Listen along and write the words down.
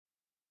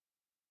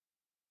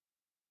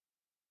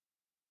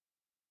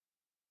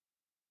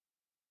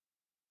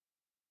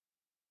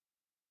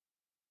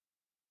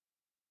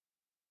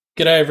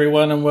G'day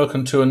everyone and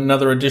welcome to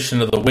another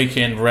edition of the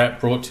Weekend Wrap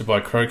brought to you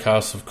by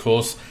Crowcast, of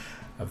course.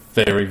 A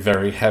very,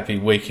 very happy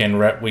weekend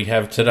wrap we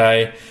have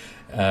today.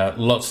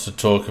 Lots to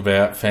talk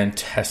about.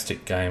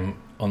 Fantastic game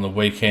on the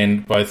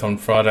weekend, both on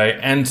Friday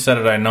and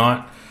Saturday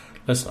night.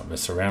 Let's not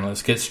mess around.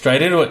 Let's get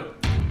straight into it.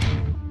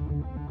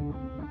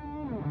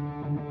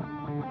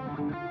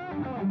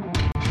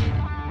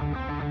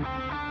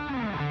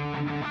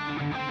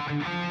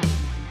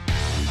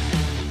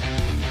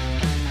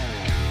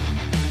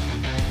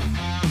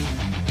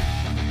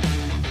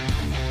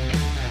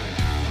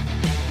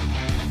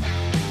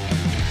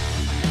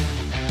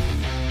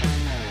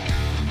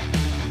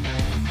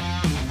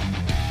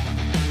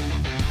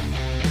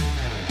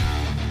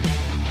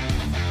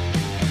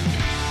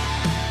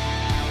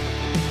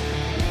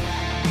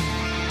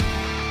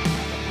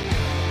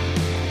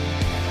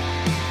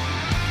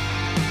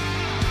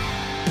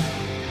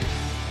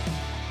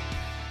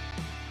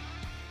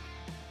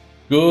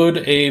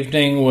 Good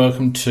evening,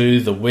 welcome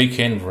to the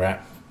Weekend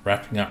Wrap,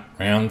 wrapping up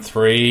round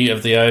 3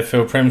 of the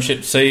AFL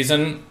Premiership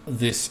season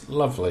this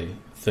lovely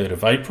 3rd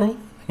of April.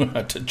 I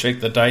had to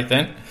check the date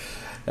then.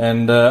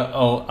 And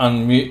I'll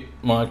unmute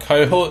my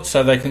cohort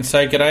so they can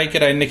say g'day.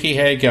 G'day, Nikki,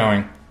 how you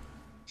going?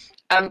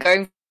 I'm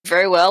going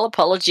very well.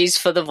 Apologies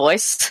for the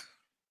voice.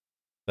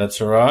 That's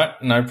all right,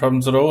 no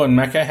problems at all. And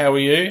Macca, how are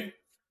you?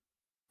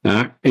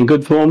 In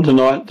good form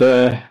tonight.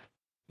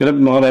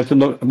 Might have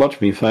to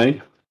watch me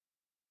feed.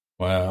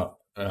 Wow.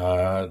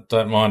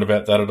 Don't mind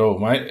about that at all,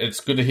 mate.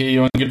 It's good to hear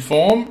you in good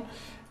form,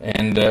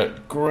 and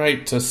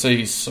great to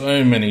see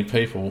so many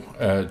people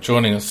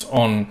joining us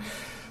on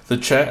the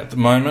chat at the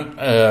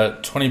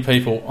moment. 20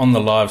 people on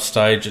the live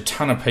stage, a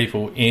ton of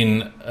people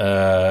in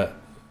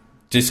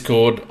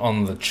Discord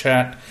on the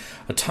chat,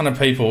 a ton of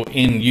people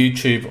in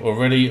YouTube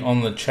already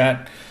on the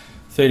chat,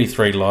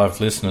 33 live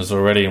listeners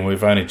already, and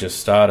we've only just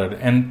started.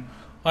 And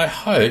I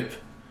hope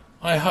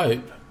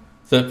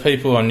that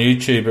people on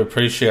YouTube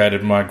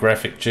appreciated my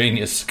graphic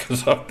genius,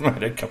 because I've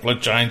made a couple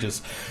of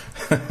changes,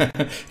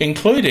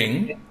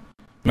 including,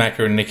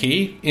 Macca and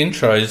Nikki,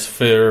 intros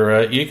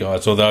for you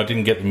guys, although I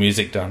didn't get the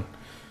music done.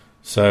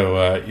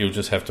 So you'll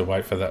just have to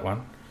wait for that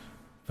one.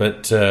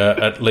 But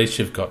at least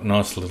you've got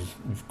nice little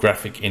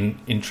graphic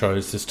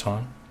intros this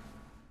time.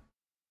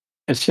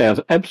 It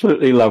sounds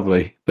absolutely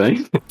lovely,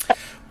 Dean.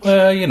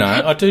 Well, you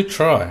know, I do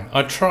try.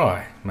 I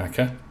try,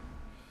 Macca.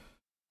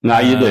 No,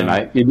 you do,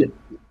 mate.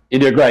 You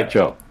do a great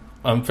job.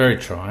 I'm very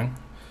trying.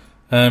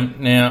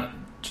 Now,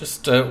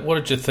 just what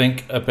did you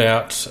think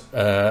about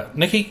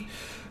Nikki?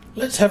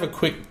 Let's have a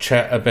quick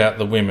chat about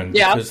the women,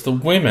 because the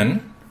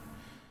women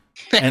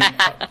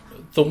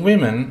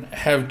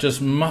have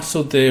just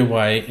muscled their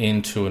way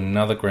into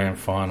another grand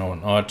final,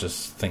 and I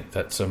just think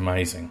that's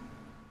amazing.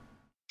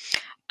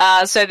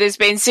 So there's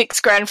been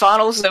 6 grand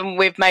finals, and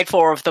we've made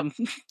 4 of them.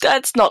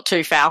 That's not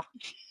too foul.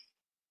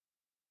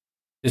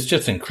 It's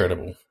just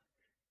incredible.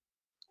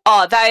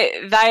 Oh,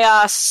 they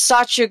are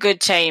such a good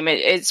team.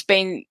 It's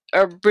been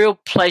a real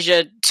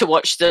pleasure to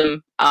watch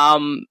them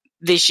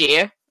this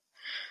year.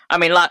 I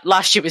mean,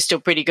 last year was still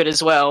pretty good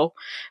as well,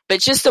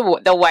 but just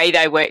the way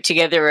they work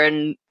together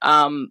and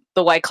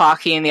the way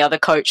Clarkey and the other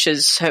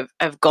coaches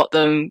have got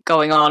them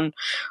going on,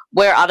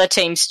 where other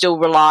teams still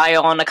rely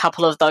on a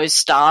couple of those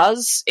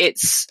stars.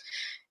 It's,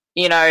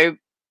 you know,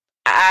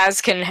 Az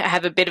can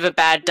have a bit of a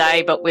bad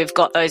day, but we've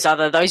got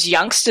those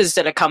youngsters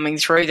that are coming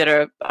through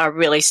that are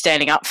really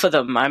standing up for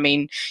them. I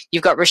mean,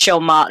 you've got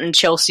Rochelle Martin,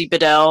 Chelsea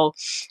Bedell,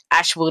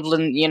 Ash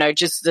Woodland, you know,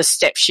 just the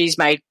steps she's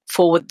made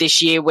forward this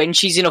year when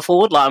she's in a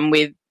forward line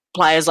with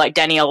players like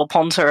Daniela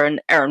Ponta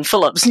and Erin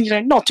Phillips. You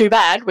know, not too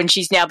bad when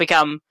she's now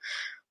become,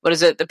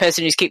 the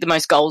person who's kicked the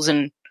most goals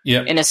in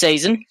a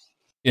season.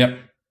 Yep.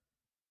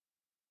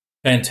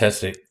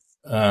 Fantastic.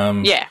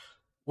 Yeah.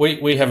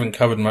 We haven't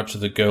covered much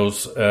of the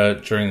girls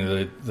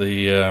during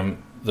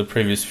the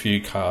previous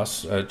few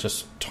casts,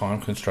 just time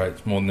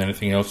constraints more than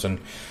anything else. And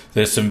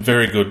there's some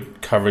very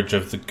good coverage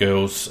of the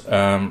girls'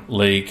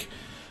 league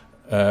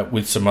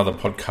with some other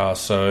podcasts.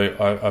 So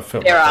I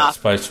felt that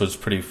space was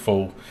pretty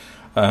full.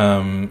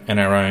 And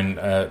our own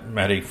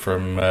Maddie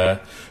from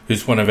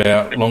who's one of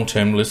our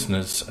long-term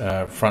listeners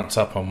fronts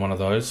up on one of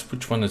those.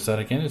 Which one is that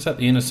again? Is that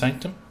the Inner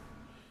Sanctum?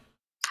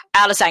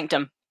 Outer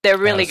Sanctum. They're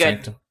really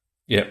good. Sanctum.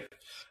 Yep.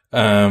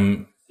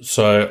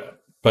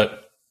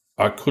 But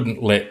I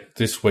couldn't let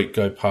this week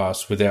go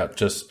past without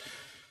just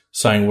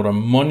saying what a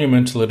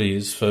monumental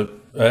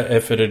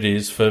effort it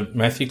is for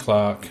Matthew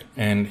Clark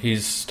and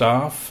his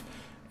staff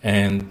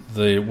and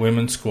the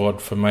women's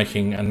squad for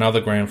making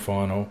another grand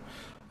final.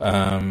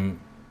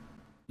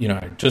 You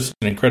know, just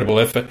an incredible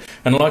effort.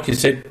 And like you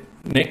said,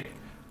 Nick,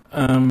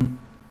 you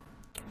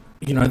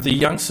know, the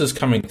youngsters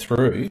coming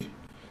through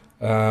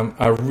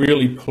are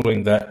really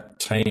pulling that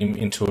team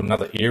into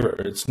another era.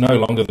 It's no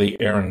longer the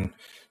Erin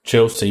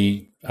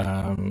Chelsea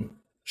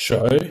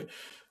show.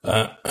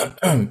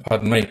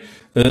 Pardon me.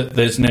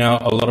 There's now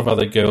a lot of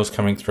other girls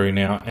coming through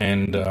now,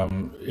 and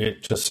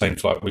it just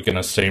seems like we're going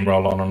to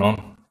steamroll on and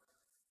on.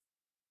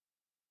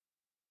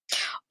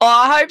 Oh,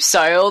 I hope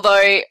so,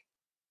 although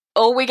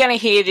all we're going to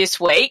hear this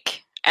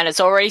week, and it's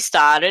already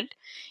started,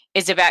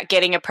 is about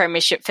getting a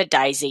premiership for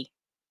Daisy.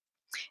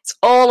 It's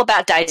all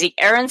about Daisy.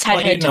 Erin's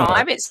had her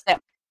time.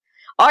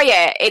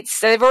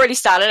 They've already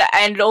started,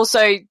 and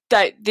also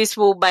this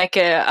will make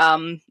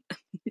a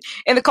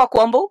in the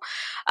Cockwomble.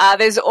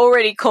 There's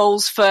already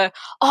calls for,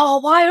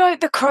 why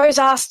don't the Crows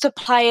ask to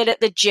play it at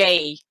the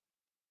G?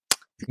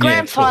 The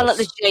grand final at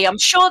the G. I'm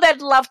sure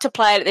they'd love to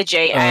play it at the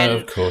G. And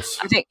of course.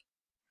 I think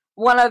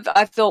one of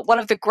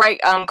the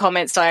great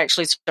comments I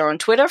actually saw on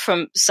Twitter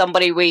from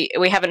somebody we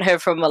haven't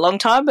heard from a long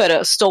time, but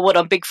a stalwart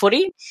on Big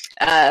Footy,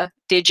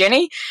 dear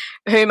Jenny,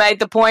 who made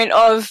the point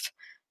of,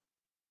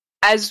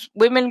 as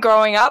women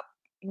growing up,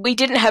 we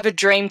didn't have a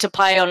dream to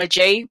play on a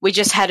G. We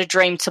just had a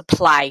dream to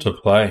play. To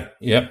play,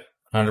 yep,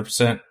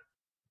 100%.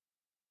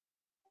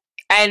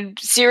 And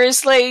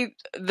seriously,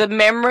 the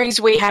memories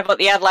we have at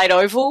the Adelaide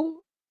Oval,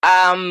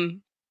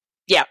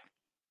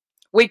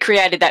 we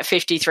created that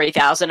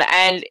 53,000,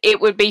 and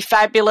it would be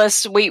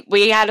fabulous.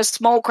 We had a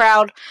small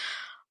crowd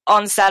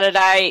on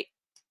Saturday.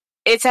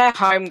 It's our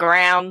home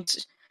ground.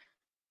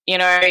 You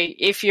know,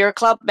 if you're a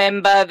club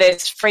member,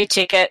 there's free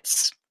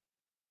tickets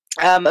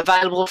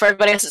available for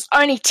everybody else. It's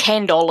only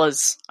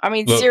 $10. I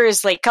mean, look,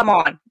 seriously, come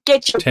on.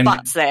 Get your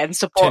butts there and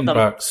support them.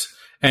 $10.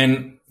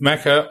 And,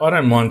 Macca, I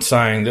don't mind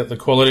saying that the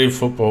quality of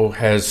football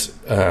has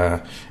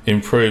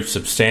improved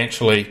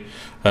substantially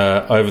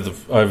over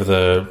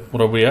the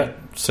what are we at?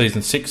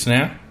 Season 6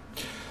 now?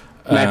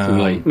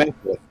 Massively.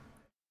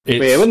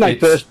 When they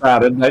first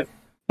started,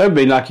 they'd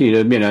be lucky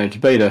to beat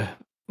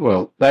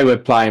they were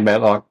playing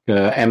about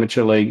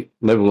amateur league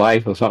level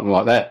 8 or something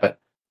like that. But,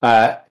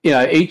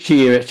 each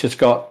year it's just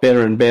got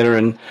better and better.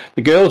 And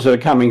the girls that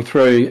are coming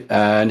through,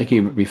 Nikki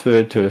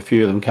referred to a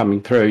few of them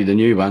coming through, the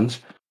new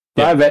ones,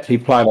 they've actually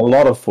played a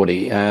lot of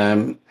footy,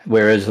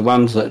 whereas the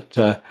ones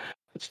that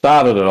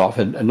started it off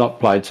had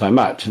not played so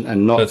much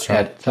and not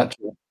had such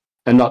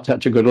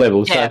a good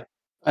level. Yeah. So,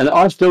 and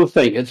I still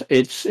think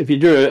it's if you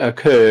do a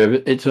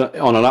curve, it's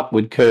on an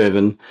upward curve,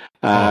 and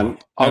I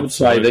would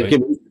say that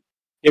give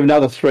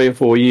another 3 or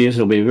 4 years,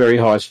 it'll be a very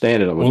high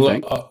standard. I would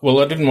think. I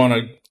didn't want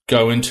to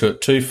go into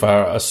it too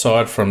far,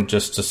 aside from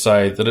just to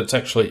say that it's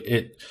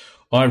actually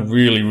I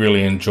really,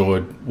 really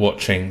enjoyed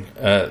watching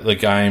the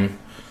game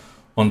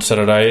on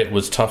Saturday. It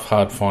was tough,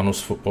 hard finals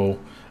football.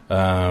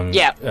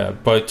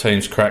 Both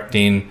teams cracked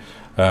in.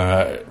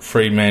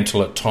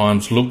 Fremantle at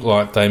times looked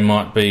like they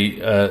might be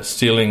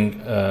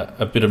stealing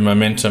a bit of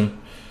momentum.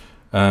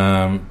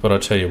 But I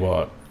tell you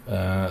what,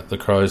 the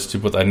Crows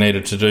did what they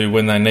needed to do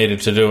when they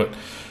needed to do it.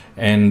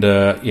 And,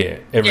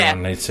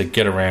 everyone needs to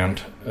get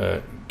around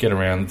the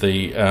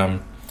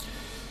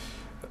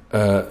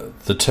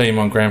team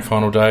on grand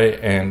final day.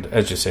 And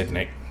as you said,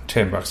 Nick,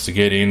 $10 to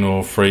get in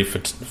or free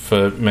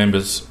for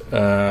members.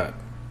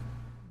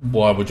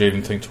 Why would you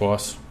even think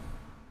twice?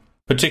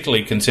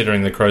 Particularly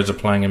considering the Crows are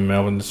playing in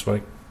Melbourne this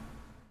week.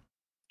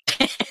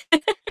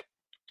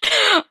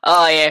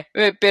 Oh, yeah.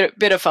 A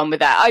bit of fun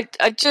with that.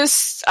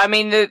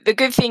 The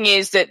good thing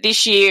is that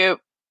this year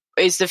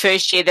is the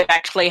first year they've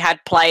actually had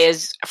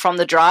players from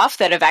the draft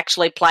that have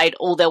actually played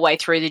all their way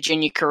through the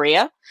junior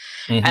career.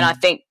 Mm-hmm. And I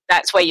think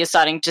that's where you're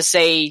starting to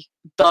see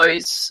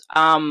those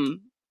kind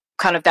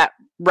of that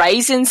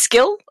raise in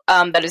skill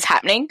that is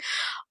happening.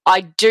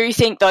 I do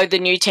think, though, the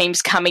new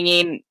teams coming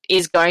in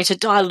is going to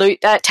dilute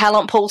that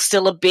talent pool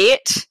still a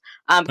bit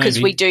because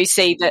we do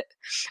see that.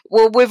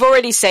 Well, we've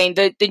already seen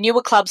the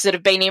newer clubs that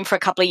have been in for a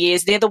couple of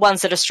years, they're the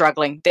ones that are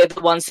struggling. They're the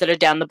ones that are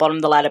down the bottom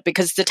of the ladder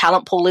because the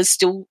talent pool is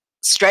still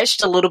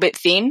stretched a little bit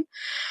thin.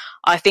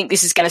 I think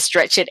this is going to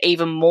stretch it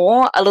even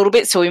more a little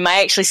bit, so we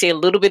may actually see a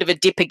little bit of a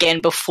dip again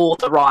before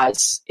the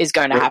rise is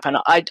going to happen.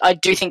 I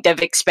do think they've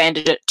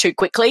expanded it too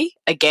quickly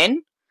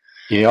again.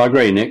 Yeah, I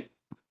agree, Nick.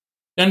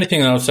 The only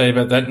thing I'll say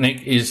about that,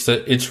 Nick, is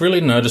that it's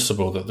really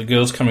noticeable that the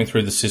girls coming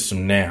through the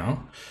system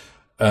now,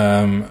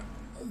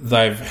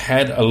 they've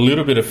had a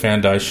little bit of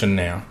foundation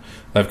now.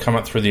 They've come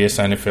up through the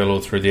SANFL or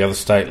through the other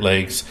state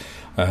leagues.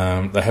 They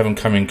haven't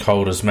come in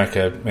cold, as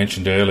Macca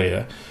mentioned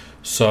earlier.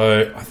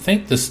 So I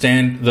think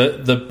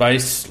the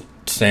base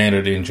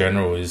standard in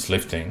general is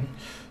lifting.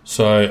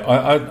 So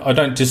I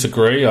don't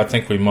disagree. I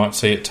think we might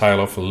see it tail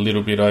off a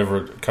little bit over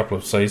a couple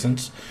of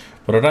seasons.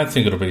 But I don't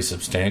think it'll be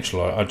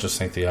substantial. I just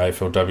think the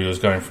AFLW is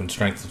going from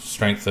strength to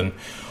strength, and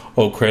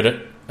all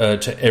credit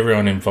to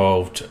everyone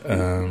involved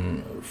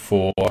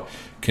for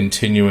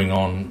continuing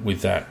on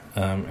with that,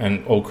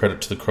 and all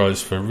credit to the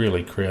Crows for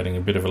really creating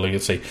a bit of a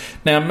legacy.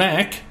 Now,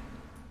 Mac.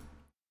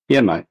 Yeah,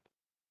 mate.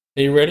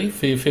 Are you ready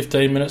for your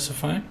 15 minutes of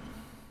fame?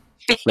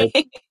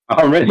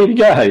 I'm ready to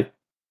go.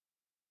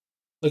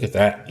 Look at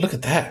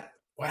that.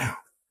 Wow.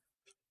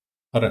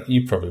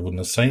 You probably wouldn't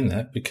have seen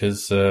that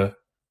because...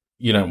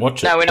 you don't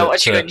watch it. No, we're not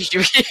watching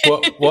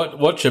it.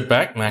 Watch it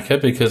back,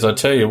 Macca, because I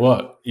tell you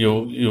what,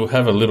 you'll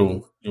have a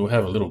little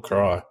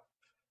cry.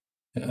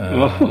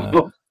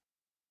 I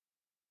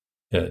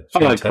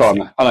don't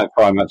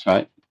cry much,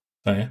 mate.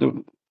 Oh, yeah?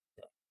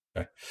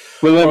 Okay.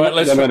 Well,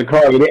 I'm going to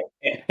cry with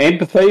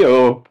empathy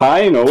or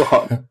pain or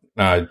what?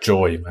 No,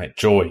 joy, mate,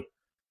 joy.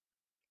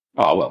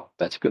 Oh well,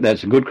 that's good.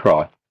 That's a good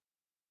cry.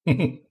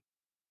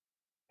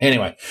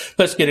 Anyway,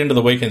 let's get into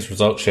the weekend's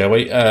results, shall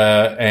we?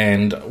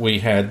 And we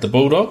had the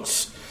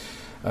Bulldogs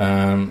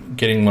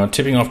getting my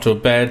tipping off to a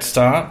bad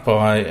start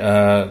by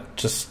I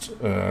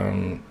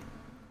think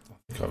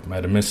I've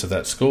made a mess of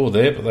that score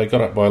there, but they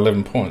got up by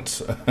 11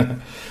 points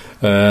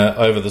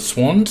over the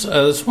Swans.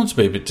 The Swans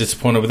will be a bit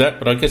disappointed with that,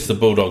 but I guess the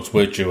Bulldogs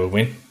were due a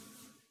win.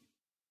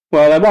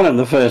 Well, they won it in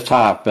the first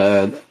half.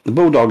 The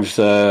Bulldogs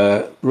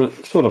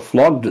sort of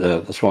flogged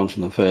the Swans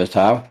in the first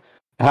half.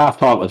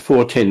 Half-time was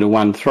 4-10 to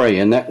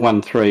 1-3, and that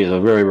 1-3 is a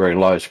very, very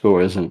low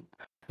score, isn't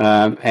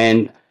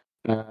it?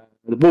 The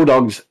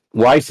Bulldogs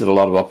wasted a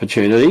lot of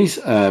opportunities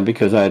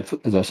because they had,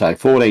 as I say,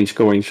 14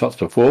 scoring shots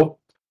to 4.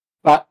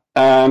 But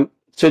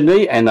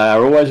Sydney, and they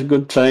are always a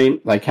good team,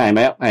 they came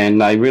out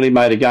and they really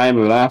made a game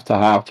of it after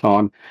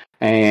half-time,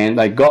 and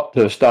they got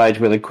to a stage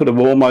where they could have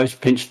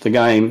almost pinched the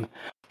game.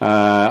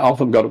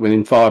 Often got it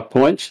within 5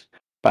 points,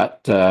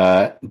 but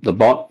the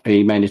Bont,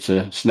 he managed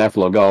to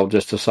snaffle a goal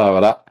just to sew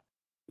it up.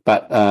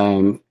 But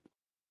the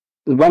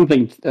one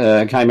thing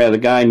came out of the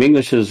game,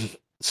 English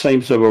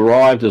seems to have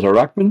arrived as a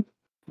ruckman.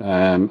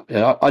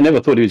 I never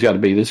thought he was going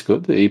to be this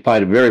good. He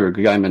played a very, very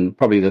good game and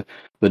probably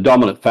the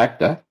dominant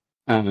factor.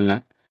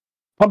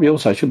 Probably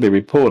also should be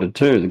reported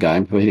too, the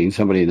game, for hitting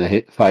somebody in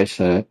the face.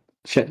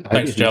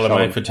 Thanks, Jella,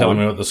 mate, for telling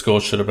me what the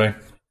score should have been.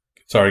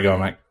 Sorry, go on,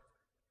 mate.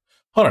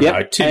 I don't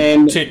know.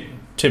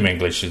 Tim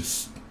English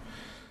is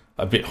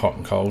a bit hot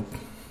and cold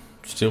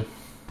still.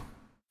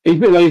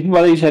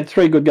 He's had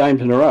 3 good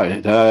games in a row.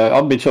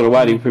 I've been sort of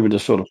waiting for him to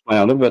sort of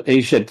flounder, but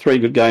he's had 3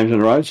 good games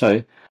in a row,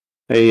 so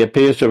he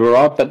appears to have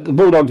arrived. But the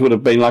Bulldogs would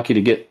have been lucky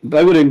to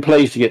they would have been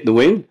pleased to get the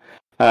win.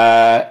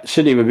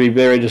 Sydney would be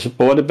very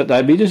disappointed, but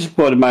they'd be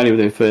disappointed mainly with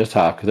their first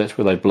half because that's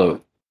where they blew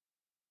it.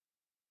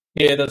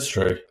 Yeah, that's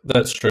true.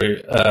 That's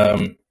true.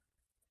 I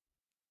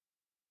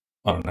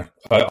don't know.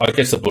 I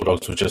guess the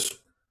Bulldogs were just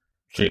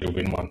due to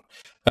win one.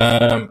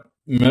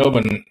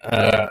 Melbourne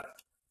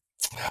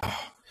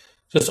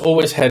just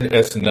always had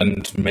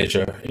Essendon to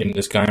measure in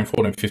this game,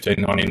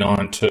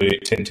 14-15-99 to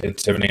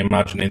 10-10-70, a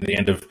margin in the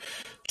end of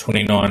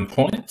 29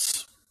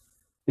 points.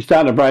 You're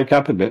starting to break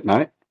up a bit,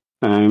 mate.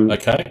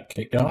 Okay,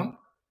 keep going.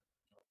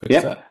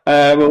 Yeah.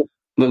 Well,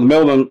 the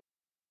Melbourne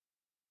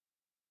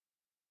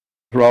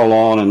roll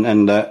on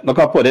and look,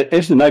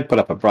 Essendon, they put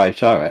up a brave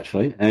show,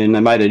 actually, and they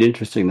made it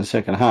interesting in the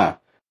second half.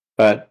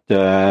 But,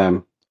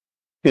 when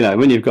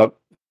you've got,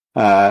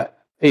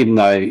 even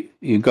though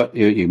you've got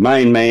your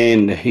main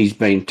man, he's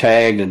been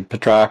tagged, and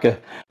Petrarca,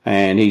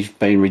 and he's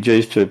been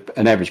reduced to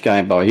an average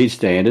game by his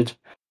standards.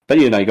 But,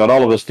 you got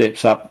Oliver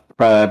steps up,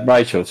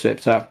 Brayshaw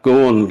steps up,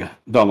 Gawn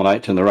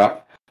dominates in the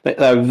ruck.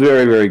 They're a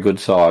very, very good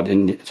side,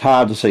 and it's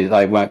hard to see that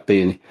they won't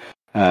be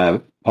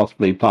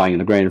possibly playing in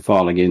the grand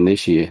final again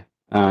this year.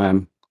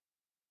 No,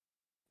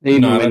 I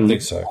don't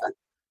think so.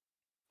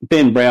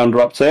 Ben Brown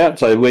drops out,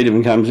 so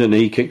Wiedemann comes in and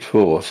he kicks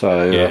 4.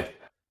 So yeah.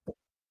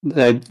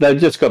 They've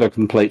just got a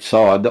complete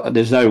side.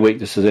 There's no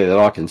weaknesses there that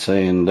I can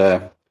see. And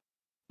the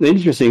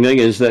interesting thing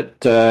is that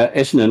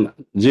Essendon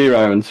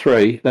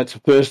 0-3, that's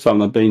the first time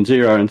they've been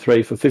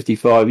 0-3 for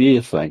 55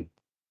 years, thing.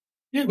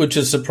 Yeah, which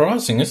is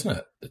surprising, isn't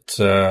it?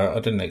 I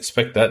didn't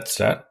expect that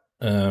stat.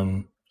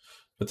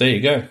 But there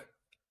you go.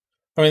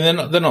 I mean,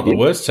 they're not the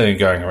worst team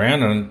going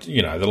around, and,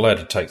 the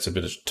ladder takes a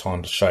bit of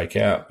time to shake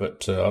out,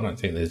 but I don't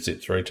think they're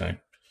Zip-3 team.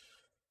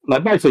 They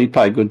basically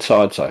played good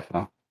side so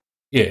far.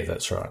 Yeah,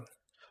 that's right.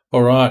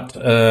 All right.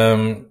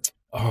 I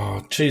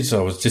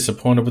was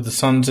disappointed with the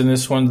Suns in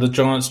this one. The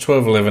Giants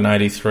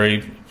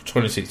 12-11-83,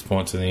 26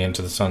 points in the end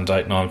to the Suns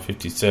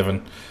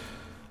 8-9-57.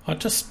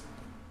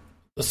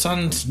 The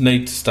Suns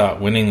need to start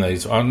winning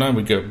these. I know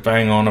we go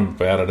bang on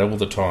about it all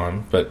the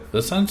time, but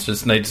the Suns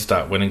just need to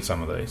start winning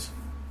some of these.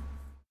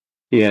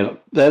 Yeah,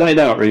 they're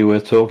not really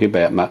worth talking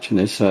about much in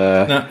this.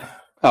 No.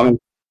 I mean,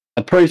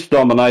 Priest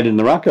dominated in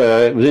the ruck.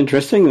 It was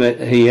interesting that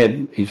he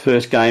had his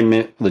first game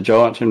for the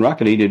Giants in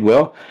ruck, and he did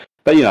well.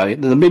 But,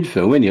 the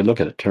midfield, when you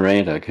look at it,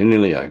 Taranto,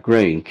 Canelio,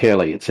 Green,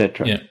 Kelly,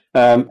 etc.,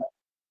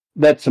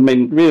 that's,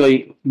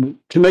 really,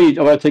 to me,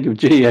 I think of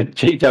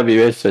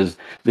GWS as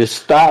this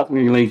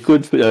startlingly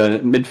good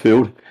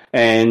midfield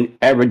and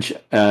average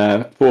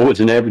forwards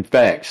and average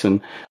backs.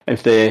 And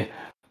if their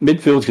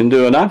midfields can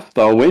do enough,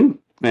 they'll win.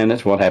 And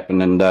that's what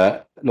happened. And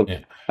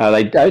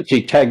they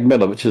actually tagged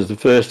Miller, which is the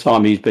first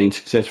time he's been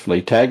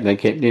successfully tagged. They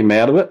kept him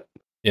out of it.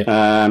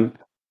 Yeah.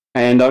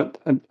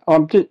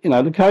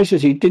 The case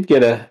is he did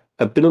get a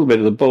little bit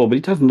of the ball, but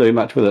he doesn't do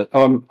much with it.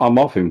 I'm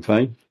off him,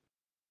 Fee.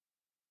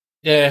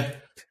 Yeah.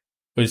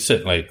 Well,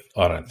 certainly,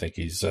 I don't think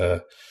he's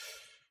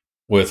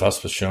worth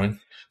us pursuing,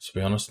 to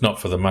be honest. Not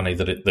for the money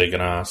that they're going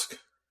to ask.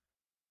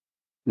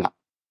 No.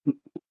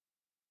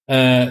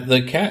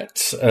 The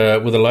Cats,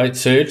 with a late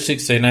surge,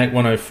 16-8-104,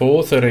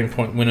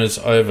 13-point winners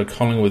over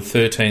Collingwood,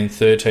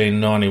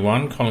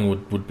 13-13-91.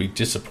 Collingwood would be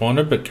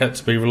disappointed, but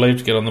Cats be relieved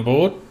to get on the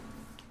board.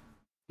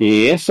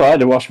 Yes, I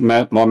had to wash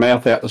my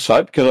mouth out the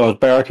soap because I was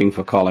barracking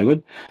for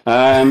Collingwood.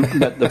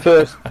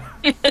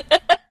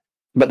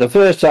 But the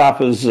first half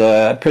was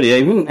pretty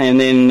even, and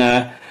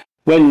then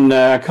when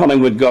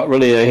Collingwood got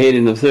really ahead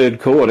in the third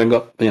quarter and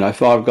got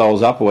 5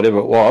 goals up or whatever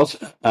it was,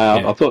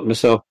 I thought to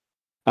myself,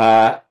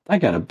 they're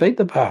going to beat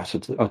the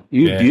bastards.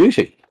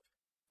 Beauty.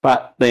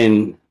 But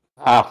then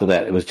after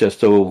that, it was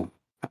just all,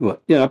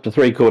 up to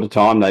 3-quarter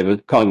time,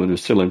 Collingwood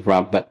was still in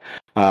front. But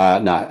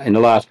no, in the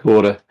last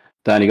quarter,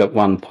 they only got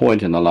 1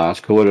 point in the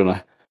last quarter, and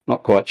I'm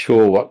not quite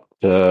sure what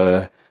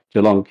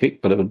Geelong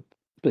kicked, but it would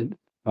be,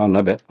 I don't know,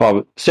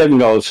 about 7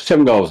 goals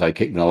they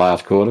kicked in the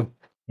last quarter.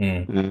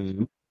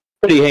 Pretty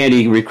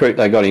handy recruit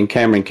they got in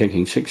Cameron,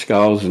 kicking 6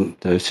 goals, and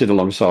to sit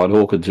alongside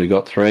Hawkins, who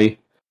got 3.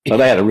 So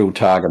they had a real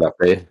target up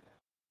there.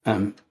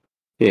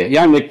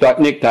 Young Nick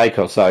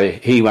Dacos, though,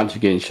 he once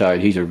again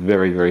showed he's a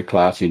very, very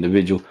classy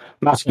individual.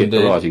 Must get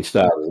the rising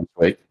star this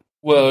week.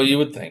 Well, you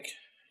would think.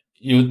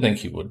 You would think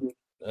he would.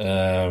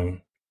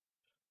 Not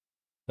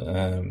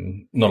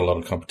a lot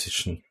of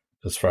competition,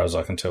 as far as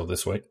I can tell,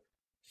 this week.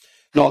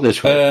 Not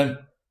this week.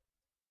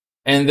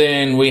 And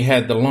then we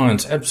had the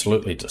Lions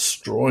absolutely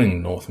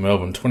destroying North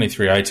Melbourne,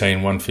 23-18,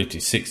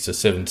 156 to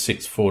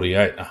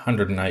 76-48,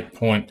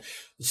 108-point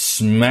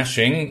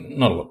smashing.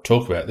 Not a lot to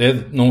talk about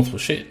there. North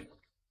was shit.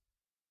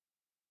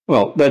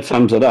 Well, that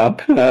sums it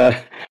up.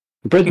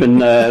 Brisbane,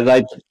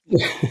 they...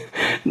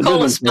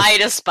 Call a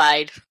spade a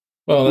spade.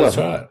 Well, that's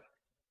right.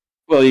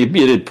 Well, you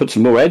did put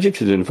some more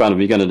adjectives in front of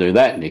you going to do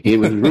that, Nick. It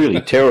was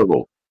really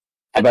terrible.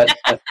 But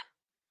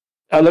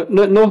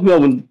North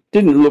Melbourne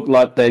didn't look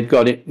like they'd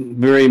got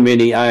very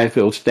many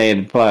AFL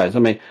standard players. I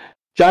mean,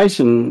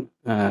 Jason,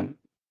 what's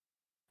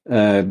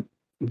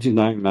his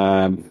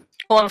name?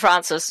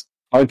 Horne-Francis.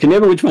 I can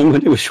never which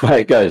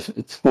way it goes.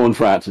 It's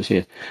Horne-Francis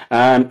here.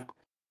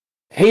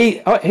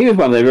 He was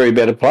one of their very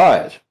better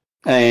players,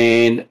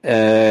 and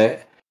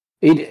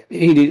he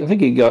did. I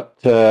think he got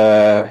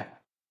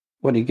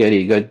what did he get?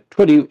 He got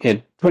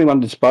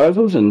 21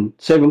 disposals and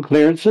 7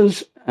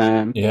 clearances.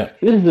 This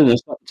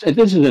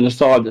is in a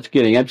side that's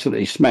getting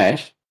absolutely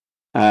smashed.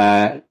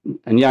 And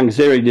young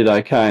Zeri did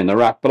okay in the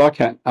ruck, but I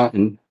can't.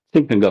 And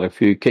Simpson got a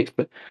few kicks,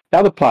 but the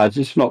other players,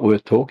 it's not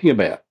worth talking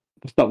about.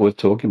 It's not worth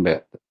talking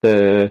about.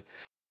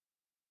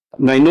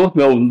 North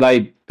Melbourne,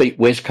 they beat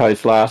West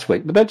Coast last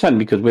week, but that's only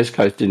because West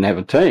Coast didn't have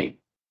a team.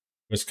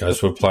 West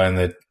Coast were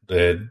playing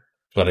their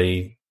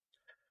bloody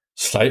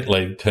state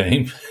league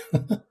team.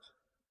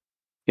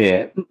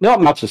 Yeah,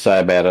 not much to say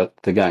about it,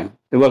 the game.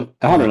 It was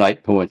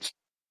 108 points.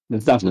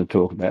 There's nothing to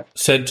talk about.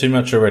 Said too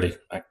much already.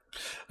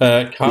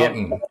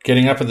 Carlton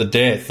getting up at the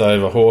death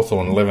over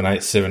Hawthorn,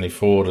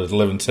 11-8-74 to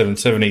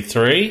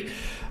 11-7-73.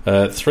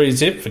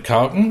 3-zip for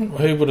Carlton.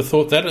 Who would have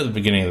thought that at the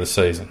beginning of the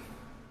season?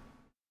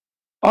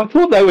 I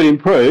thought they would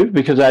improve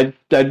because they've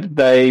done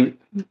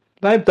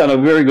a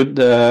very good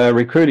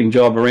recruiting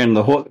job around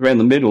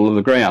the middle of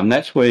the ground.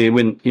 That's where you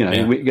win.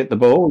 You get the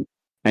ball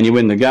and you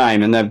win the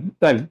game. And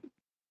they've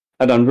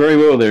done very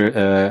well.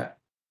 The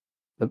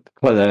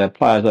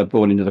players they've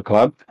brought into the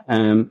club.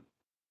 I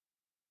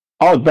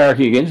was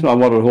barracking against them. I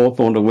wanted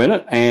Hawthorn to win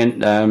it,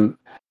 and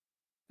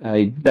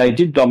they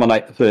did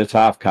dominate the first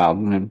half,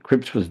 Carlton, and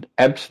Cripps was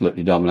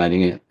absolutely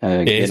dominating it.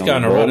 He's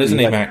going all right, isn't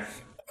he, Mac?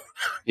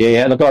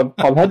 Yeah, look,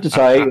 I've had to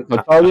say, I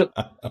told you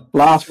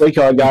last week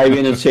I gave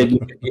in and said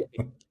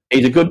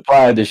he's a good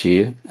player this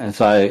year, and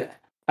so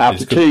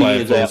after 2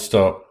 years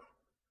out,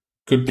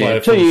 good player.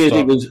 2 years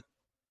he was.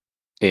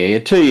 Yeah,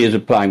 2 years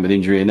of playing with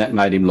injury, and that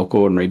made him look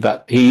ordinary.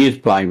 But he is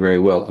playing very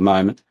well at the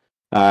moment.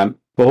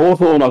 For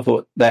Hawthorn, I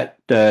thought that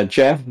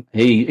Jaff,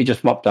 he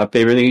just mopped up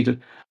everything.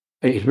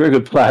 He's a very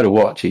good player to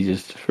watch. He's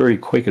just very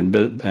quick and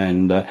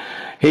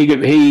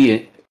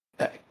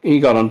he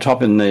got on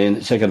top in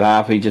the second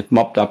half. He just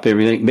mopped up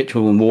everything.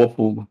 Mitchell and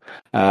Warple,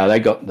 they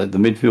got the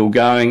midfield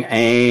going,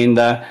 and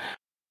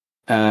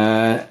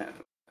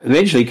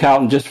eventually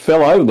Carlton just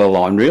fell over the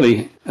line.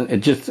 Really, it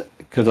just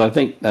because I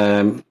think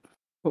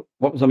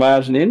what was the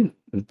margin in?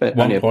 About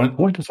 1 point. A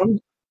point or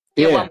something.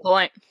 Yeah, 1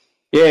 point.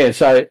 Yeah,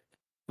 so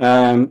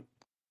I'm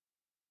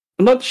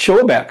not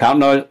sure about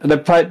Carlton.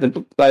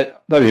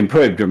 They've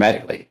improved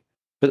dramatically,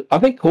 but I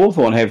think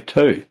Hawthorn have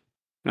too.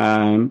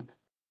 I'm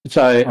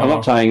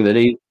not saying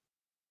that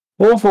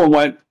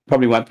Hawthorn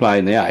probably won't play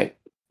in the 8,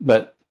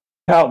 but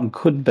Carlton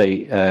could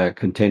be a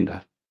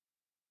contender.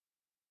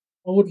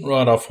 I wouldn't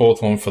write off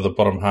Hawthorn for the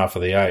bottom half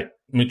of the 8.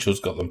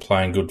 Mitchell's got them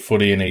playing good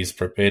footy, and he's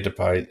prepared to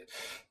play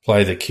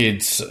the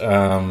kids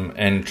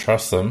and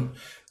trust them.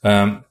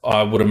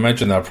 I would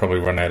imagine they'll probably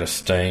run out of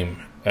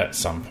steam at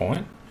some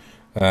point.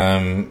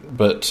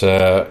 But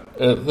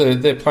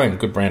they're playing a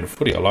good brand of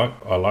footy. I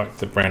like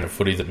the brand of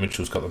footy that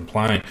Mitchell's got them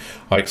playing.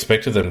 I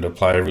expected them to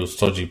play a real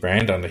stodgy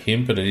brand under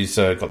him, but he's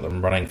got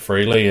them running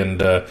freely,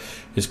 and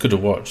it's good to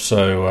watch.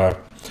 So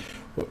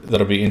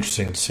that'll be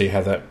interesting to see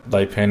how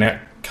they pan out.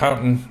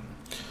 Carlton,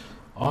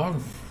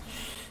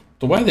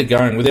 the way they're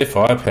going with their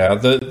firepower,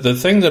 the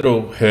thing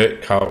that'll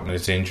hurt Carlton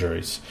is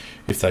injuries.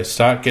 If they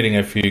start getting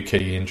a few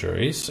key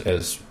injuries,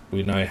 as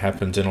we know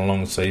happens in a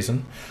long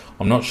season,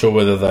 I'm not sure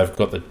whether they've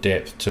got the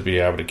depth to be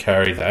able to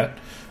carry that.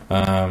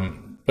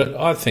 But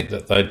I think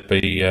that they'd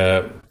be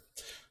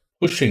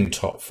pushing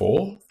top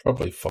 4,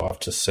 probably 5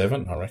 to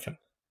 7, I reckon,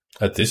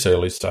 at this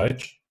early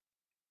stage.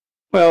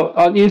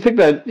 Well, you think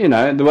that,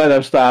 the way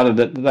they've started,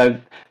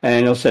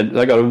 and I said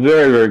they've got a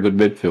very, very good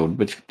midfield,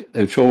 which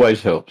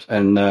always helps.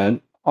 And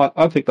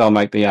I think they'll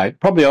make the 8.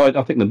 Probably,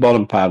 I think the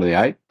bottom part of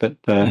the 8, but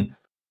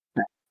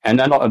and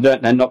they're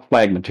not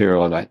flag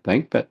material, I don't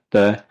think, but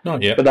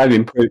not yet. But they've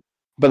improved.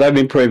 But they've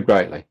improved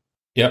greatly.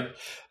 Yep.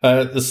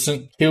 The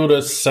St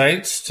Kilda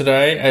Saints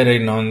today,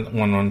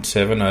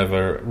 18-9-117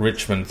 over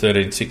Richmond,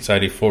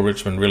 13-6-84.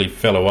 Richmond really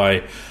fell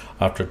away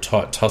after a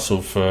tight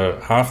tussle for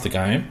half the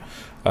game.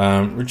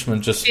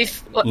 Richmond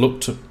just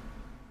looked to...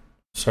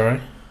 Sorry?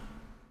 I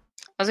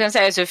was going to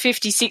say it's a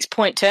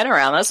 56-point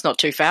turnaround. That's not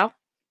too foul.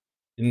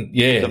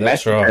 Yeah,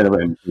 that's right. It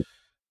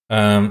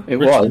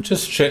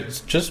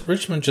was.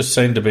 Richmond just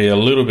seemed to be a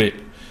little bit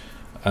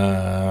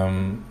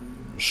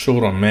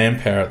short on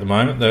manpower at the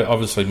moment. They're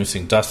obviously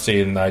missing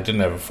Dusty, and they didn't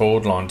have a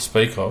forward line to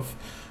speak of.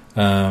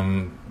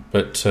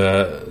 But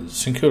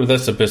St Kilda,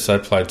 that's the best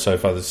they've played so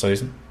far this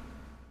season.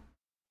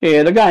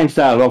 Yeah, the game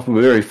started off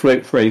very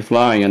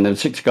free-flowing, and there were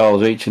 6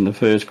 goals each in the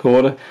first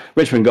quarter.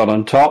 Richmond got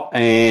on top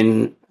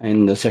and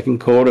in the second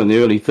quarter, in the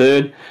early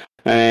third,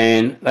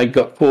 and they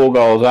got 4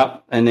 goals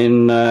up, and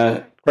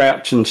then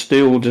Crouch and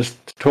Steele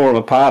just tore them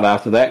apart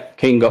after that.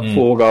 King got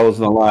 4 goals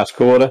in the last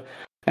quarter,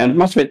 and it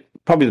must have been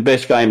probably the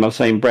best game I've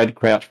seen Brad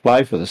Crouch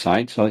play for the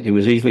Saints. So he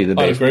was easily the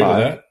best player. I'd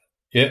agree with that.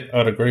 Yeah,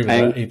 I'd agree with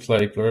that. He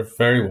played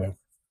very well.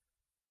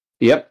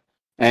 Yep,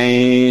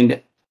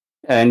 and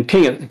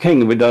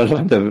King, we don't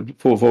have the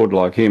full forward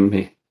like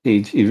him.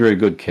 He's very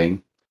good,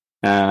 King.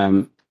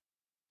 Anyhow,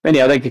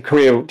 they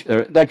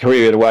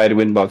careered away to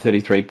win by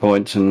 33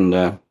 points, and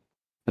as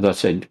I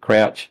said,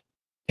 Crouch,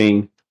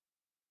 King,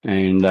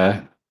 and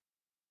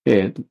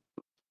Steele.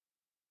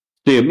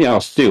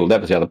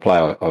 That was the other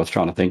player I was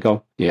trying to think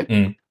of. Yeah.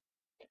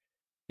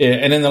 Yeah,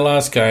 and in the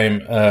last game,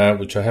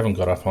 which I haven't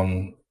got up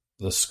on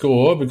the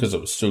score because it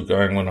was still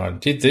going when I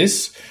did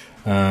this,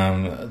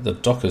 the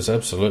Dockers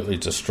absolutely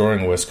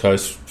destroying West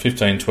Coast,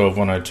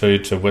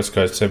 15-12-102 to West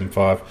Coast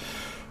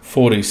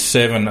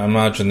 75-47, a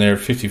margin there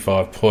of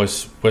 55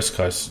 points. West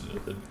Coast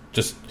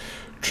just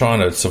trying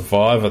to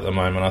survive at the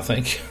moment, I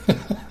think.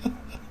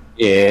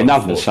 Yeah,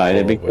 nothing to say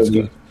there because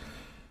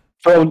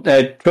 12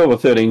 or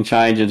 13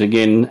 changes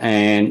again,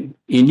 and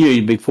you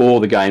knew before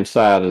the game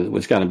started it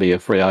was going to be a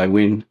Freo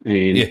win.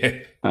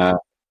 And,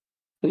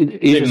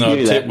 even though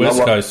I tipped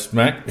West Coast,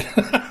 Mac.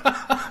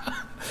 I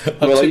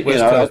tipped West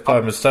Coast by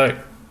mistake.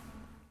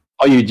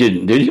 Oh, you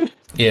didn't, did you?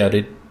 Yeah, I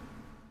did.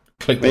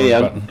 Click the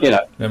button.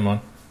 Never mind.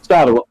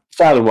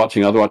 Started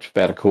watching. I watched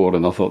about a quarter,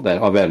 and I thought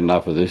that I've had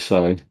enough of this.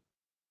 So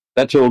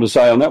that's all to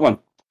say on that one.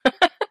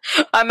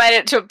 I made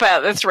it to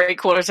about the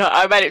 3/4 time.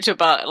 I made it to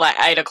about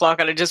 8 o'clock,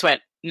 and I just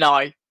went,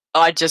 no,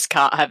 I just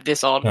can't have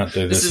this on. Can't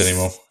do this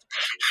anymore.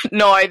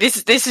 No,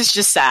 this is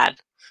just sad.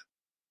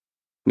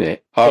 Yeah,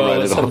 I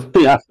wrote it off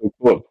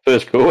the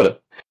first quarter.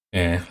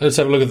 Yeah, let's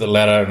have a look at the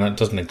ladder, and it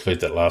doesn't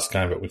include that last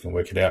game, but we can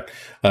work it out.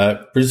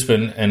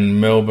 Brisbane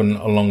and Melbourne,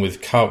 along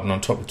with Carlton,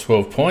 on top of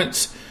 12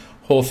 points.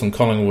 Hawthorn,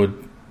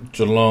 Collingwood,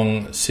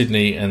 Geelong,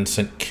 Sydney, and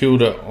St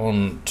Kilda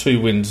on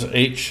 2 wins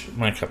each,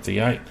 make up the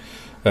 8.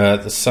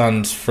 The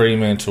Suns,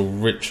 Fremantle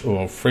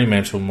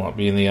might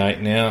be in the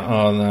 8 now.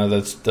 Oh no,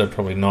 they're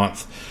probably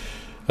 9th.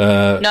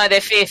 No, they're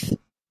 5th.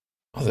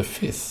 Oh, they're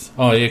 5th.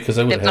 Oh yeah, because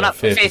they would have a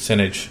fair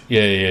percentage.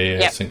 Yeah.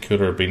 Yep. St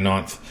Kilda would be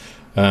 9th.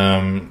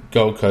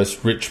 Gold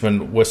Coast,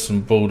 Richmond,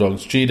 Western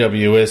Bulldogs,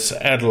 GWS,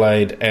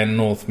 Adelaide, and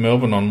North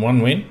Melbourne on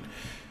 1 win.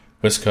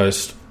 West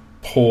Coast,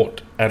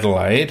 Port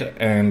Adelaide,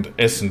 and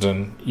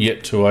Essendon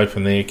yet to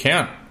open the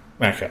account.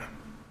 Macca.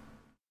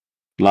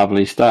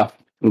 Lovely stuff.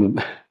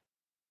 I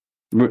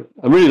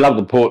really love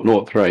the Port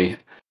North 3.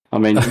 I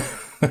mean,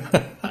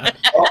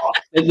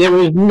 there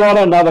is not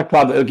another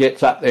club that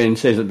gets up there and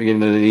says at the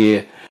beginning of the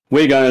year,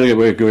 we're going to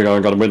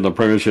win the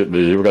premiership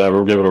this year. We're going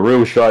to give it a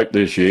real shake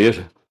this year.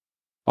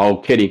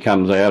 Old Keddy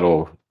comes out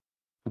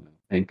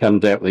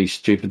with these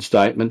stupid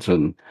statements,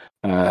 and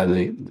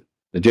the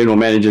general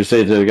manager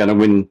says they're going to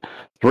win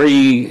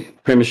 3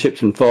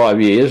 premierships in 5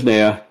 years.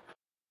 Now,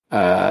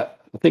 I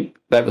think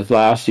that was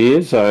last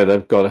year, so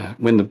they've got to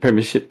win the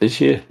premiership this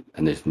year,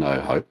 and there's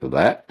no hope of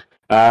that.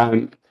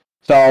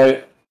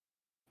 So,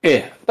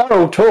 yeah, they're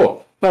all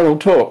talk.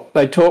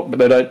 They talk, but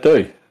they don't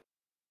do.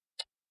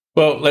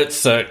 Well,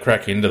 let's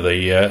crack into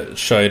the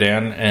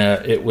showdown.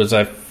 It was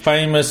a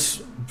famous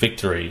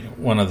victory,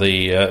 one of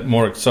the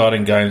more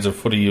exciting games of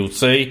footy you'll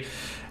see,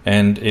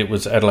 and it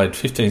was Adelaide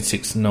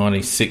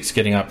 15-6-96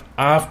 getting up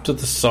after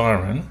the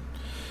siren,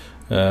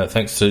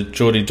 thanks to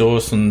Geordie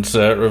Dawson's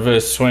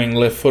reverse swing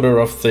left footer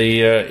off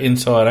the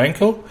inside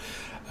ankle.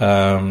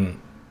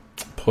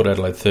 Port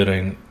Adelaide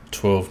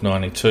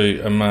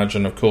 13-12-92, a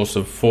margin, of course,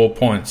 of 4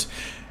 points.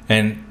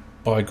 And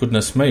by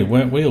goodness me,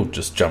 weren't we all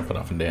just jumping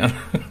up and down?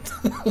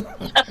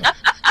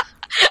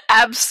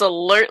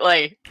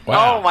 Absolutely.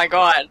 Wow. Oh, my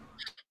God.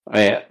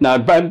 Yeah, no,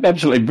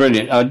 absolutely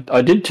brilliant.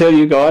 I did tell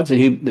you guys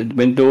that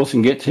when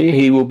Dawson gets here,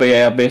 he will be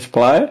our best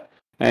player,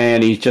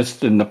 and he's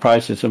just in the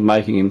process of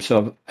making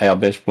himself our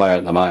best player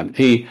at the moment.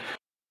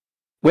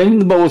 When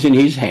the ball's in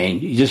his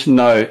hand, you just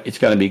know it's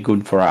going to be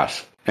good for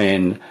us.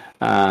 And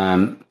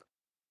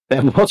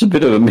that was a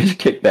bit of a miss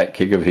kick, that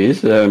kick of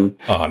his. No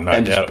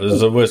doubt. It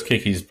was the worst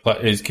kick he's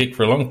kicked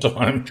for a long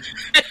time.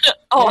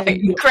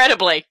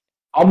 Incredibly.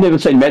 I've never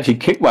seen him actually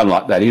kick one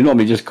like that. He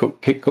normally just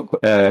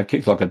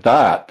kicks like a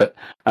dart. But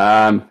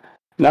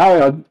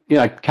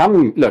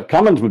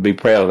Cummins would be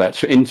proud of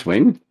that in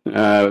swing.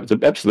 It's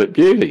an absolute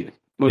beauty.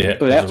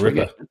 It was a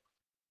ripper.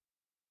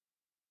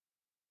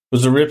 It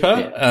was a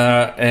ripper,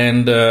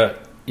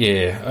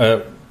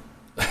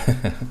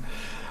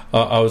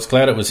 I was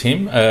glad it was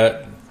him.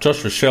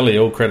 Josh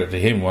Rachele, all credit to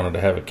him, wanted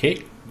to have a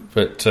kick,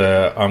 but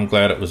I'm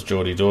glad it was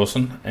Geordie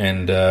Dawson.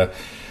 And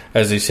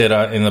as he said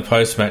in the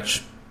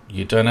post-match,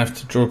 you don't have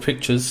to draw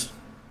pictures.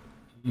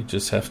 You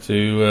just have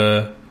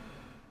to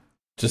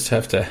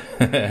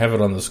have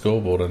it on the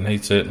scoreboard, and he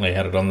certainly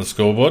had it on the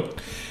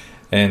scoreboard.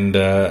 And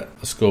the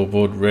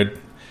scoreboard read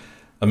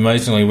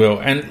amazingly well.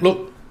 And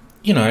look,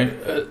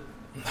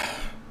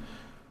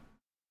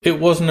 it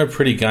wasn't a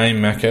pretty game,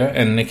 Macca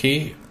and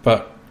Nicky,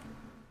 but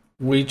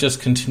we just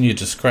continued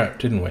to scrap,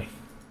 didn't we?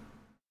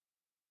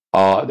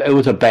 Oh, it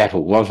was a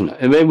battle, wasn't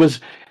it? It was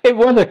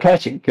a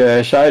classic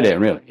showdown,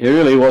 really. It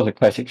really was a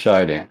classic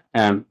showdown.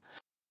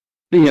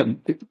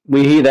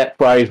 We hear that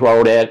phrase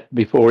rolled out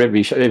before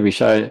every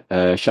showdown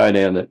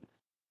that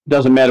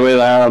doesn't matter where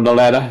they are on the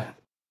ladder.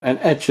 And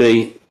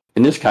actually,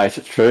 in this case,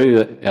 it's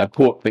true that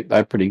Port think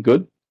they're pretty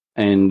good,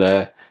 and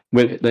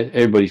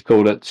everybody's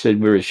called it, said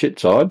we're a shit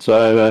side.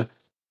 So,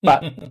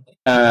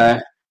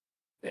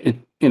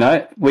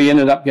 we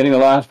ended up getting the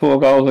last 4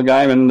 goals of the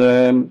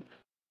game,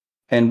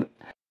 and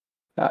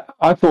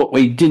I thought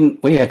we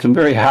had some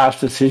very harsh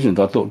decisions,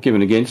 I thought,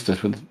 given against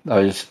us with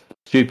those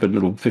stupid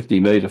little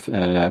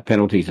 50-metre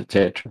penalties,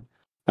 etc.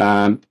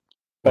 The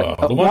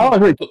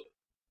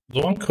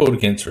one called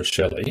against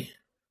Rachele,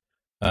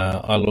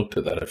 I looked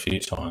at that a few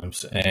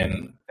times,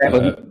 and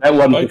that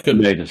wasn't 50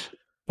 metres.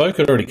 Boak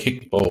had already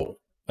kicked the ball.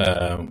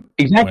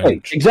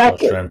 Exactly.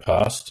 Josh ran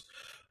past.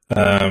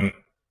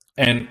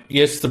 And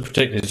yes, the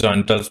protected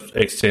zone does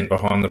extend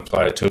behind the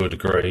player to a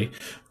degree,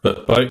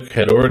 but Boak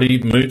had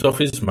already moved off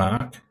his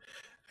mark,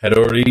 had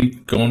already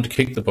gone to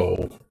kick the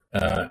ball,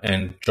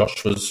 and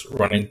Josh was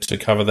running to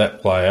cover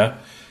that player,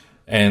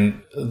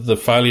 and the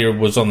failure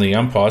was on the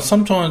umpire.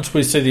 Sometimes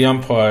we see the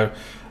umpire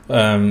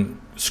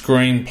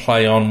screen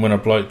play on when a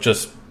bloke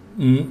just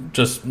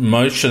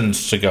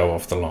motions to go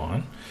off the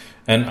line,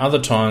 and other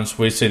times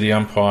we see the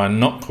umpire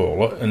not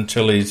call it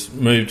until he's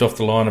moved off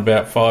the line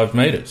about 5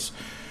 metres.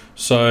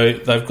 So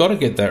they've got to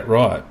get that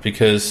right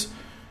because,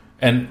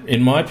 and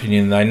in my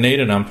opinion, they need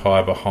an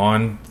umpire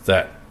behind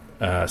that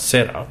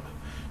setup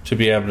to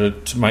be able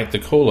to make the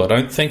call. I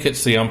don't think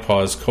it's the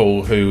umpire's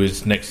call who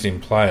is next in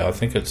play. I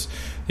think it's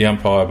the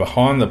umpire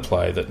behind the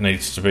play that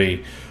needs to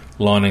be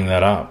lining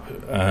that up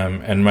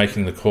and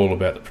making the call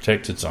about the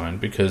protected zone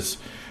because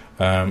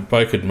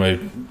Boak had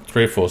moved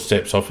 3 or 4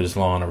 steps off his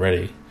line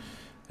already.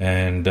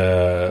 And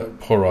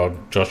poor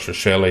old Josh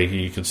Rachele,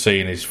 you could see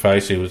in his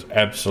face, he was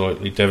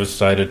absolutely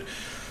devastated.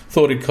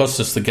 Thought he'd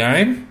cost us the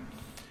game.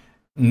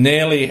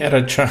 Nearly had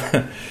it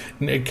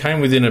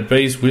came within a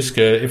bee's whisker.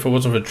 If it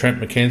wasn't for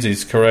Trent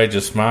McKenzie's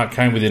courageous mark,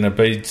 came within a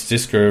bee's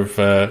whisker of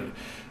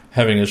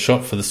having a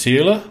shot for the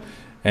sealer.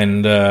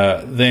 And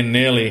then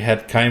nearly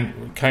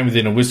came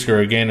within a whisker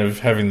again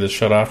of having the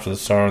shot after the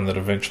siren that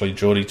eventually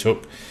Geordie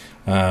took.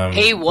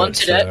 He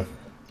wanted it.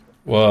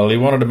 Well, he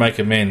wanted to make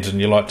amends,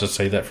 and you like to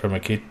see that from a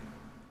kid.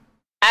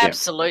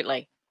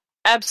 Absolutely.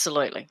 Yeah.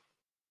 Absolutely.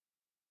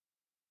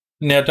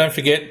 Now, don't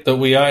forget that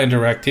we are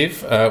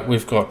interactive.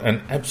 We've got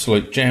an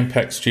absolute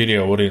jam-packed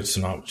studio audience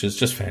tonight, which is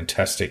just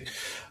fantastic.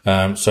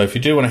 So if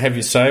you do want to have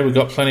your say, we've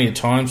got plenty of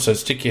time, so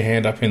stick your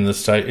hand up in the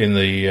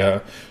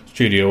studio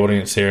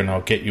audience there, and I'll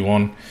get you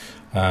on.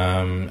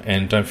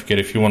 And don't forget,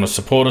 if you want to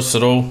support us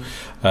at all,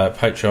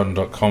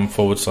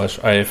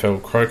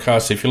 patreon.com/AFL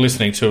Crowcast. If you're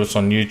listening to us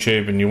on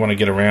YouTube and you want to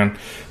get around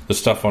the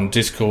stuff on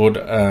Discord,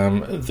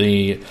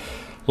 the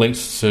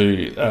links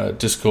to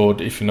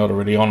Discord, if you're not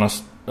already on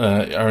us,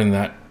 are in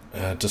that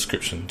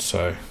description.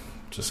 So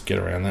just get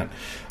around that.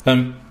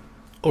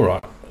 All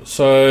right.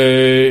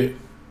 So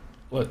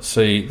let's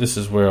see. This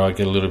is where I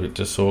get a little bit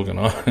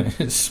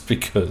disorganised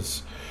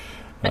because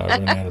I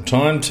ran out of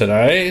time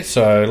today.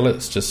 So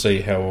let's just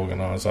see how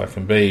organised I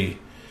can be,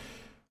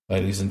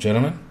 ladies and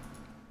gentlemen.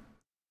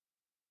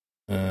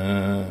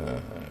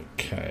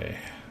 Okay.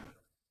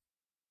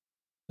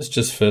 Let's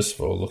just first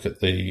of all look at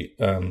the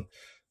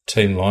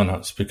team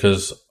lineups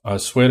because I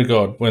swear to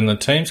God, when the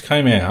teams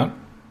came out,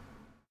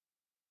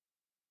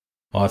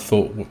 I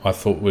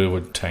thought we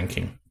were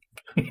tanking.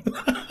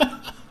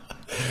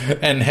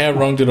 And how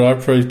wrong did I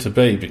prove to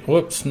be?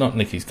 Whoops, not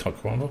Nicky's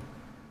cockwomble.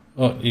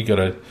 Oh, you got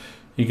a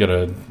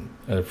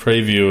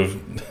preview of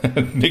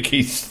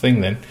Nicky's thing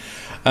then.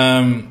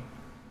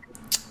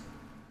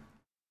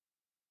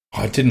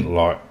 I didn't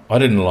like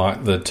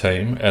the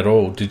team at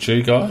all. Did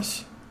you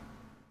guys?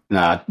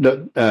 No.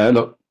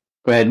 Look,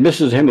 we had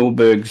Mrs.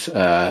 Himmelberg's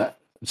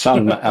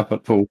son up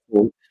at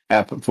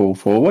full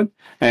forward,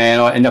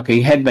 and look,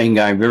 he had been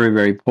going very,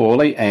 very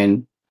poorly.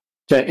 And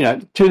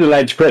to the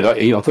lad's credit,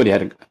 I thought he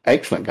had an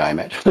excellent game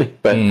actually.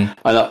 But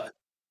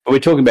we're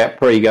talking about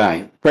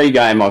pre-game.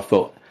 Pre-game, I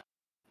thought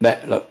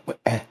that look,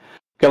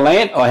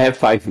 Gallant. I have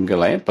faith in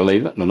Gallant,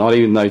 believe it or not.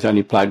 Even though he's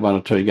only played 1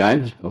 or 2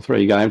 games or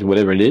 3 games or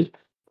whatever it is,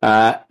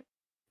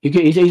 he's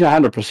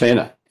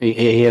 100%er.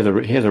 He has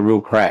a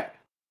real crack.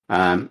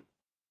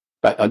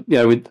 But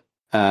with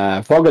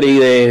Fogarty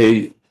there,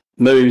 who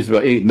moves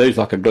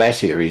like a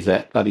glacier. He's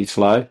that bloody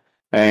slow.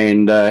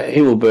 And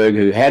Himmelberg,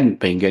 who hadn't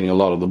been getting a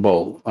lot of the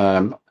ball.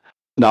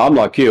 No, I'm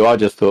like you. I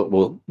just thought,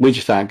 well, we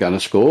just aren't going to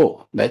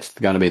score. That's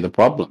going to be the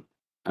problem.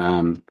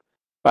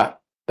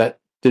 But that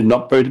did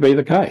not prove to be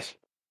the case.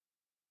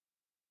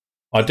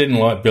 I didn't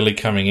like Billy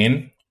coming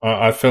in.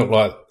 I felt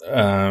like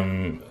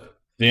the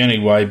only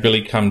way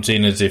Billy comes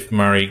in is if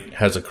Murray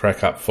has a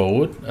crack up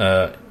forward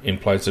in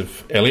place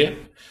of Elliott.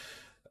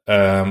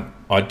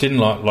 I didn't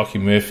like Lockie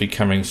Murphy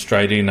coming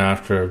straight in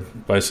after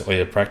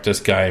basically a practice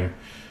game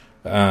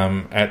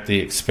at the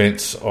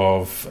expense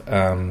of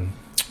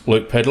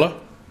Luke Pedler.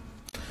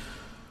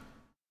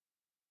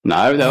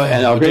 No, and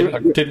I agree.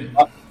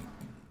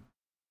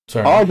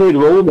 Sorry. I agreed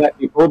with all that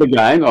before the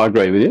game. I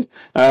agree with you.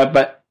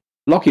 But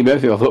Lockie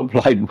Murphy, I thought,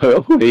 played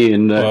well.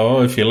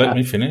 Well, if you let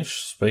me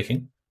finish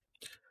speaking.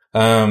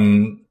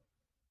 But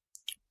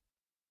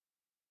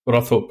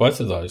I thought both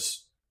of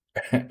those.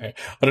 I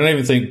don't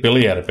even think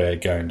Billy had a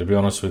bad game, to be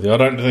honest with you. I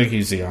don't think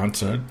he's the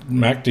answer.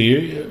 Mac, do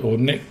you? Or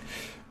Nick?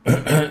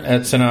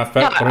 At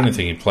centre-half-back? I don't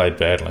think he played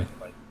badly.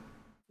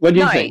 What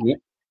do you think, Nick?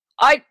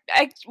 I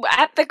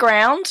at the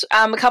ground,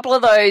 a couple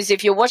of those,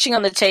 if you're watching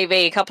on the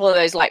TV, a couple of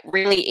those like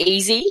really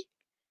easy,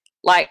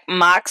 like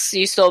marks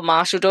you saw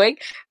Marshall doing.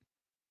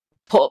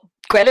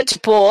 Credit to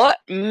Port,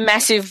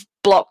 massive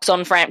blocks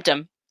on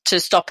Frampton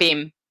to stop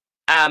him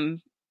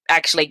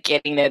actually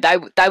getting there.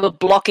 They were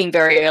blocking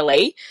very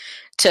early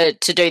to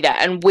do that,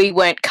 and we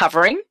weren't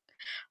covering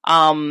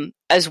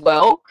as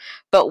well.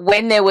 But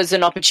when there was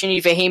an opportunity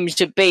for him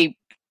to be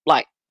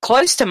like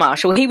close to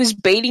Marshall, he was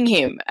beating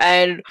him.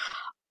 And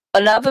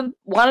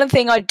one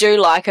thing I do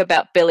like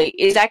about Billy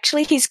is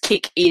actually his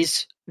kick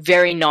is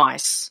very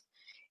nice.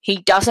 He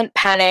doesn't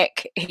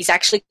panic. He's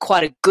actually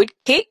quite a good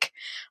kick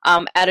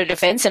out of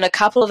defence, and a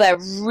couple of their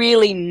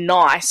really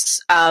nice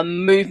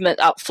movement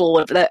up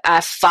forward,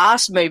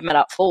 fast movement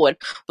up forward,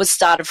 was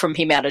started from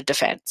him out of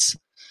defence.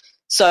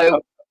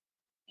 So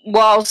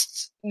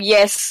whilst,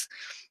 yes,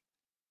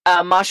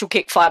 Marshall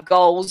kicked 5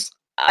 goals,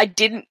 I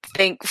didn't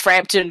think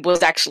Frampton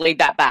was actually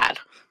that bad.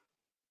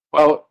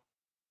 Well,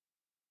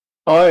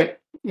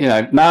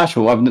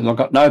 Marshall, I've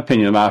got no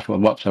opinion of Marshall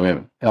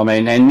whatsoever. I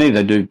mean, and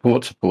neither do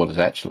Port supporters,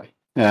 actually.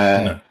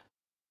 No.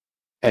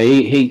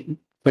 He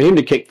for him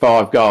to kick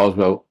 5 goals,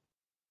 well,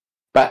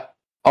 but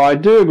I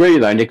do agree,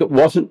 though, Nick, it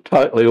wasn't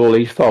totally all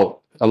his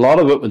fault. A lot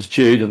of it was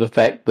due to the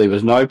fact there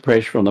was no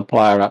pressure on the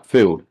player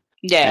upfield.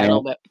 Yeah, a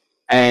little bit.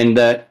 And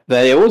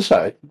they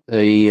also,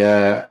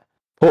 the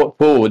Port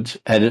forwards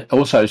had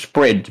also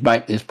spread to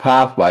make this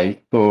pathway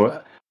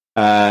for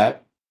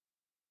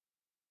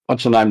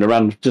what's the name, to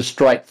run just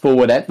straight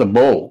forward at the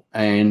ball.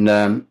 And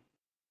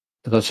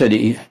as I said,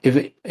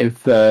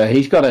 if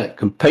he's got to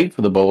compete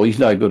for the ball, he's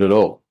no good at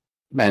all.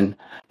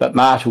 But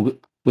Marshall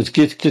was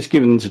just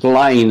given this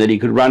lane that he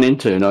could run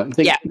into, and I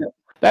think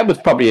that was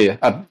probably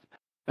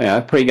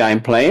a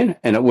pre-game plan,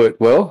 and it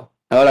worked well.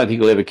 I don't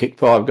think he'll ever kick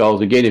 5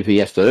 goals again if he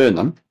has to earn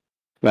them.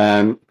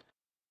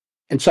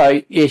 And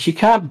so, yes, you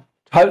can't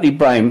totally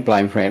blame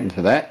Frampton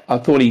for that. I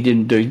thought he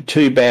didn't do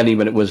too badly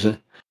when it was a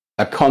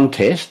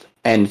contest.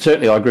 And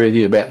certainly I agree with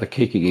you about the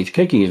kicking. His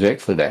kicking is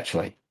excellent,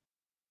 actually.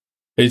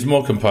 He's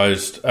more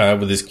composed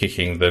with his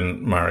kicking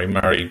than Murray.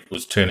 Murray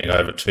was turning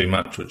over too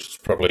much, which is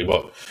probably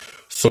what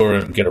saw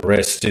him get a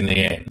rest in the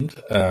end.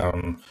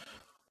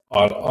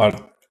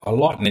 I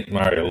like Nick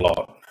Murray a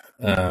lot.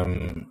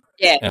 By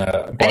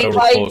all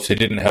reports, he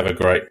didn't have a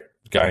great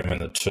game in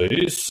the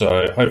twos,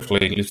 so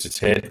hopefully he lifts his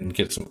head and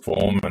gets some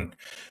form and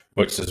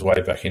works his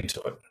way back into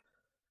it.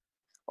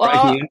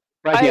 Well,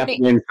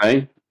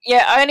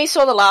 I only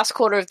saw the last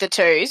quarter of the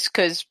twos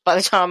because by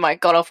the time I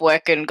got off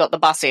work and got the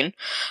bus in,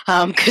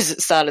 because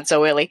it started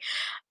so early,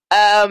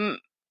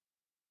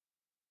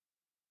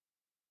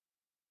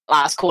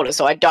 last quarter,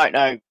 so I don't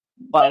know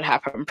what had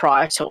happened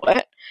prior to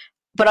it.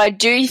 But I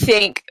do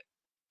think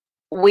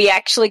we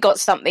actually got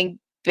something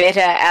better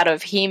out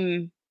of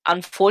him,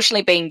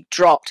 unfortunately, being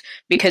dropped,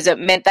 because it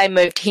meant they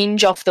moved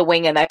Hinge off the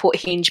wing and they put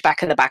Hinge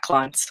back in the back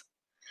lines.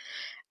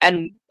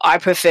 And I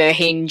prefer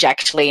Hinge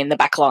actually in the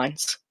back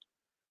lines.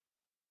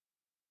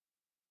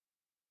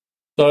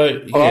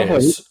 So,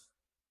 yes.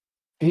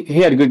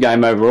 He had a good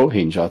game overall,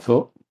 Hinge, I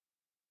thought.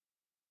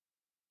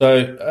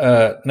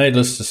 So,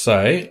 needless to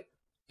say,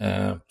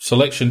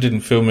 selection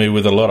didn't fill me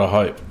with a lot of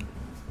hope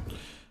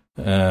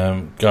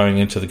going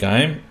into the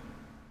game.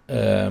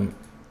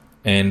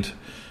 And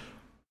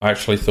I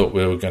actually thought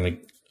we were going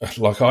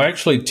to... I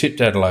actually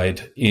tipped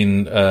Adelaide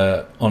in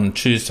on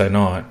Tuesday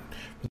night.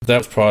 But that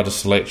was prior to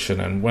selection.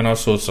 And when I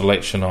saw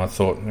selection, I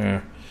thought,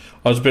 I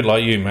was a bit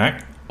like you,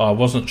 Mac. I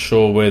wasn't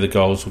sure where the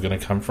goals were going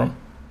to come from.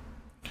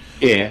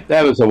 Yeah,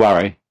 that was a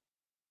worry.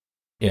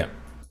 Yeah.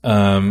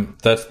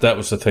 That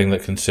was the thing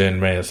that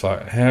concerned me. It's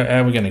like, how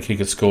are we going to kick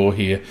a score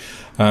here?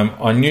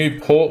 I knew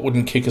Port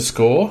wouldn't kick a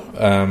score.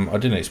 I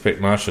didn't expect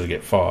Marshall to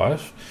get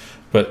 5,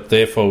 but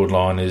their forward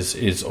line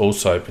is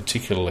also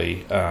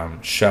particularly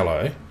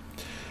shallow.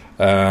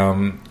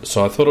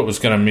 So I thought it was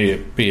going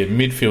to be a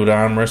midfield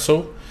arm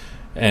wrestle,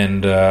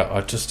 and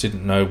I just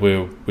didn't know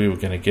where we were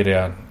going to get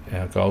our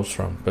goals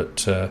from.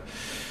 But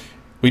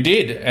we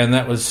did, and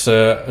that was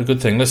a good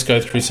thing. Let's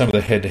go through some of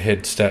the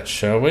head-to-head stats,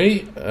 shall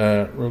we?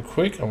 Real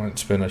quick. I won't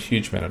spend a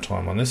huge amount of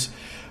time on this.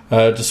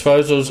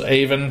 Disposals,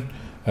 even.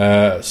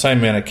 Same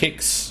amount of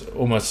kicks,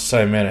 almost the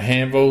same amount of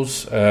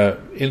handballs.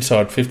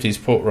 Inside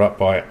 50s, Port were up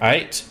by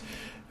 8.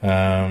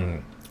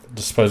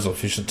 Disposal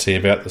efficiency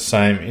about the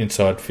same.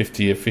 Inside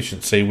 50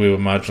 efficiency, we were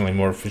marginally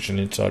more efficient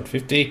inside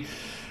 50.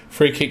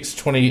 Free kicks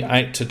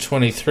 28 to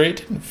 23. It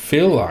didn't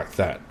feel like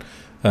that.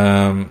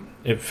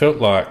 It felt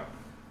like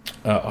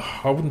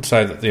I wouldn't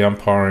say that the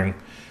umpiring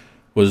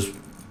was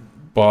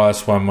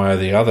biased one way or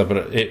the other, but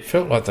it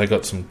felt like they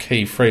got some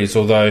key frees,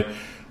 although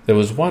there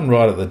was one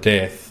right at the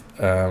death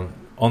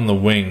on the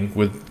wing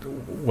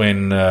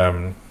when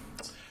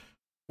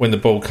the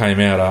ball came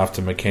out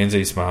after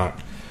Mackenzie's mark,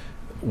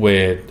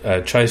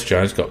 where Chase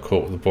Jones got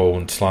caught with the ball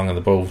and slung, and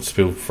the ball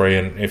spilled free,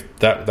 and if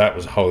that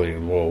was holding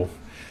the ball,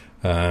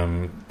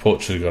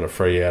 Port should have got a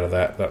free out of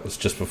that. That was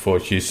just before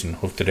Houston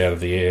hooked it out of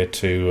the air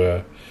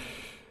to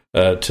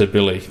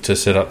Billy to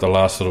set up the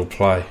last little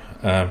play.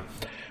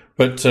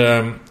 But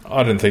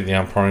I didn't think the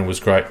umpiring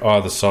was great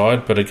either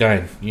side, but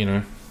again,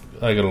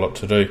 they got a lot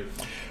to do.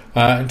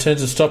 In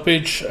terms of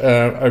stoppage,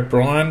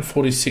 O'Brien,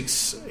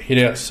 46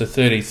 hit-outs to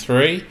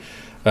 33.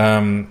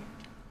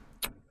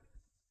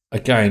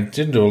 Again,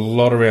 didn't do a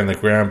lot around the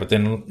ground, but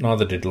then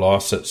neither did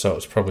Lycett, so it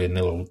was probably a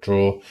 0-0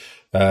 draw.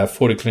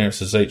 40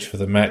 clearances each for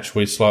the match.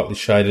 We slightly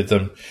shaded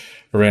them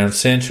around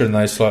centre, and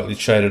they slightly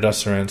shaded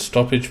us around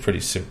stoppage. Pretty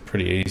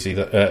easy,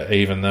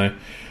 even though.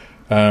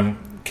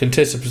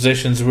 Contested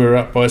possessions were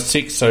up by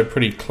 6, so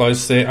pretty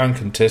close there.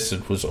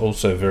 Uncontested was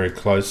also very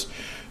close.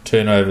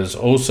 Turnovers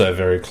also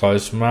very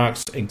close.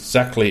 Marks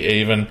exactly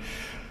even.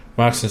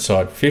 Marks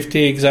inside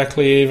 50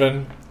 exactly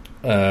even.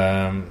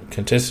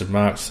 Contested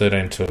marks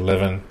 13 to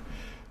 11.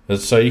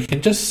 So you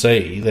can just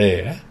see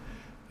there,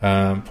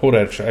 Port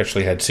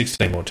actually had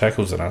 16 more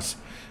tackles than us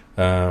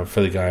for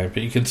the game.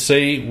 But you can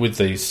see with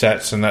these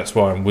stats, and that's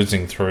why I'm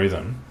whizzing through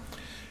them,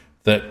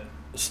 that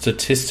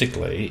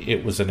statistically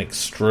it was an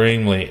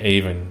extremely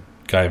even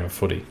game of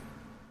footy.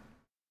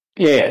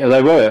 Yeah,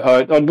 they were.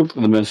 I looked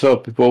at them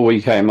myself before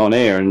we came on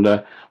air, and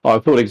I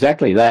thought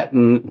exactly that,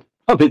 and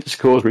I think the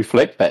scores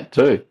reflect that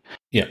too.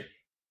 Yeah.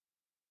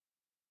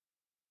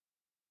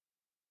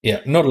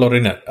 Yeah, not a lot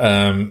in it.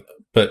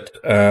 But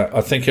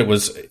I think it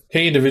was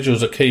key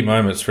individuals at key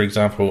moments. For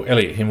example,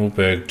 Elliot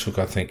Himmelberg took,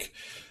 I think,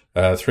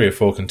 3 or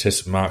 4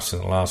 contested marks in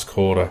the last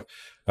quarter,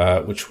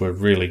 which were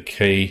really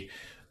key,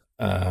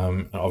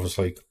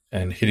 obviously,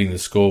 and hitting the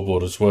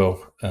scoreboard as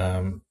well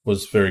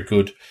was very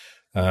good.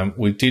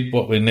 We did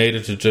what we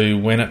needed to do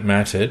when it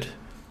mattered.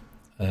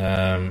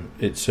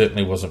 It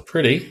certainly wasn't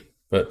pretty,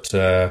 but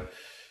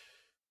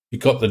we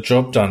got the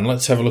job done.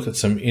 Let's have a look at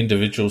some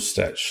individual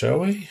stats, shall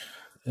we?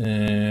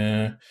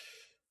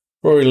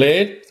 Rory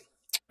Laird,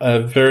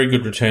 a very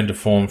good return to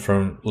form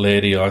from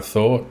Lairdy, I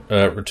thought.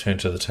 Return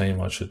to the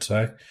team, I should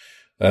say.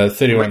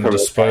 31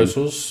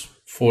 disposals,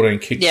 14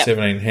 kicks,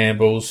 17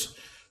 handballs,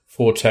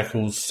 4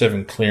 tackles,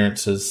 7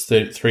 clearances,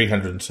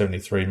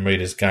 373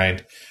 metres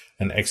gained.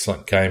 An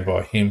excellent game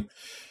by him.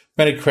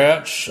 Matty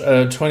Crouch,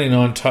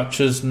 29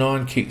 touches,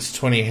 9 kicks,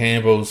 20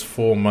 handballs,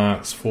 4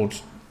 marks, 4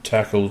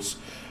 tackles,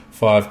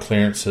 5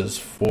 clearances,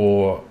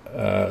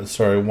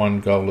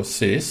 1 goal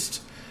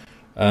assist.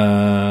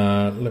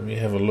 Let me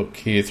have a look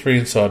here. 3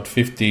 inside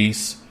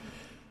 50s,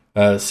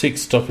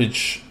 6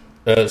 stoppage,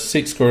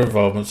 6 score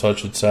involvements, I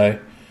should say.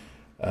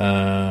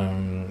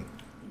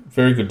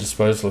 Very good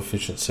disposal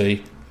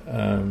efficiency.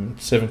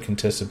 7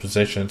 contested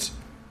possessions.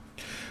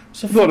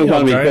 It's a funny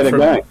old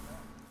game.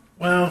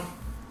 Well,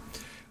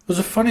 it was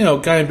a funny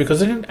old game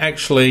because I didn't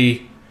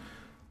actually.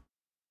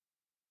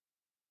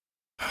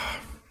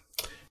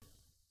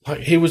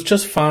 He was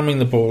just farming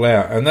the ball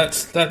out, and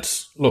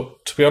that's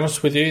look, to be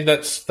honest with you,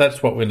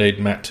 that's what we need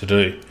Matt to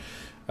do.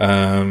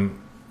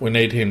 We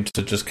need him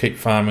to just keep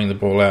farming the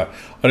ball out.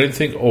 I don't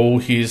think all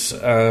his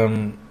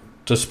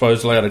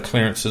disposal out of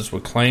clearances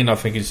were clean. I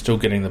think he's still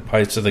getting the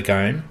pace of the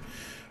game,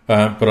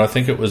 but I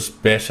think it was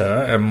better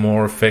and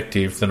more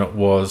effective than it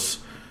was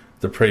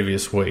the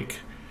previous week.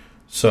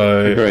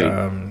 So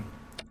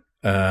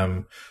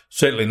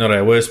certainly not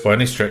our worst by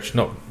any stretch.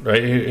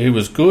 He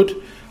was good.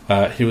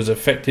 He was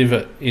effective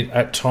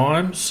at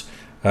times.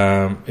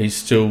 He's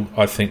still,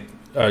 I think,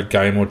 a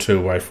game or two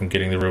away from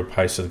getting the real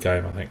pace of the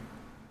game, I think.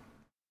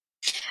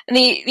 And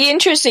the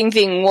interesting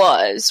thing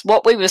was,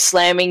 what we were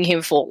slamming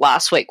him for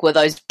last week were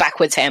those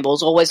backwards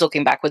handballs, always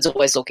looking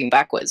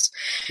backwards.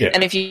 Yeah.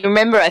 And if you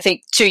remember, I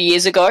think 2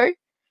 years ago,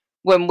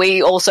 when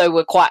we also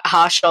were quite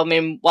harsh on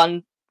him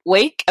one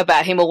week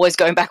about him always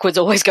going backwards.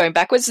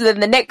 And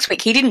then the next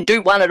week he didn't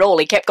do one at all.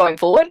 He kept going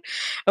forward.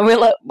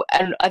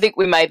 And I think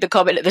we made the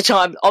comment at the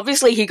time,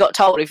 obviously he got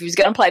told if he was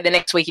going to play the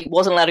next week, he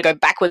wasn't allowed to go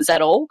backwards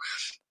at all.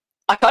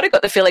 I kind of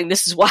got the feeling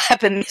this is what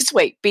happened this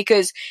week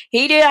because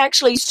he did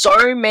actually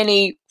so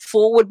many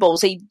forward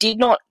balls. He did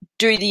not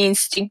do the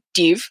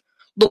instinctive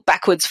look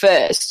backwards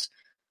first.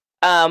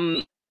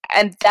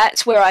 And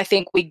that's where I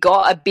think we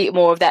got a bit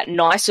more of that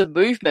nicer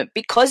movement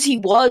because he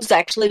was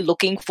actually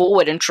looking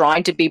forward and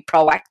trying to be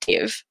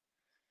proactive.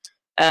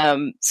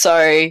 And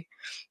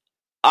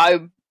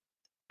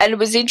it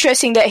was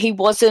interesting that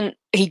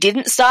he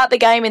didn't start the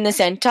game in the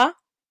centre.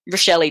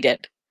 Rochelle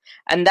did.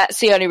 And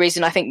that's the only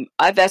reason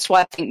that's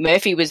why I think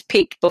Murphy was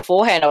picked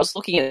beforehand. I was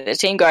looking at the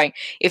team going,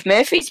 if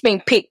Murphy's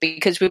been picked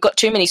because we've got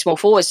too many small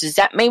forwards, does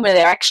that mean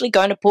they're actually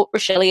going to put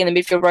Rochelle in the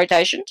midfield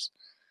rotations?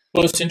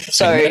 Well, it's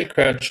interesting.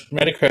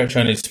 Matty Crouch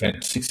only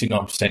spent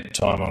 69%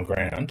 time on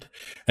ground,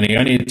 and he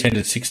only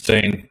attended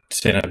 16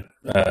 centre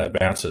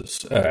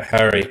bounces.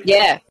 Harry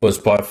was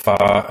by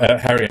far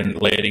Harry and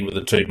Lairdy were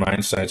the two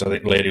mainstays. I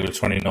think Lairdy was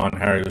 29,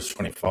 Harry was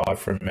 25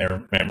 from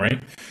memory.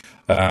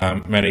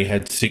 Matty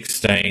had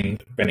 16.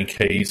 Benny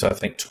Keys, I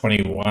think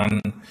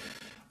 21.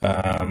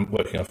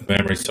 Working off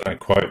memory, so don't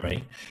quote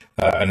me.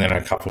 And then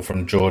a couple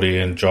from Geordie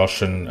and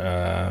Josh, and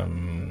I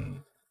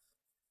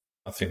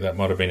think that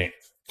might have been it.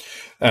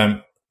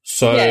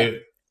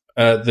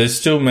 They're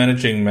still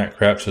managing Matt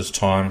Crouch's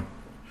time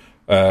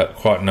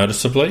quite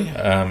noticeably.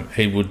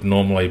 He would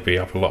normally be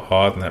up a lot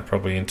higher than that,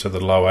 probably into the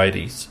low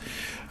 80s.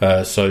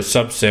 So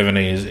sub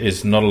 70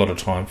 is not a lot of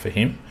time for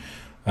him.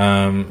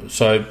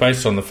 So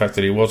based on the fact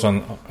that he was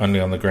only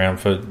on the ground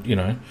for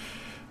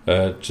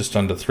just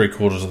under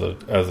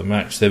 3/4 of the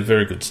match, they're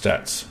very good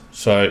stats.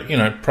 So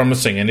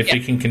promising, and if he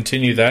can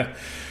continue that,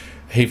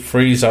 he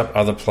frees up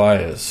other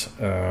players.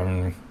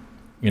 I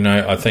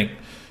think.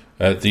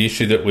 The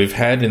issue that we've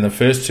had in the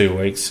first 2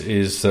 weeks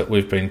is that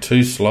we've been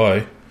too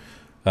slow,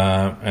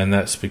 and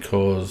that's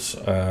because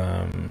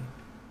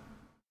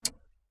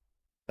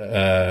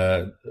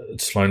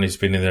Sloaney's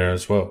been in there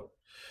as well.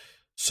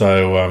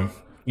 So,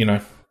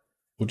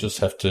 we'll just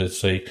have to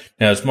see.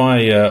 Now, is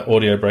my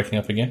audio breaking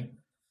up again?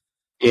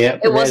 Yeah.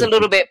 It was a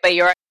little bit, but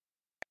you're right.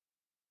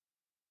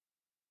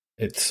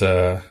 It's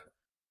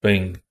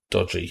being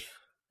dodgy,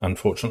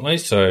 unfortunately,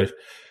 so...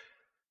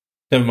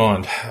 Never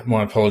mind.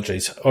 My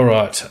apologies. All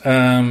right.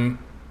 Benny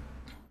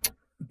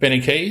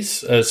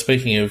Keys.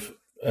 Speaking of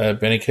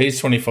Benny Keys,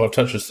 25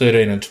 touches,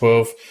 13 and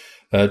 12,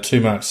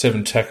 2 marks,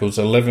 7 tackles,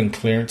 11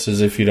 clearances,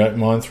 if you don't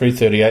mind,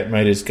 338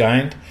 metres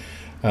gained,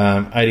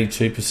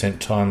 82%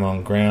 time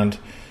on ground.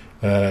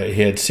 He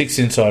had 6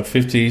 inside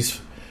 50s,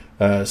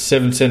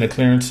 7 centre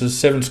clearances,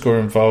 7 score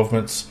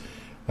involvements.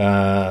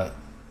 Not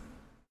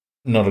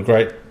a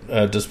great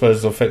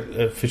disposal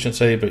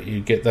efficiency, but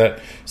you get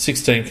that.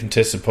 16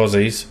 contested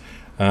posies.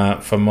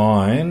 For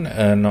mine,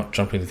 not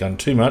jumping the gun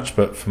too much,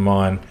 but for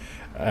mine,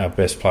 our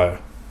best player.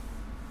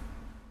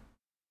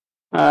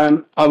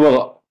 We'll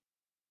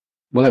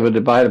have a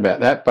debate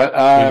about that, but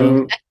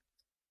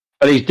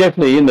he's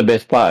definitely in the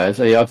best players.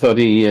 I thought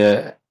he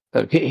is.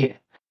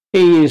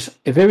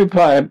 If every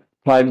player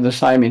played with the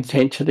same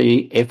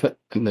intensity, effort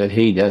that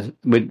he does,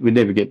 we'd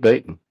never get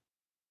beaten.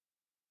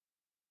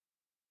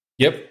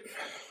 Yep.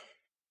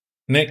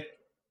 Nick.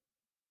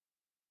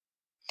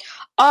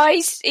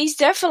 He's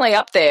definitely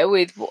up there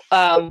with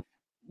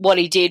what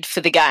he did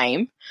for the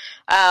game.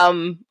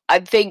 I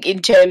think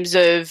in terms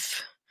of...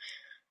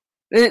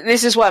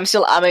 This is why I'm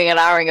still umming and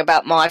ahhing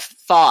about my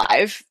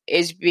 5,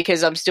 is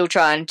because I'm still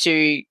trying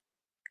to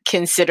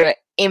consider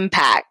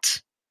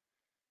impact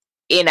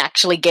in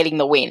actually getting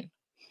the win.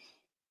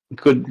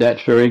 Good,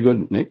 that's very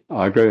good, Nick.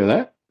 I agree with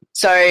that.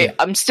 So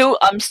I'm still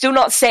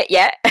not set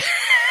yet.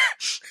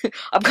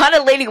 I'm kind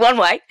of leaning one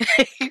way.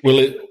 Well,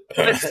 see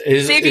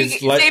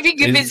if you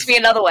convince me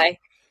another way.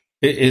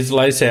 His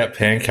lace-out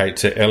pancake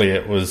to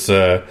Elliot was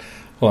like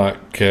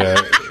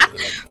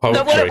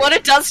poultry. What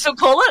did Dunstall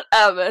call it?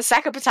 A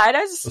sack of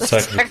potatoes? A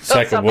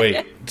sack of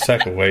wheat.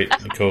 Sack of wheat,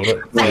 he called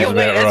it. Sack of wheat,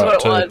 that's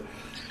what it was.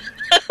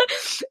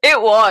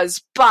 It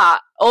was. But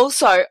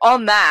also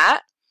on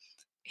that,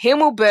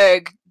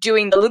 Himmelberg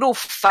doing the little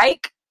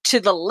fake to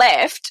the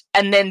left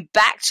and then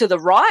back to the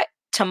right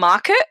to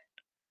mark it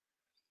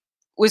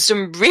was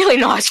some really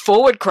nice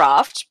forward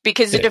craft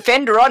because the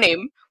defender on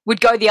him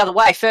would go the other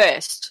way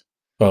first.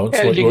 Well,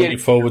 it's what your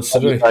forwards to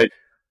do.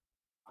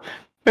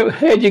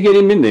 How'd you get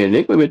him in there,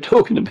 Nick? We were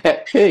talking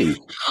about Keys.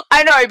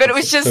 I know, but it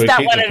was just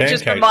that one, and it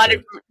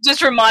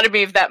just reminded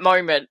me of that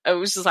moment. It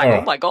was just like,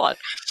 oh my God.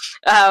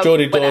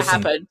 Geordie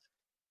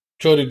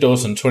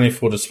Dawson,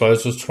 24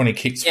 disposals, 20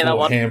 kicks, 4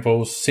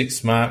 handballs,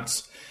 6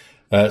 marks,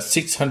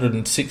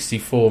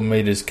 664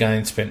 metres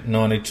gained, spent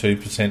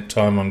 92%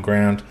 time on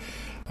ground,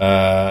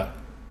 2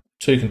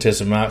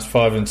 contested marks,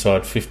 5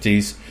 inside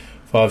 50s,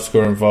 5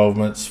 score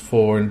involvements,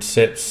 4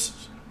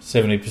 intercepts,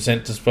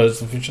 70%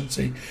 disposal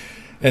efficiency,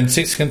 and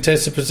 6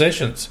 contested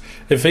possessions.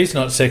 If he's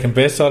not second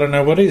best, I don't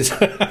know what is. It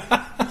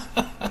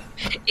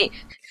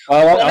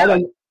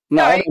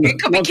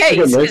could be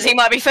Keys because he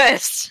might be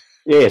first.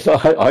 Yes,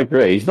 I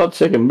agree. He's not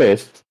second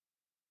best.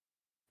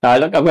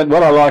 Look,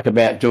 what I like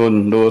about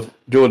Jordan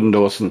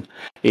Dawson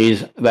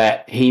is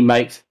that he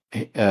makes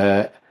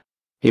so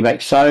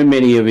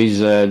many of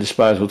his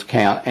disposals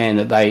count, and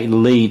that they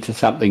lead to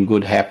something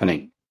good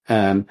happening.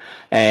 And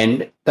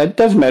that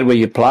doesn't matter where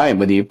you play him,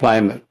 whether you play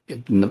him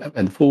in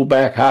the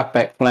fullback,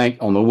 half-back flank,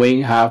 on the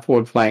wing,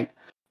 half-forward flank,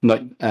 or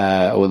in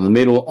the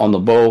middle, on the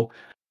ball.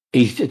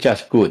 He's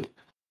just good.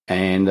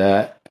 And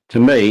to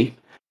me,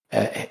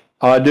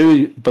 I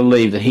do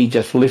believe that he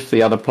just lifts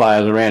the other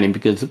players around him,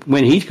 because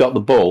when he's got the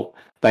ball,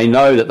 they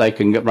know that they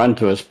can run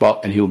to a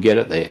spot and he'll get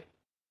it there.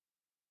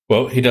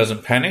 Well, he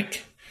doesn't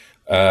panic.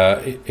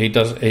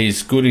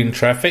 He's good in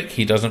traffic.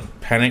 He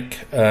doesn't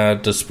panic,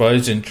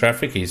 dispose in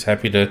traffic. He's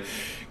happy to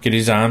get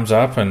his arms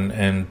up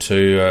and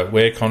to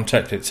wear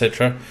contact,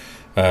 etc.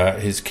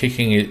 His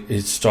kicking,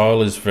 his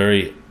style is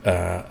very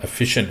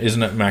efficient,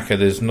 isn't it, Macca?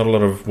 There's not a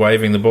lot of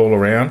waving the ball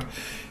around.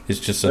 It's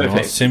just a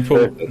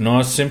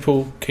nice,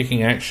 simple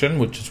kicking action,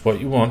 which is what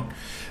you want.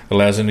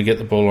 Allows him to get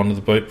the ball onto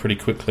the boot pretty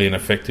quickly and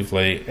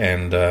effectively,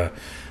 and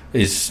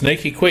is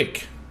sneaky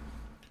quick.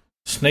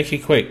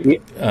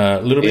 A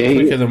little bit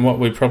quicker than what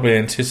we probably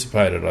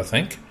anticipated, I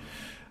think.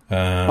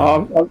 I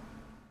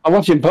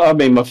watched him. I've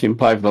been watching him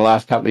play for the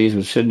last couple of years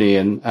with Sydney,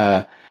 and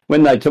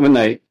when I heard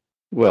that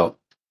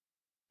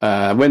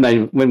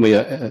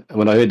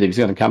he was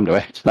going to come to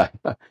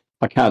Adelaide,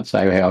 I can't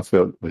say how I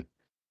felt.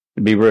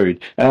 It'd be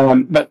rude,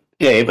 but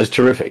yeah, it was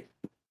terrific,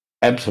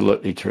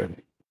 absolutely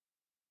terrific.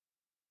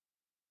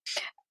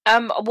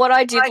 What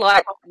I did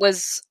like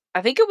was,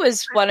 I think it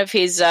was one of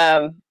his.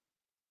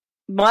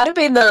 Might have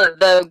been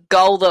the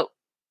goal that,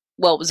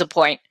 well, it was a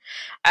point,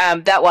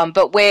 that one,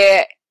 but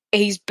where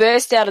he's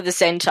burst out of the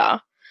centre,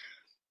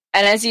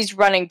 and as he's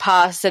running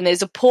past, and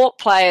there's a Port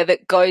player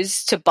that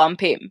goes to bump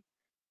him,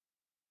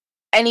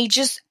 and he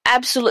just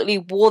absolutely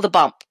wore the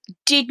bump,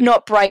 did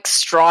not break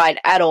stride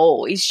at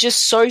all. He's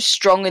just so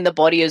strong in the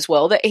body as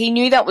well that he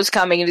knew that was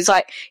coming, and he's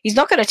like, he's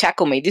not going to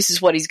tackle me, this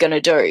is what he's going to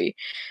do.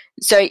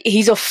 So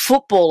he's a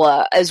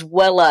footballer as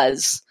well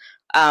as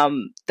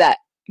that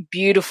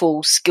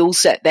beautiful skill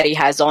set that he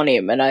has on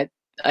him, and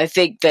I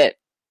think that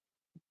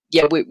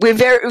we're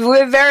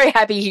very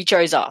happy he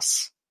chose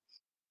us.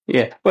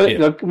 Yeah, well,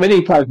 look, when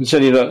he played for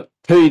City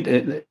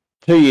 2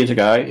 years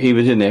ago, he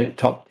was in their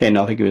top 10.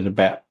 I think he was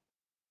about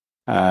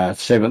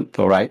 7th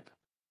or 8th,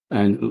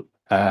 and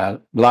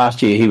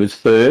last year he was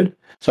 3rd.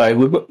 So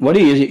what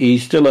he is,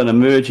 he's still an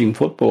emerging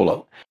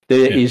footballer.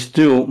 There is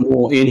still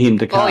more in him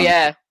to come. Oh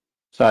yeah.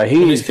 So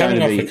he's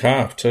coming off the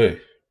calf too.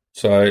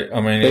 So,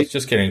 I mean, he's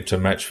just getting to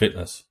match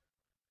fitness.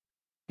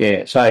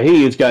 Yeah, so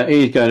he's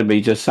going to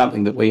be just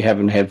something that we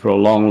haven't had for a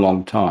long,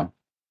 long time.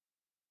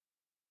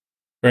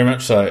 Very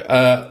much so.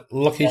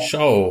 Lachie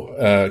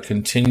Sholl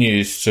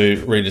continues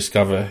to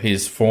rediscover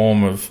his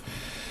form of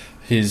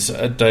his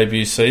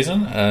debut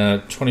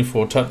season.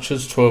 24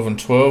 touches, 12 and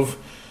 12,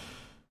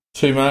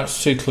 2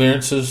 marks, 2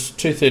 clearances,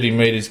 230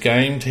 metres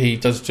gained. He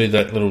does do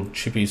that little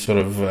chippy sort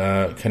of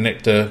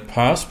connector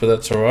pass, but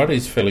that's all right.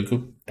 He's fairly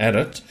good at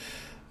it.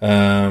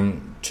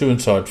 2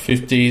 inside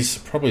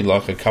 50s, probably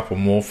like a couple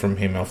more from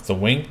him off the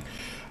wing.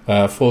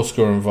 4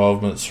 score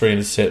involvements, 3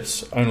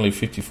 intercepts, only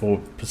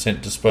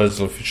 54%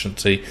 disposal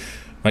efficiency.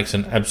 Makes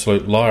an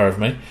absolute liar of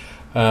me.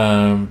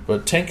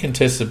 But 10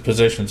 contested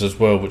possessions as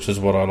well, which is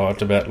what I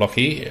liked about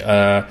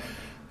Lachie.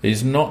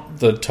 He's not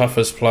the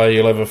toughest player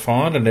you'll ever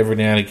find, and every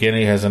now and again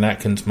he has an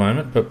Atkins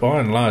moment, but by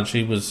and large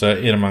he was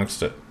in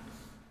amongst it.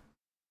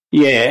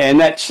 Yeah, and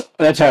that's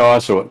how I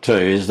saw it too,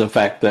 is the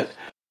fact that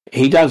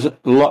he does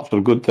lots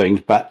of good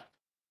things, but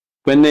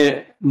when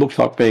there looks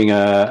like being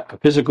a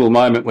physical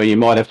moment where you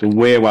might have to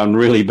wear one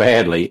really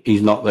badly,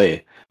 he's not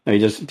there. He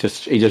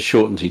just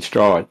shortens his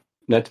stride.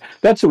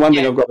 That's the one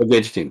thing I've got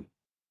against him.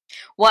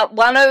 Well,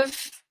 one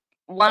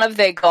of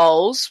their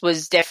goals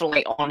was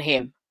definitely on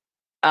him,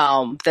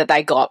 that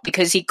they got,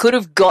 because he could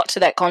have got to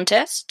that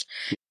contest.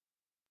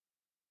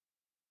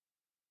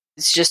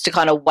 It's just to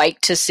kind of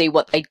wait to see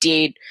what they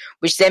did,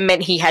 which then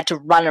meant he had to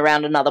run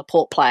around another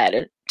Port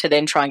player to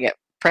then try and get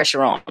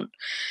pressure on.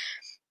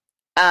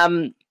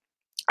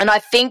 And I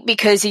think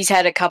because he's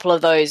had a couple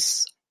of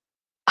those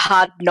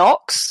hard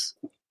knocks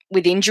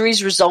with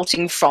injuries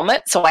resulting from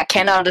it, so I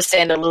can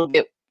understand a little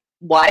bit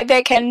why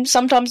there can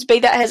sometimes be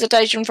that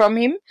hesitation from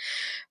him.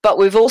 But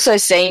we've also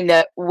seen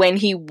that when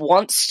he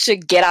wants to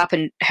get up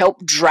and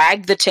help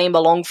drag the team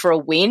along for a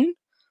win,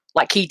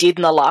 like he did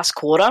in the last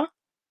quarter,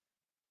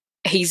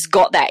 he's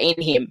got that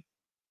in him.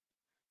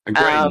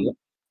 I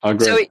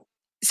agree.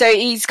 So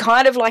he's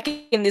kind of like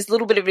in this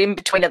little bit of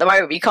in-between at the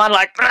moment. You kind of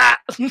like,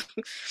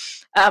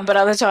 but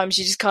other times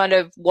you just kind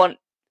of want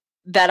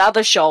that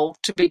other Shoal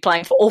to be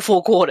playing for all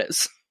 4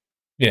 quarters.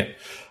 Yeah.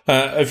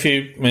 A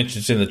few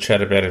mentions in the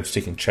chat about him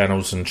sticking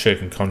channels and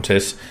shirking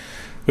contests.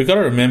 We've got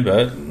to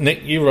remember,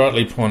 Nick, you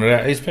rightly pointed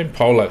out, he's been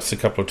poleaxed a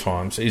couple of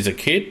times. He's a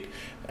kid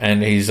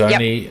and he's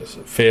only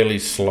fairly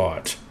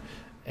slight.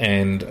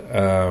 And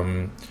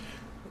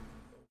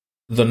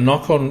the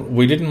knock-on,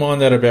 we didn't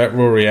mind that about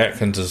Rory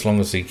Atkins as long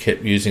as he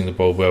kept using the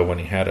ball well when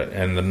he had it.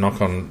 And the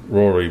knock-on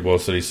Rory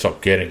was that he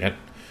stopped getting it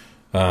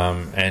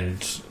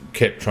and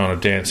kept trying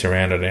to dance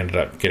around it and ended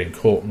up getting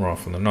caught more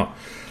often than not.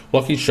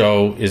 Lachie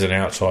Sholl is an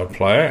outside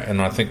player,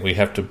 and I think we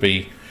have to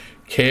be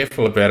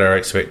careful about our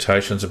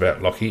expectations about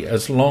Lachie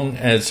as long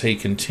as he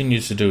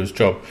continues to do his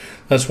job.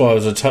 That's why I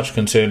was a touch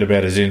concerned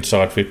about his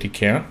inside 50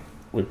 count.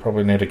 We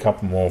probably need a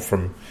couple more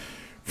from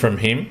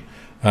him.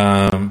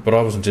 But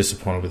I wasn't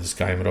disappointed with this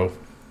game at all.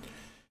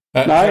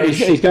 No,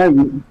 he's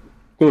going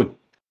good.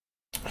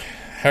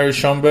 Harry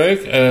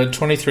Schomburg,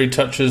 23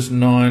 touches,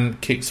 9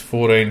 kicks,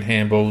 14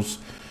 handballs,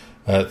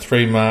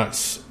 3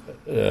 marks,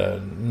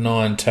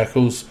 9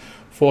 tackles,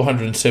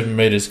 407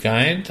 metres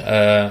gained,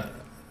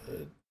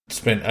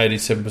 spent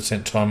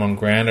 87% time on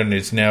ground and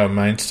is now a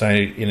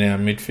mainstay in our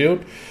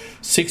midfield.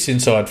 6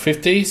 inside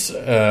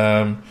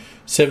 50s,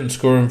 7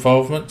 score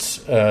involvements,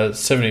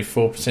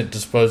 74%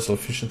 disposal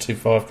efficiency,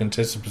 5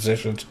 contested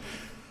possessions.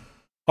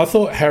 I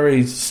thought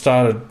Harry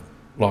started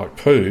like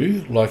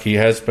poo, like he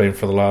has been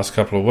for the last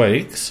couple of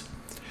weeks,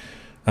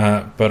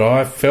 but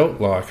I felt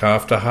like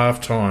after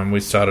half-time we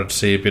started to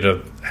see a bit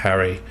of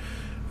Harry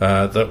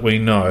that we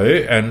know,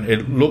 and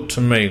it looked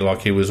to me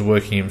like he was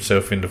working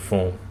himself into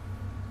form.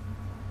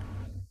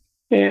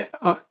 Yeah,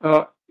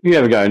 you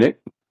have a go, Nick.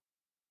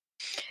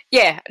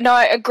 Yeah, no,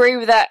 I agree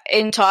with that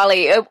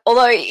entirely.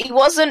 Although he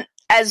wasn't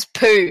as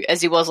poo as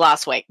he was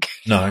last week.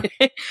 No.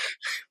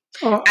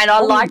 And I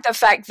like the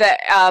fact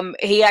that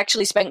he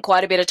actually spent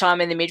quite a bit of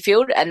time in the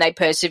midfield and they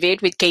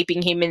persevered with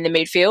keeping him in the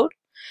midfield,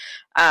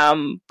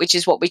 which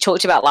is what we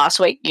talked about last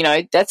week. You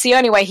know, that's the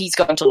only way he's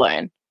going to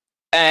learn.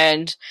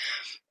 And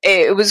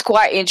it was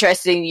quite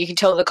interesting. You can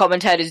tell the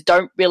commentators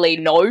don't really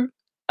know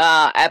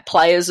our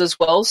players as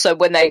well. So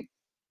when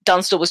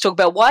Dunstall was talking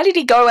about why did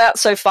he go out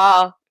so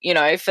far, you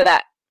know, for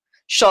that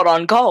shot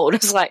on goal,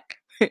 it's like,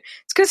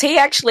 it's because he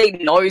actually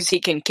knows he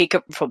can kick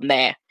it from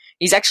there.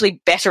 He's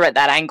actually better at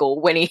that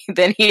angle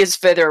than he is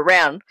further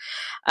around.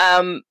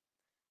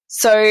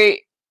 So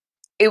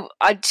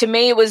to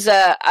me, it was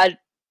a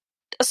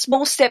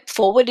small step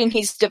forward in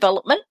his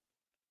development,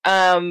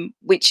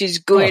 which is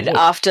good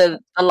after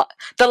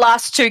the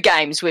last 2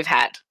 games we've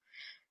had.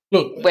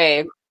 Look,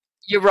 where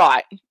you're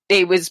right,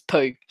 he was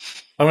poo.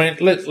 I mean,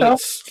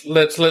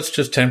 let's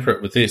just temper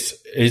it with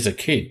this. He's a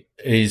kid.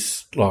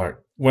 He's like,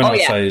 when I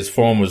say his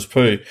form was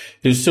poo,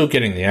 he was still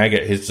getting the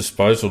agate. His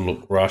disposal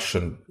looked rushed,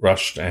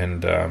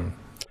 and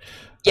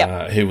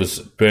he was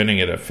burning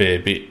it a fair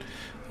bit.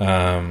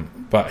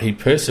 But he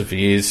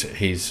perseveres.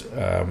 He's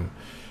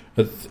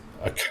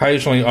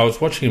occasionally, I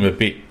was watching him a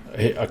bit.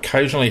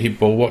 Occasionally, he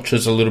ball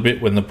watches a little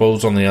bit when the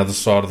ball's on the other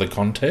side of the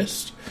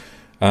contest,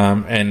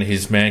 and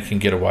his man can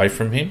get away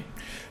from him.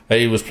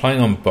 He was playing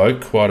on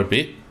Boak quite a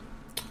bit,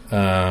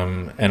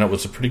 and it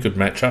was a pretty good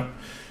matchup.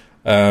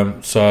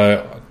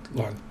 So.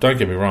 Like, don't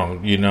get me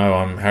wrong, you know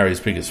I'm Harry's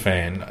biggest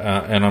fan,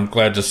 and I'm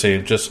glad to see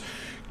him just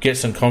get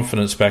some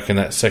confidence back in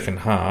that second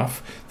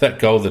half. That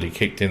goal that he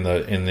kicked in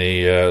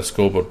the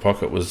scoreboard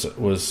pocket was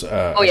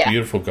a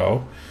beautiful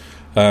goal,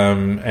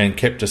 and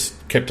kept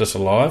us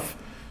alive.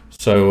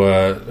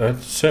 So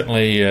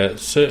certainly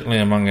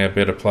among our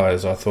better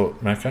players, I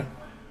thought, Macca.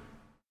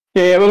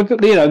 Yeah, well,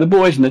 you know, the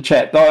boys in the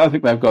chat, I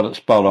think they've got it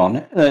spot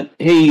on.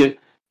 He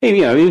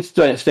was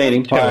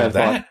standing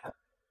player.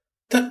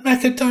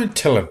 Macca, don't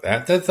tell him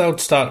that. They'll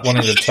start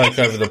wanting to take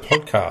over the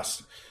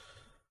podcast.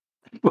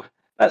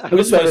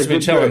 We're supposed to be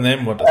telling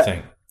them what to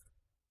think.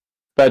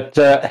 But,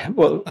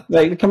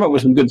 they come up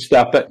with some good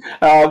stuff. But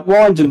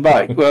Wines and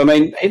Boak, well, I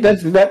mean,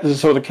 that's the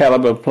sort of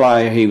calibre of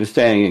player he was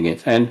standing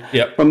against. And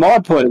from my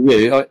point of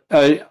view,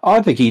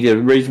 I think he did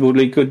a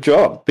reasonably good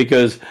job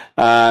because,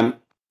 I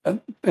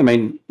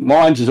mean,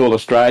 Wines is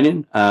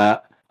All-Australian. I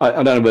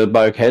don't know whether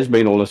Boak has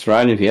been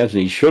All-Australian. If he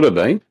hasn't, he should have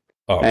been.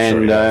 Oh, and,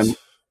 sure he has.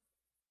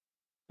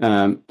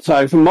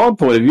 So from my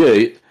point of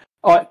view,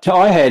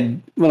 I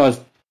had, when I was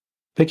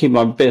picking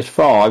my best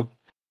 5,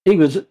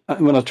 when I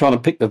was trying to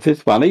pick the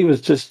 5th one, he was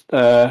just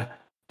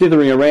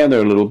dithering around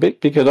there a little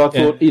bit because I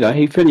thought, you know,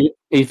 he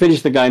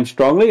finished the game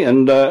strongly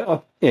and,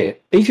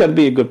 he's going to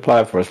be a good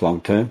player for us long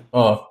term.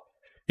 Oh,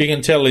 you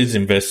can tell he's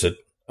invested.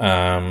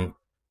 You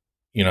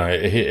know,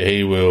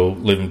 he will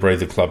live and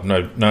breathe the club,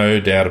 no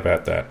doubt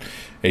about that.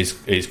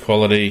 He's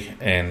quality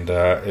and,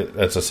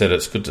 as I said,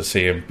 it's good to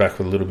see him back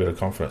with a little bit of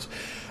confidence.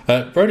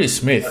 Brodie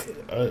Smith,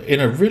 in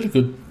a really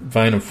good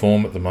vein of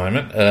form at the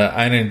moment.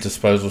 18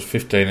 disposals,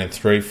 15 and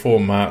 3, 4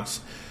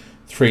 marks,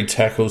 3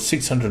 tackles,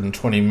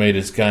 620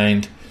 metres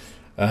gained.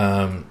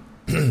 One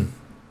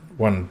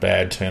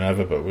bad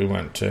turnover, but we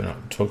won't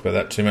talk about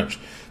that too much.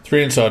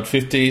 3 inside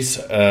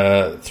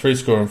 50s, 3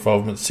 score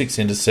involvements, 6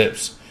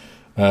 intercepts.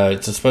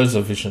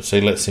 Disposal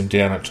efficiency lets him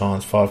down at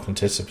times, 5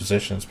 contested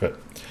possessions. But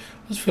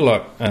I just feel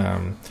like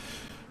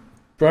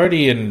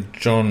Brodie and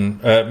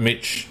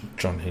Mitch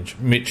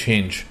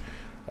Hinge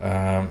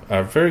are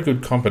a very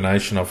good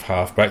combination of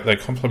halfback. They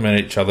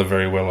complement each other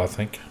very well, I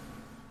think.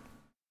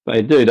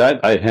 They do, don't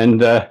they?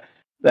 And that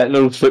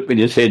little slip when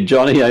you said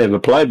Johnny, he ever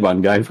played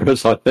one game for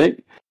us, I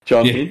think.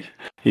 Hinge,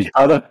 his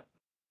brother.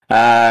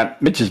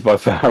 Mitch is by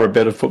far a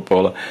better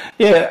footballer.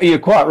 Yeah, you're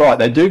quite right.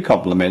 They do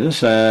complement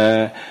us.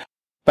 They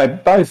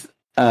both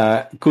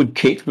good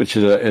kick, which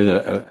is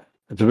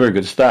it's a very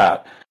good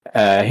start.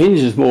 Hinge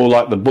is more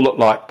like the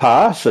bullet-like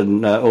pass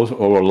and or the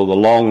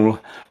long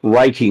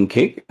raking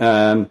kick.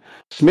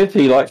 Smith,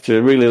 he likes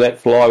to really let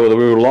fly with a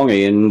real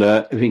longie, and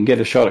if he can get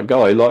a shot at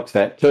goal, he likes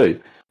that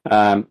too.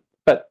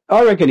 But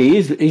I reckon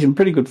he's in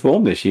pretty good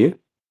form this year.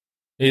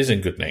 He is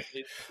in good nick.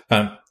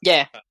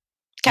 Yeah,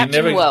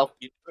 captain well.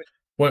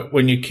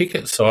 When you kick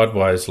it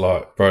sideways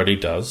like Brody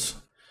does,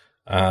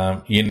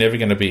 you're never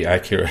going to be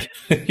accurate.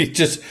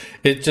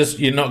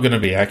 You're not going to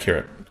be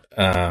accurate.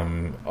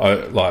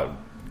 Like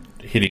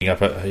hitting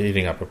up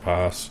a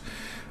pass.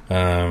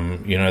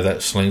 That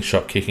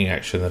slingshot kicking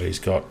action that he's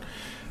got.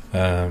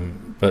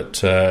 But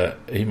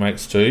he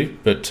makes do.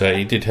 But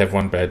he did have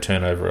one bad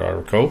turnover, I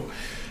recall.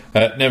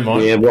 Never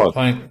mind. Yeah, what?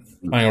 Playing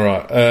all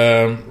right.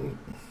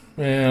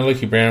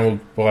 Lukey Brown will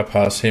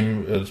bypass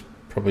him. It was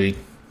probably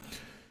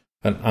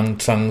an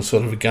unsung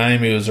sort of a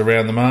game. He was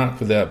around the mark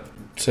without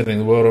setting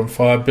the world on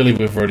fire. Billy,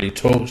 we've already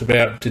talked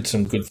about, did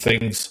some good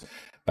things.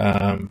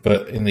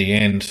 But in the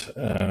end,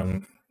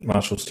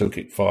 Marshall still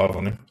kicked 5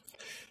 on him.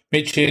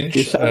 Mitch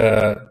Hinge.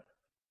 Sorry,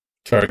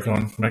 go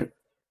on, mate.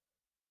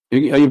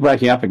 Are you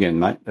breaking up again,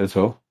 mate? That's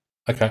all.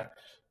 Okay.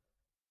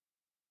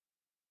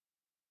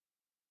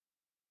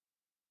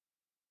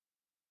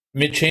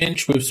 Mitch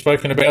Hinge, we've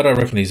spoken about. I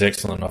reckon he's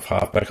excellent off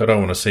halfback. I don't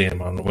want to see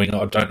him on the wing.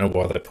 I don't know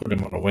why they put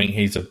him on the wing.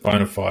 He's a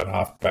bona fide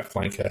halfback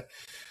flanker.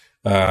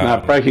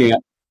 Breaking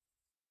up.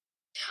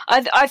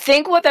 I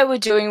think what they were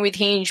doing with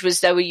Hinge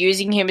was they were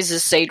using him as a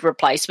seed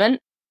replacement.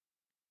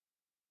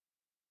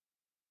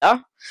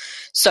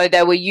 So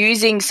they were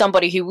using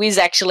somebody who is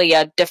actually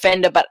a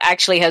defender but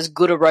actually has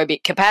good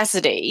aerobic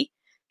capacity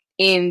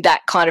in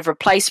that kind of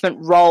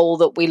replacement role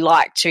that we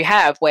like to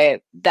have,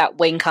 where that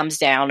wing comes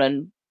down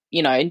and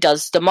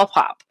does the mop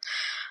up.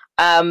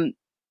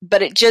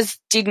 But it just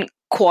didn't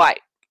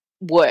quite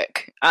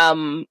work.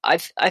 I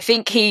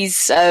think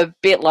he's a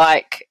bit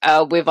like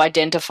we've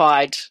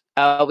identified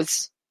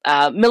with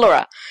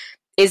Millera,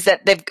 is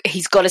that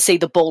he's got to see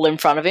the ball in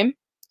front of him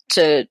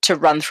to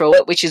run through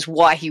it, which is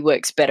why he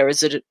works better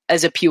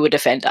as a pure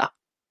defender.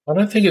 I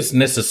don't think it's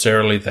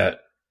necessarily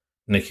that,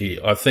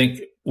 Nikki. I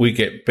think we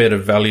get better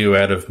value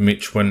out of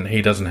Mitch when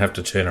he doesn't have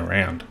to turn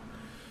around.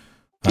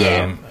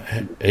 Yeah.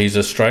 He's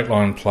a straight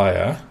line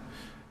player,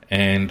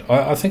 and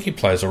I think he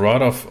plays all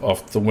right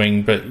off the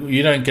wing, but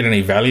you don't get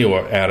any value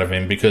out of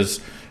him because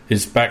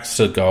his back's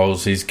to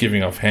goals. He's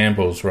giving off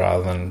handballs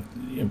rather than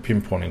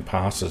pinpointing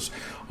passes.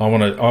 I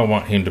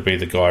want him to be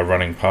the guy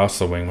running past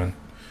the wingman,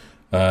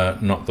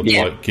 not the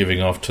bloke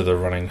giving off to the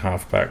running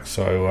halfback.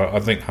 So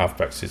I think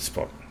halfback's his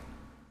spot.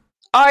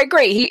 I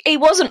agree. He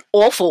wasn't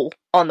awful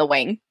on the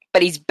wing,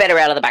 but he's better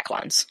out of the back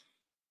lines.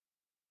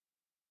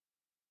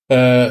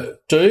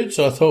 Dudes,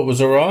 I thought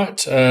was all right.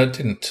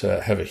 Didn't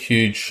have a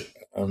huge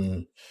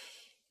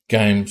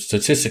game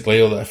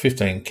statistically, although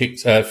 15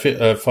 kicks, 5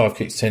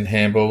 kicks, 10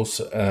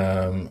 handballs,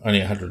 only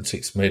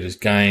 106 metres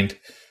gained.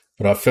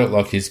 But I felt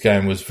like his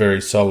game was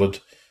very solid.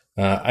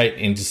 8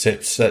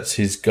 intercepts, that's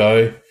his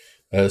go.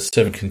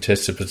 7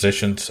 contested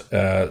possessions,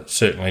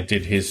 certainly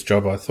did his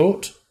job, I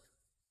thought.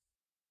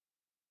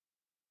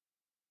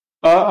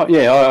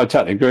 I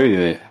totally agree with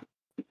you.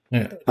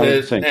 Yeah,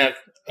 there's now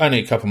only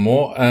a couple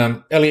more.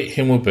 Elliot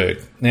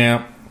Himmelberg.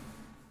 Now,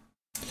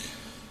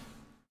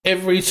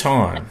 every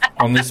time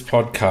on this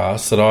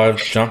podcast that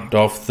I've jumped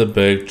off the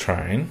Berg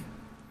train,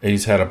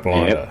 he's had a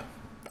blinder.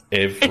 Yep.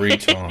 Every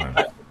time.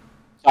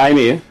 Same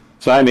here.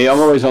 I'm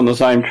always on the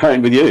same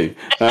train with you.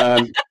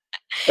 You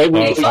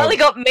finally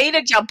got me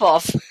to jump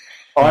off.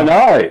 I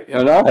know.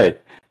 I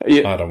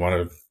don't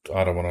want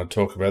to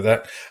talk about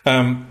that.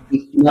 No,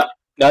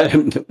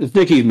 it's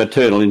Nicky's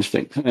maternal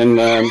instinct. And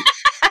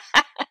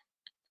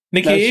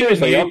Nikki,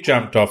 you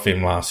jumped off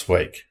him last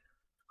week.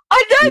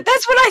 I know,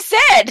 that's what I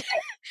said.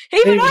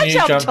 Even I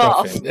jumped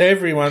off.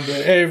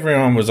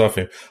 Everyone was off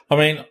him. I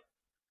mean,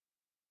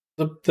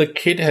 the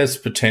kid has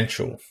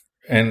potential,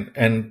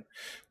 and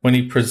when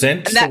he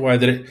presents the way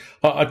that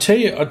I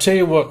tell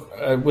you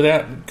what,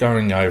 without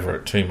going over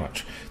it too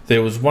much,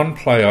 there was one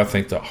play I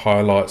think that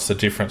highlights the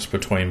difference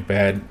between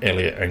bad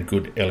Elliot and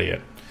good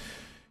Elliot.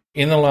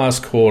 In the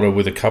last quarter,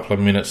 with a couple of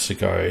minutes to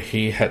go,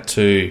 he had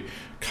to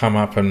come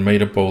up and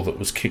meet a ball that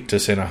was kicked to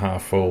centre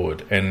half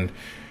forward, and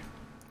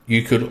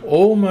you could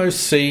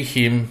almost see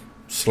him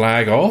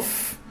slag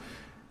off,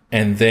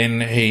 and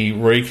then he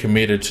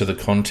recommitted to the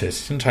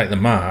contest. He didn't take the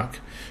mark,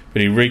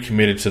 but he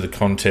recommitted to the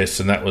contest,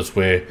 and that was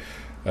where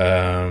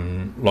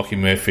Lockie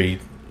Murphy,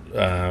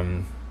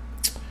 Benny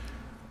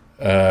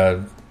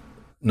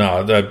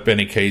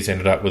Keys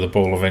ended up with a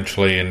ball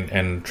eventually,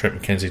 and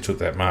Trent McKenzie took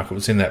that mark. It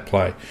was in that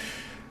play.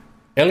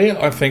 Elliot,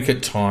 I think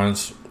at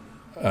times,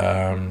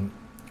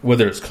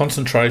 whether it's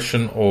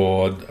concentration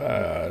or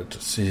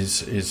just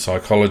his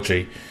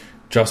psychology,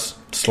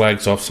 just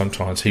slags off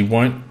sometimes. He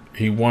won't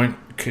meet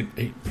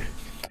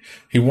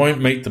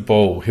the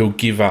ball. He'll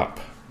give up,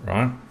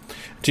 right?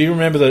 Do you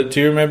remember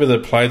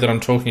the play that I'm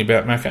talking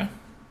about, Macca?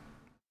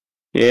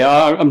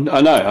 Yeah, I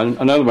know.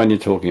 I know the one you're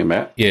talking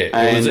about. Yeah,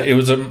 it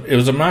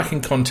was a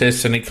marking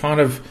contest, and he kind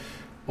of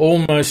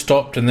almost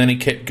stopped, and then he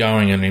kept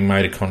going, and he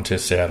made a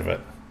contest out of it.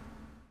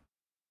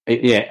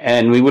 Yeah,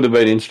 and we would have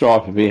been in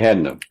strife if he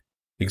hadn't have.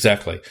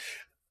 Exactly.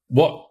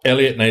 What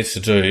Elliott needs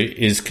to do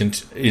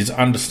is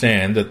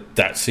understand that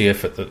that's the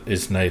effort that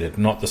is needed,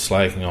 not the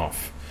slagging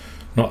off.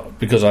 Not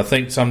because I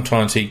think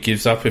sometimes he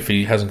gives up if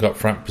he hasn't got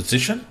front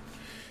position,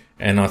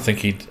 and I think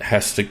he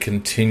has to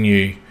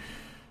continue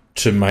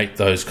to make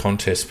those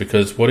contests,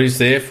 because what he's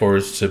there for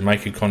is to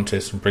make a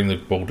contest and bring the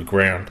ball to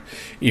ground,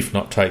 if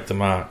not take the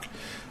mark.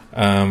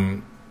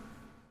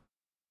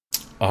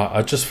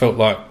 I just felt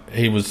like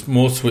he was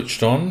more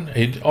switched on.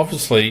 He'd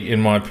obviously,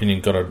 in my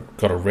opinion, got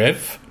a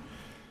rev.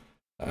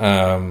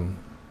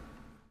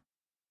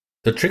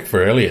 The trick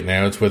for Elliott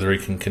now is whether he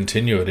can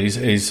continue it.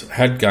 He's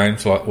had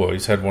games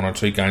he's had one or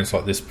two games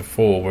like this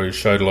before where he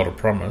showed a lot of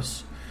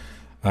promise.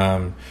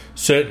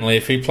 Certainly,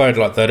 if he played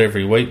like that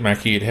every week,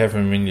 Mackie, you'd have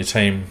him in your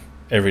team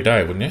every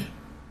day, wouldn't you?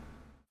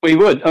 We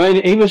would. I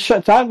mean, he was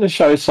starting to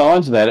show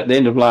signs of that at the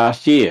end of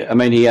last year. I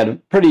mean, he had a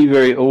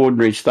very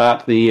ordinary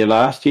start to the year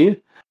last year.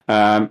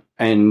 I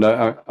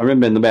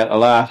remember in about the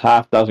last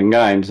half dozen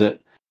games that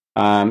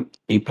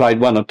he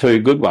played one or two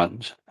good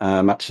ones,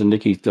 much to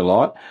Nicky's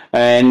delight.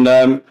 And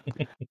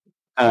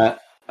I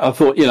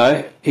thought,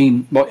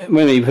 when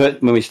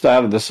we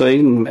started the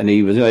season and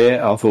he was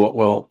there, I thought,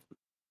 well,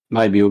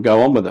 maybe he'll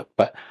go on with it.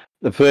 But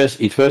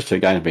his first two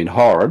games have been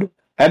horrid,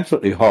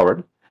 absolutely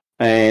horrid.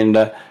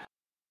 And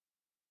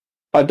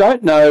I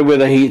don't know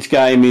whether his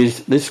game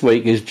this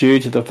week is due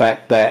to the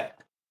fact that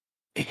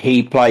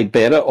he played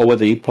better or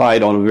whether he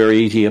played on a very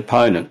easy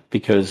opponent,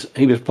 because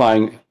he was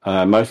playing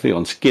mostly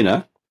on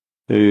Skinner,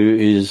 who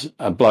is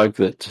a bloke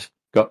that's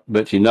got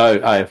virtually no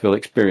AFL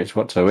experience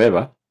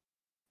whatsoever,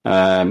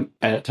 and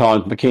at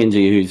times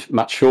Mackenzie, who's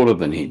much shorter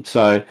than him.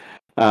 So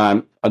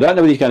I don't know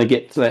whether he's going to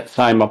get that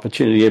same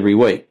opportunity every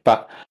week,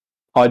 but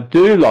I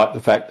do like the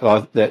fact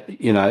that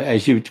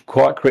as you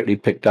quite correctly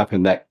picked up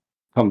in that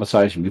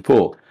conversation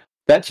before,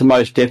 that's the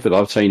most effort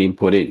I've seen him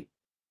put in.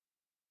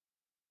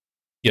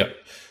 Yep.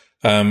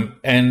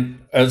 And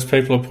as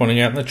people are pointing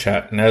out in the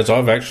chat, and as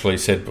I've actually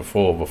said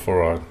before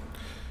I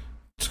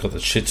just got the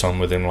shits on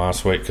with him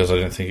last week because I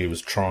didn't think he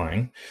was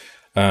trying,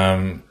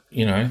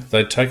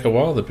 they take a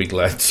while, the big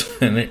lads,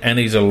 and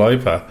he's a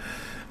loper,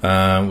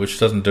 which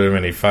doesn't do him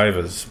any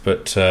favours.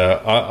 But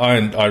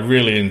I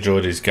really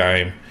enjoyed his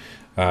game.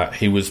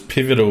 He was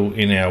pivotal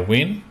in our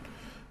win.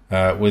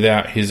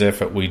 Without his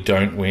effort, we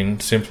don't win.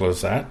 Simple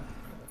as that.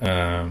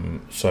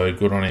 So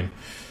good on him.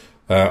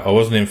 I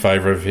wasn't in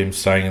favour of him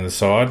staying in the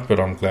side, but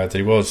I'm glad that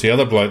he was. The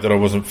other bloke that I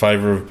wasn't in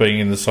favour of being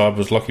in the side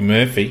was Lockie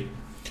Murphy.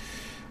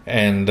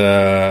 And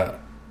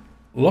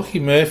Lockie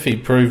Murphy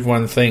proved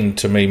one thing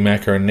to me,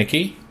 Macca and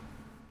Nicky.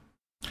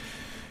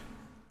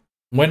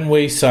 When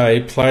we say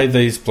play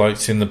these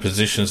blokes in the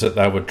positions that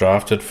they were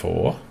drafted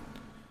for,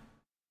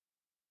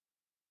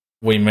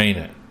 we mean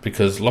it.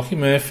 Because Lockie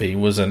Murphy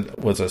was a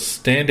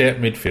standout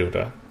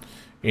midfielder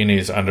in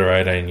his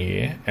under-18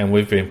 year, and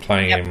we've been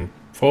playing him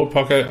forward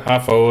pocket,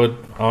 half forward,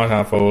 high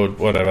half forward,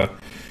 whatever.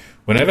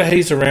 Whenever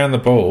he's around the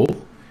ball,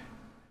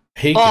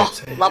 he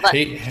gets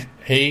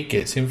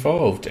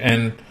involved.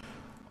 And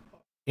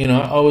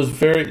I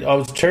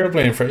was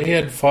terribly impressed. He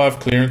had 5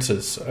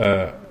 clearances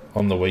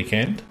on the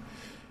weekend.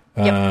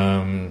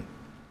 5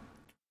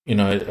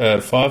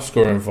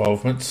 score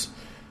involvements,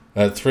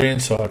 3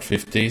 inside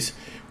 50s.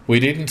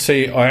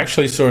 I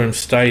actually saw him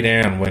stay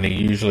down when he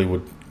usually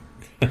would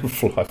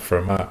fly for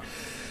a mark.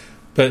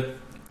 But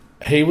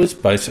he was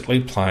basically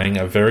playing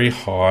a very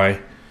high,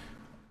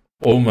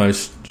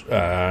 almost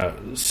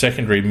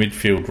secondary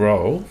midfield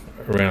role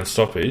around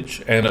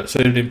stoppage, and it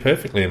suited him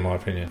perfectly, in my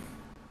opinion.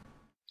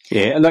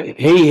 Yeah, and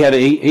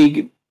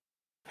he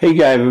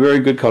gave a very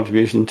good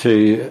contribution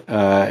to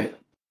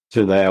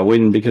their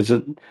win, because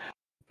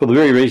for the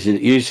very reason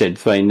that you said,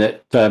 Fiend,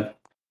 that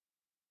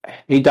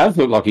he does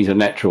look like he's a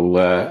natural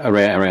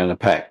around the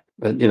pack.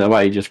 But the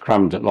way he just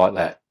crumbs it like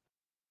that.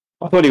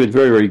 I thought he was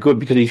very, very good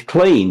because he's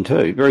clean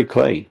too, very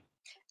clean.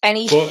 And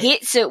he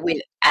hits it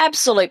with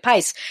absolute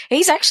pace.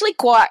 He's actually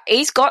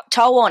he's got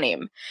toe on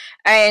him.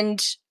 And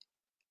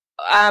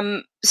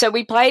so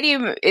we played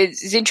him,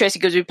 it's interesting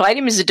because we played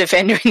him as a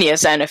defender in the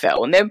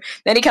SANFL, and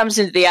then he comes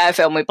into the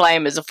AFL and we play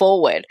him as a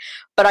forward.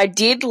 But I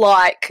did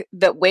like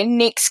that when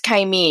Nix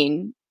came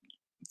in,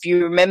 if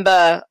you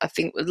remember, I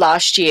think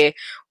last year,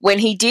 when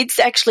he did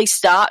actually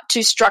start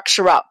to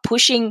structure up,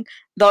 pushing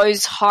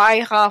those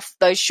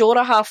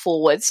shorter half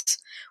forwards,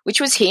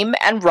 which was him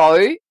and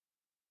Rowe,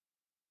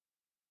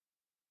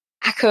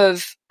 lack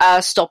of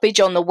stoppage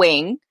on the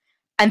wing,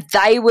 and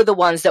they were the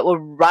ones that were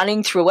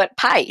running through at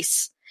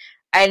pace.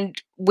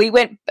 And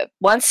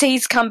once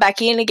he's come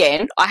back in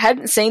again, I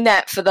hadn't seen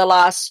that for the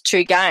last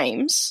 2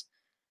 games,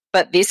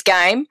 but this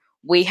game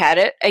we had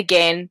it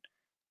again,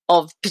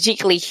 of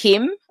particularly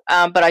him.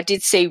 But I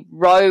did see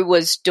Rowe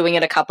was doing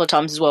it a couple of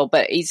times as well,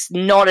 but he's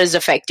not as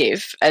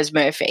effective as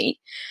Murphy.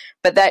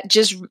 But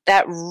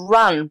that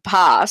run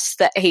pass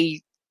that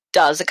he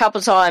does. A couple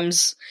of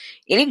times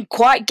he didn't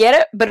quite get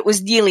it, but it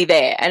was nearly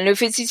there. And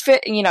if it's his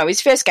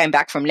first game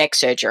back from neck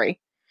surgery,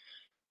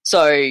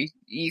 so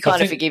you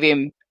kind of forgive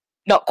him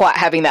not quite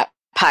having that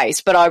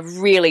pace. But I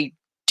really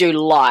do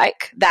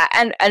like that,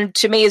 and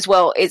to me as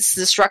well, it's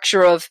the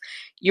structure of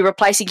you're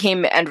replacing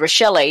him and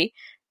Rochelle,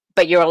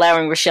 but you're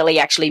allowing Rochelle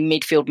actually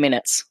midfield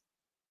minutes.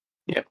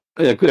 Yep,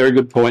 a very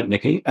good point,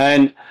 Nikki.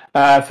 And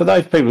for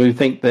those people who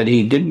think that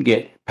he didn't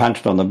get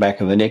punched on the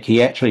back of the neck,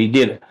 he actually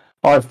did.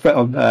 I've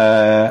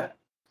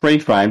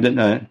free-framed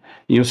it.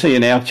 You'll see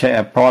in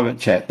our private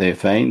chat there,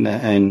 Fiend,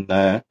 and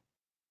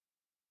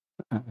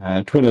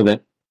Twitter,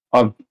 that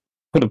I've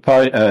put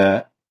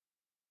a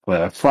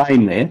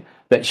frame there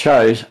that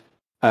shows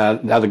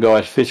the other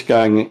guy's fist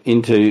going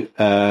into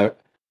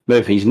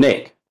Murphy's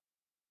neck.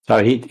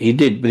 So he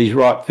did, with his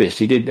right fist,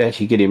 he did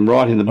actually get him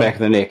right in the back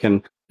of the neck.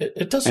 And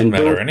it doesn't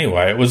matter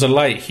anyway. It was a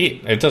late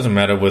hit. It doesn't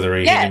matter whether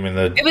he hit him in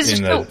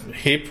the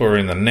hip or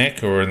in the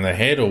neck or in the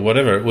head or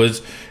whatever. It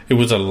was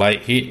a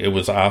late hit. It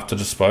was after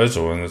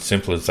disposal, and it's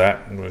simple as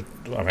that. I mean,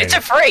 it's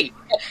a free.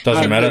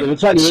 Doesn't matter.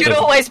 It should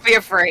always be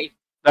a free.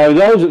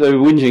 Those that were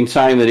whinging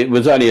saying that it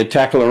was only a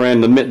tackle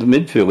around the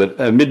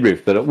midfield,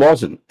 midriff, but it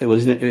wasn't.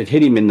 It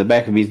hit him in the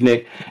back of his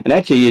neck. And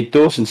actually,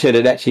 Dawson said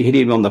it actually hit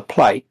him on the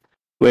plate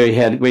where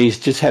he's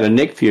just had a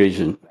neck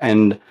fusion,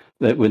 and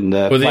that when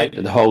the plate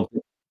the whole.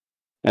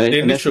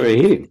 And that's where he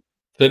hit him.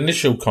 The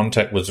initial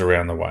contact was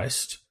around the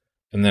waist,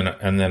 and then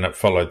it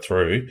followed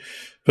through.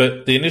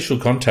 But the initial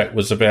contact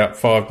was about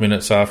 5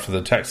 minutes after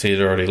the taxi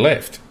had already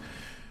left.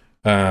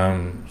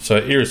 So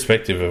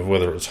irrespective of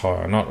whether it was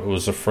high or not, it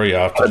was a free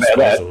after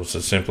disposal. It was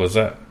as simple as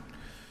that.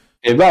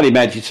 Yeah, Bloody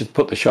Magic just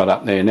put the shot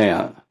up there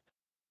now.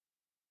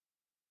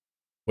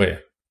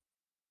 Where?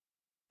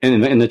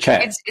 In the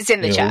chat. It's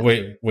in the chat.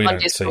 We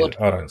don't Discord. See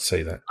it. I don't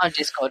see that. On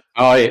Discord.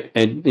 Oh, yeah.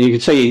 And you can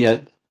see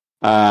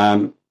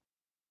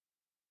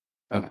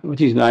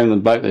what's his name, the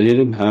bloke that hit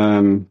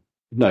him?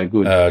 No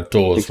good.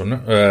 Dawes,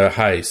 wasn't it?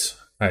 Hayes.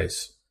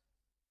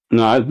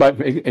 No, it's both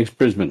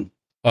ex-Brisbane.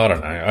 I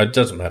don't know. It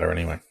doesn't matter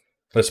anyway.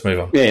 Let's move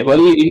on. Yeah, well,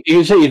 you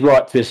can see his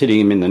right fist hitting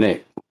him in the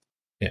neck.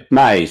 Yeah.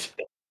 Mays,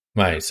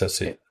 that's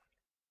it.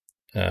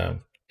 Yeah.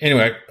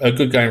 Anyway, a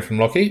good game from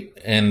Lockie.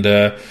 And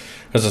as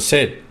I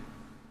said,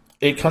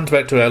 it comes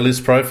back to our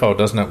list profile,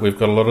 doesn't it? We've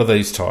got a lot of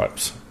these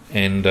types.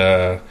 And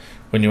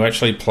when you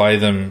actually play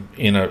them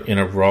in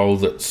a role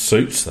that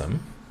suits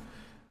them,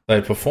 they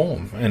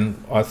perform.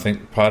 And I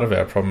think part of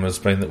our problem has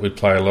been that we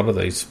play a lot of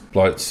these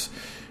blokes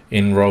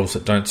in roles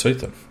that don't suit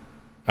them,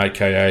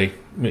 a.k.a.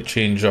 Mitch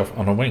Hinge off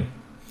on a wing.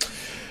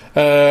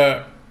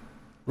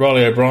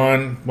 Riley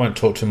O'Brien, won't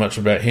talk too much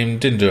about him.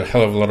 Didn't do a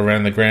hell of a lot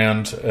around the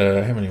ground.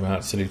 How many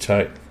marks did he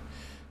take?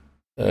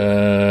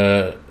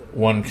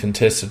 One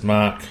contested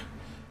mark.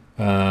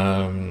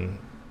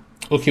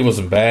 Look, he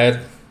wasn't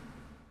bad.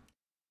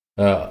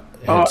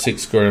 Had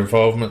 6 score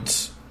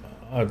involvements.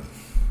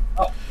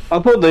 I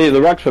thought the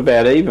rucks were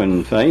about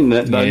even, Fiend.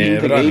 I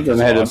didn't think either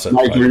had a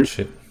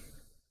major.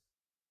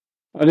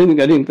 I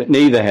didn't think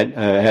neither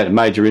had a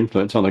major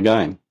influence on the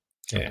game.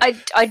 Yeah.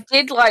 I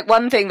did like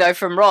one thing though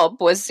from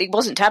Rob was he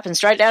wasn't tapping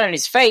straight down on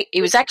his feet.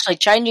 He was actually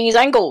changing his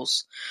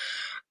angles.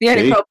 The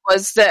only problem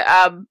was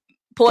that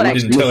Port he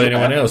didn't tell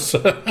anyone else.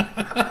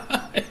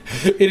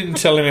 He didn't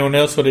tell anyone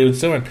else what he was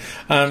doing.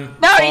 No,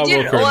 he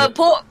didn't. Well,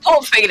 Port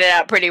figured it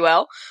out pretty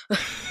well.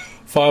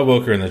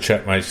 Firewalker in the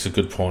chat makes a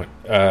good point.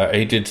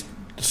 He did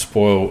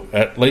spoil,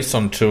 at least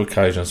on 2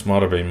 occasions,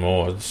 might have been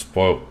more,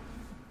 spoiled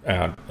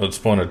a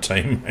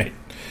teammate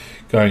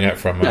going out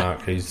for a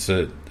mark. He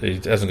hasn't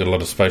got a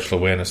lot of spatial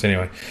awareness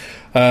anyway.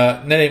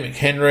 Neddy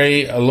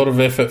McHenry, a lot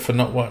of effort for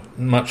not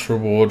much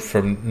reward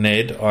from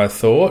Ned, I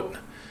thought.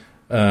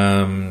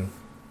 And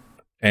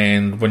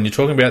when you're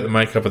talking about the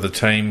makeup of the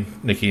team,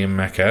 Nicky and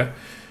Macca,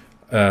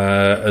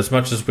 as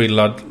much as we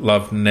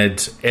love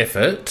Ned's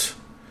effort,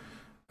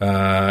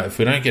 if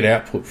we don't get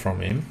output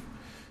from him,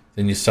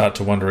 then you start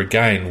to wonder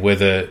again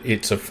whether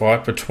it's a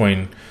fight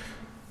between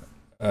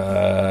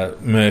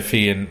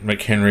Murphy and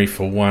McHenry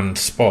for one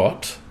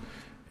spot,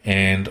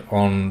 and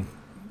on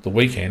the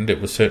weekend it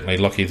was certainly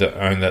Lockie that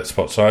owned that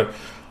spot. So,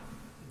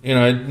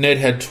 Ned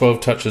had 12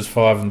 touches,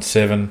 5 and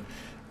 7,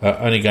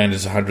 only gained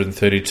his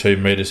 132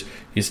 metres.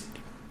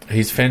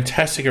 He's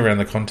fantastic around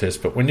the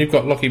contest, but when you've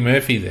got Lockie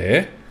Murphy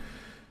there,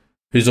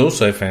 who's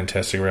also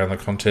fantastic around the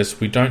contest,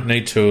 we don't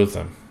need 2 of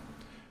them.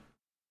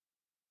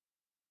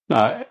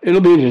 No,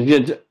 it'll be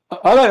interesting.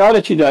 I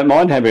actually don't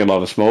mind having a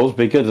lot of smalls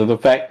because of the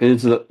fact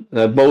is that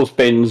the ball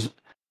spends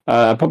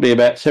probably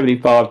about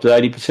 75 to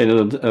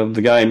 80% of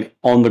the game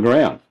on the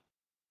ground.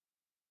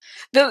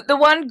 The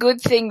one good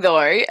thing,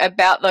 though,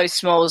 about those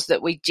smalls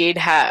that we did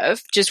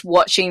have, just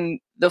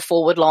watching the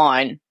forward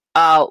line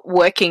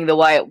working the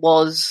way it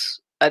was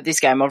at this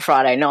game on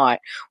Friday night,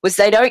 was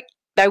they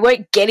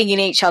weren't getting in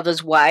each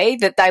other's way,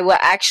 that they were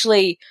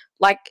actually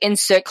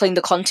encircling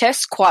the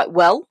contest quite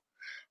well.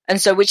 And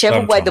so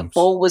whichever way the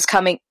ball was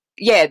coming,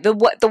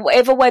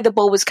 whatever way the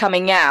ball was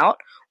coming out,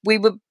 we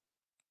were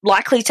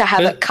likely to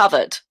have it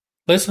covered.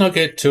 let's not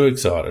get too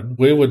excited.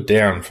 We were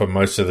down for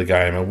most of the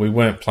game, and we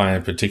weren't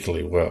playing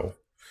particularly well.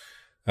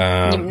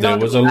 There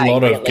was a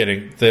lot of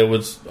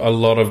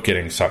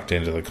getting sucked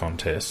into the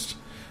contest.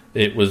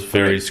 It was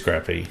very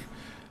scrappy.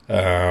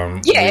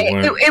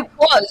 It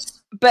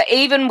was. But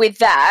even with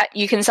that,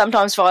 you can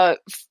sometimes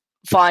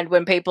find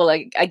when people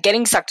are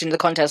getting sucked into the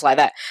contest like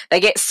that, they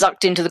get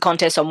sucked into the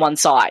contest on one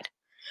side.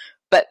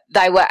 But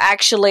they were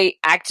actually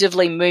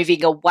actively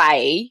moving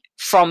away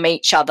from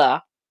each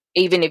other,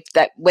 even if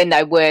that when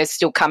they were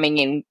still coming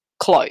in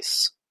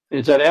close.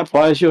 Is that our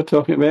players you're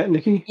talking about,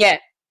 Nikki? Yeah.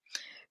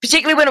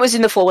 Particularly when it was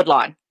in the forward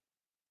line.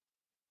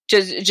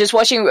 Just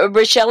watching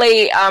Rochelle,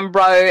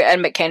 Rowe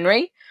and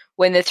McHenry,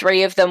 when the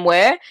three of them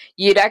were,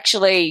 you'd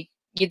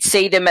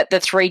see them at the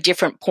three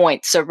different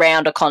points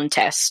around a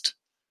contest.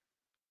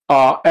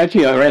 Oh,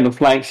 actually, around the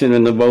flanks and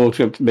then the ball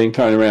being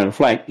thrown around the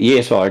flank.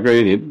 Yes, I agree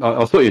with you.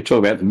 I thought you were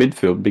talking about the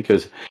midfield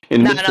because the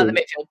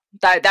midfield.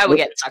 They were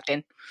getting sucked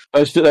in.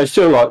 They're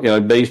still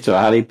like bees to a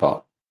honey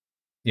pot.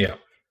 Yeah,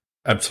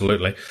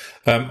 absolutely.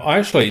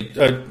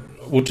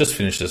 We'll just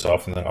finish this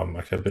off and then I'll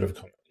make a bit of a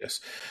comment. Yes,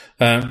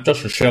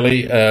 Josh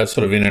Rochelle,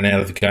 sort of in and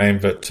out of the game,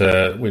 but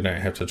we don't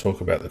have to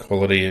talk about the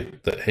quality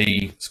that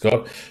he's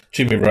got.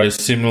 Jimmy Rose,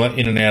 similar,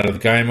 in and out of the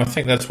game. I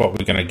think that's what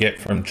we're going to get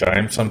from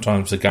James.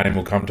 Sometimes the game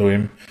will come to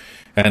him,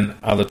 and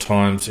other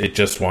times it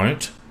just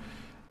won't.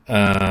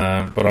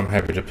 But I'm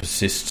happy to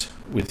persist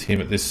with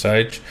him at this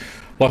stage.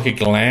 Lachie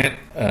Gallant,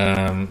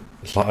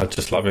 I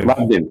just love him.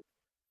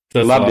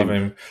 Love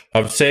him.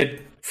 I've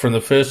said from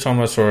the first time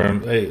I saw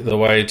him, the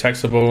way he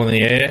takes the ball in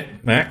the air,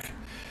 Mac,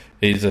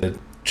 he's a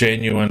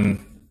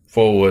genuine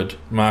forward,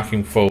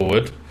 marking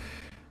forward,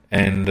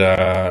 and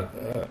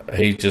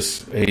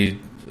he's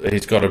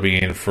got to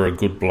be in for a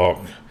good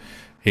block.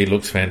 He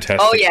looks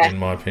fantastic, in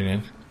my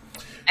opinion.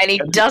 And he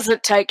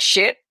doesn't take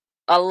shit.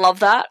 I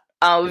love that.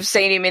 We've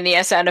seen him in the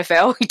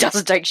SNFL. He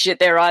doesn't take shit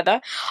there either.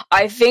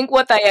 I think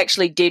what they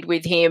actually did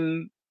with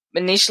him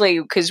initially,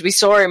 because we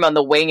saw him on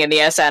the wing in the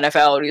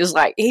SNFL,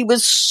 and he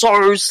was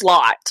so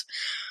slight.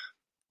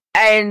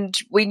 And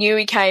we knew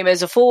he came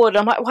as a forward.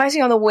 I'm like, why is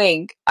he on the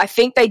wing? I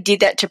think they did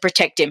that to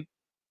protect him,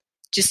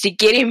 just to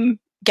get him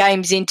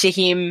games into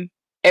him,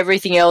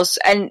 everything else.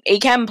 And he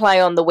can play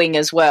on the wing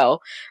as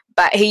well,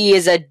 but he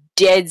is a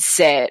dead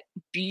set,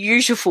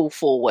 beautiful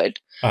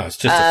forward. Oh, it's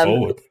just a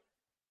forward.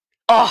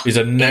 Oh, he's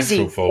a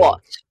natural forward.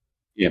 What?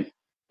 Yeah.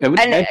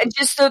 And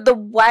just the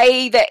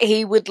way that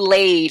he would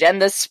lead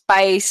and the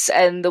space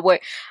and the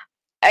way.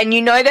 And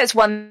that's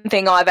one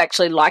thing I've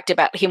actually liked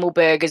about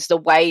Himmelberg is the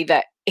way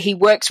that he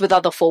works with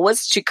other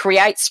forwards to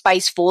create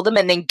space for them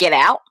and then get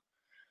out.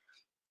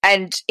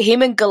 And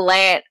him and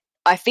Gallant,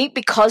 I think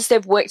because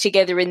they've worked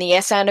together in the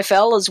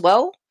SNFL as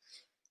well,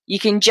 you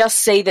can just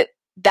see that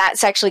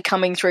that's actually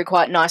coming through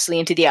quite nicely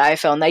into the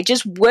AFL, and they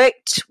just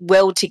worked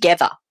well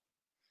together.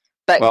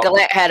 But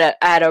Gallant had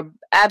a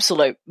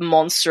absolute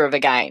monster of a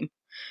game.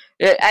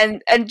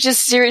 And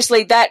just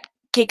seriously, that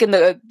kick in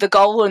the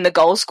goal in the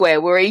goal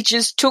square where he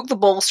just took the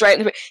ball straight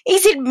in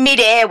he's in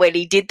midair when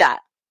he did that.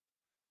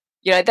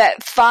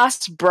 That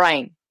fast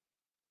brain.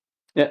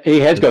 Yeah,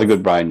 he has got a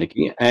good brain,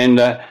 Nicky. And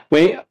I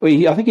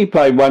think he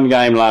played one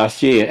game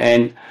last year,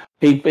 and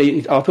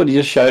I thought he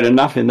just showed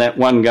enough in that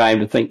one game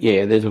to think,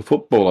 there's a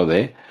footballer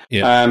there.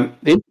 Yeah.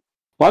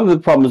 One of the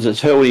problems that's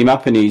held him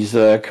up in his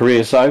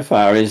career so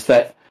far is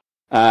that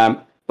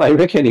they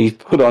reckon he's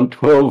put on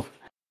 12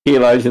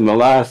 kilos in the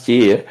last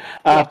year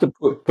after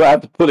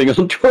putting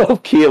on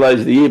 12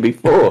 kilos the year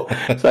before.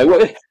 So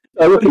when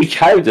he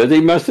caved it,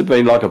 he must have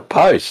been like a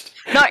post.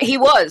 No, he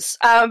was.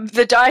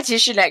 The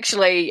dietitian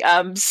actually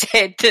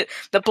said that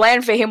the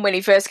plan for him when he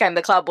first came to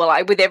the club,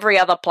 with every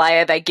other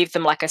player, they give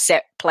them like a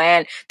set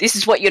plan. This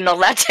is what you're not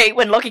allowed to eat.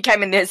 When Lachie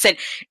came in there and said,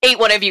 eat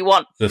whatever you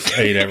want. Just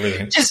eat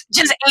everything. just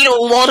eat a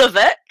lot of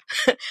it.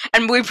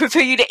 And we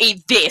prefer you to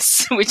eat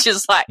this, which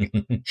is that's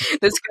going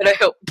to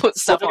help put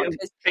stuff on.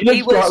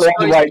 He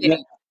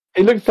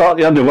looks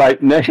slightly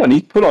underweight now, and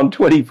he's put on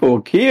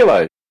 24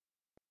 kilos.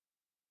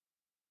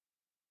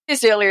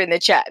 This earlier in the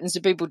chat, and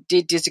some people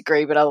did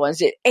disagree, but other ones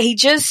did.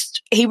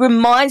 He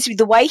reminds me,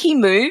 the way he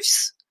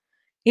moves,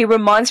 he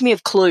reminds me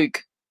of Klug.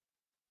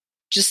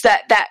 Just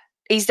that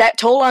he's that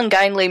tall,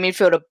 ungainly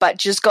midfielder, but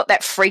just got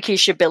that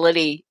freakish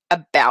ability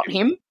about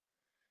him.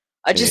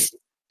 I just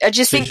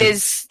think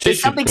there's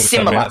something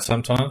similar.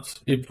 Sometimes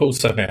you pull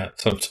some out.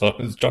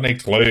 Sometimes Johnny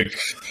Klug.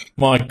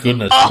 My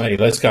goodness me!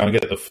 Let's go and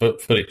get the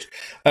footage.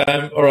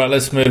 All right,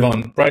 let's move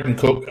on. Braden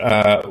Cook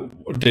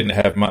didn't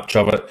have much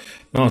of it.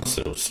 Nice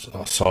little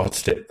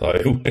sidestep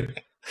though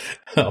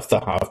off the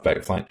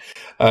halfback flank.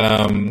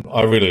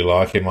 I really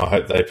like him. I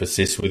hope they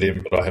persist with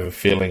him, but I have a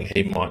feeling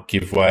he might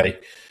give way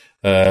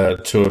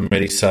to a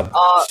medi-sub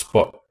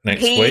spot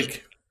next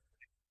week.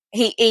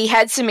 He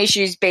had some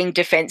issues being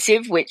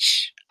defensive,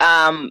 which.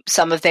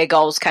 Some of their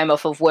goals came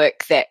off of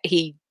work that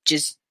he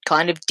just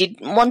kind of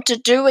didn't want to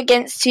do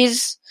against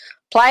his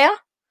player.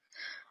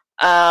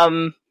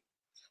 But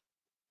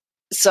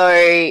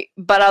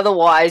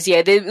otherwise,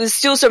 there was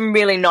still some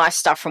really nice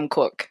stuff from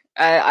Cook.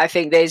 I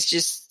think there's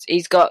just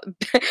he's got.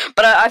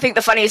 But I think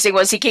the funniest thing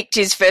was he kicked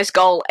his first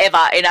goal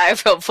ever in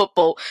AFL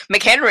football.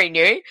 McHenry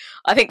knew.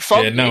 I think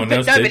Fogg knew,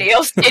 but nobody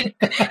else did.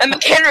 And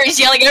McHenry's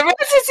yelling, "Everyone,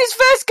 this is his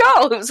first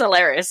goal." It was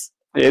hilarious.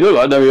 Yeah, it looked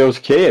like nobody else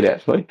cared,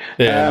 actually.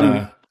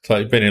 Yeah, so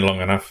he's been here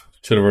long enough.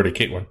 Should have already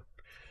kicked one.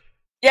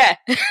 Yeah.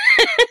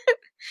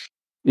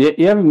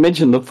 You haven't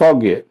mentioned the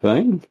Fogg yet,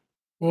 Dean.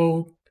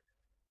 Well,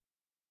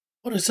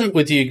 what is it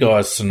with you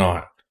guys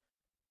tonight?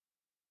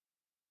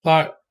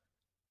 Like,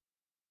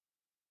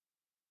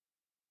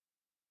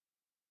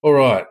 all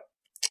right.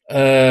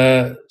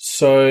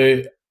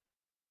 So,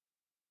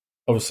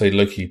 obviously,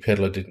 Lukey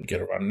Pedlar didn't get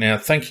a run. Now,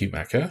 thank you,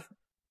 Macca.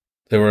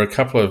 There were a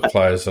couple of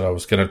players that I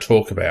was going to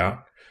talk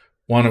about.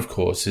 One, of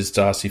course, is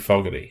Darcy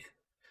Fogarty.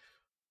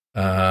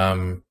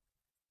 And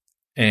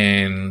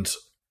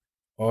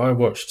I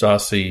watched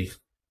Darcy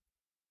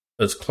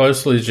as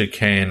closely as you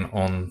can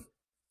on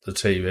the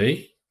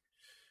TV.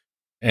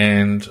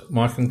 And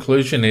my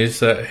conclusion is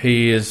that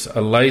he is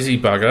a lazy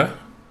bugger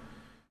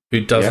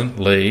who doesn't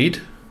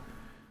lead.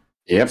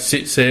 Yep.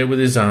 Sits there with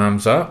his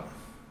arms up.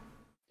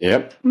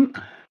 Yep.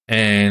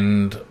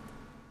 And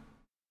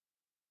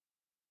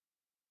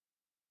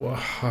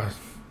well,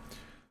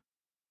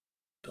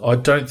 I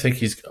don't think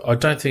he's going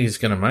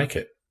to make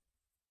it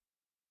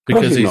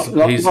because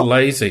he's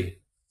lazy.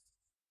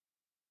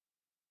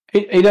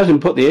 He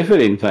doesn't put the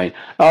effort in. Thing.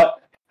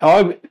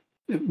 I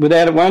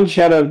without one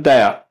shadow of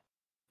doubt,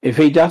 if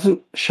he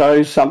doesn't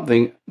show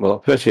something, well,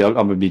 personally,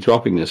 I would be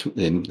dropping this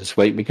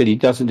week because he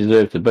doesn't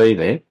deserve to be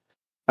there.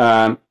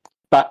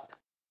 But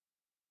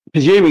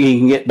presuming he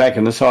can get back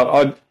in the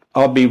side,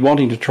 I'd be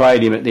wanting to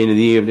trade him at the end of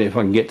the year if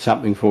I can get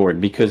something for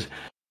him, because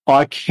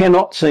I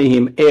cannot see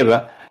him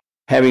ever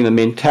having the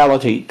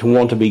mentality to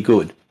want to be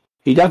good.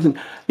 He doesn't,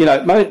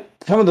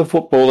 some of the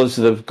footballers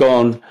that have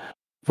gone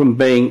from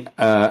being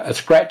a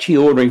scratchy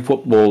ordering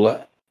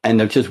footballer and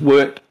they've just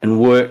worked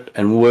and worked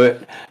and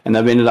worked, and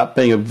they've ended up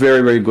being a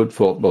very, very good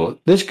footballer.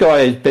 This guy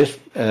is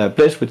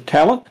blessed with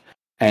talent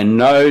and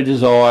no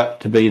desire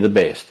to be the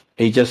best.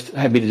 He's just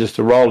happy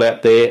to roll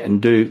out there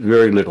and do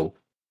very little.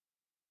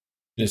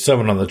 There's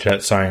someone on the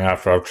chat saying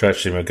after I've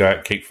trashed him a go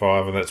at kick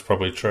 5, and that's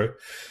probably true.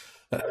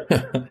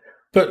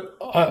 But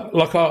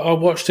I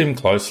watched him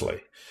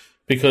closely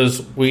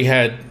because we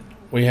had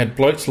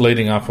blokes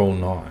leading up all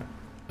night.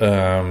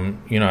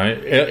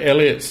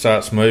 Elliott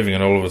starts moving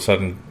and all of a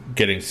sudden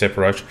getting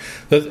separation.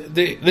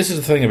 This is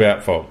the thing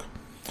about Fogg.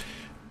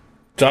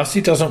 Darcy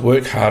doesn't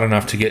work hard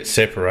enough to get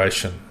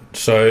separation.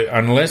 So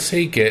unless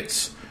he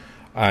gets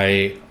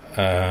a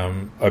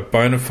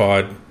bona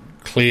fide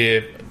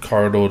clear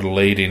corridor to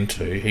lead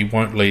into, he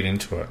won't lead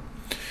into it.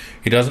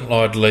 He doesn't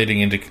like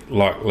leading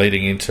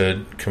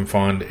into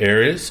confined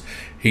areas.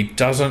 He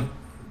doesn't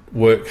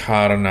work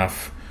hard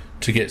enough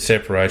to get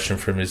separation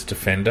from his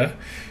defender.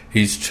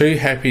 He's too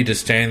happy to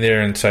stand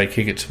there and say,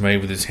 "Kick it to me,"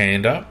 with his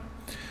hand up.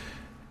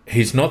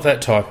 He's not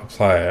that type of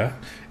player.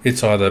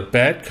 It's either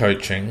bad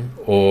coaching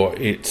or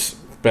it's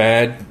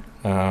bad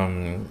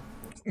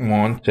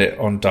mindset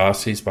on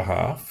Darcy's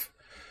behalf.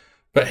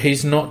 But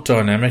he's not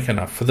dynamic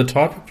enough. For the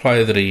type of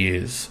player that he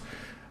is,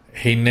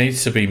 he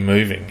needs to be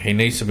moving. He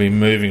needs to be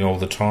moving all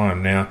the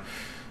time. Now,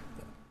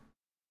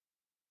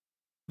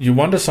 you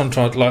wonder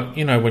sometimes,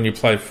 when you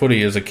play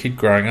footy as a kid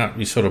growing up,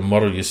 you sort of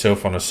model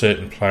yourself on a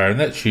certain player, and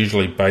that's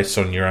usually based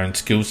on your own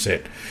skill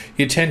set.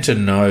 You tend to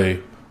know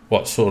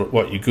what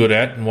you're good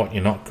at and what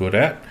you're not good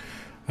at.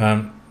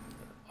 I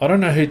don't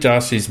know who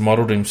Darcy's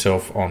modelled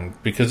himself on,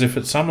 because if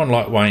it's someone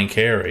like Wayne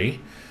Carey,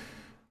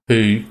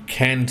 who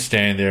can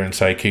stand there and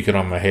say, "Kick it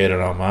on my head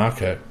and I'll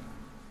mark it,"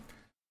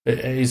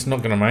 he's not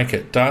going to make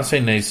it. Darcy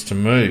needs to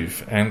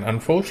move, and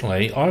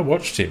unfortunately, I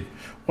watched him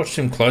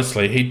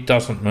closely. He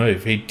doesn't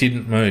move. He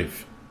didn't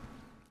move.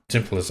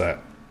 Simple as that.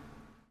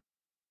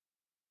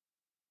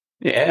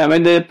 Yeah, I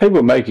mean, there are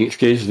people making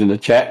excuses in the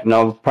chat, and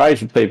I've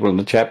praised the people in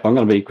the chat. But I'm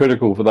going to be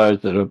critical for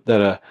those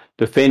that are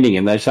defending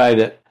him. They say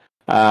that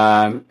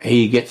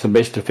he gets the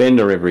best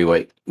defender every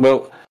week.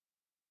 Well,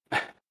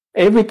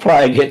 every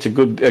player gets a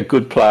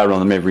good player on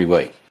them every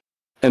week,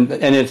 and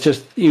it's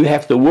just you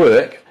have to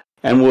work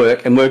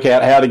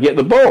out how to get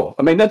the ball.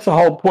 I mean, that's the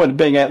whole point of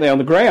being out there on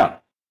the ground.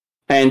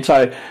 And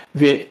so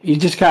you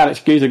just can't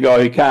excuse a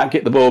guy who can't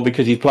get the ball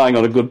because he's playing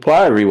on a good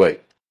player every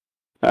week.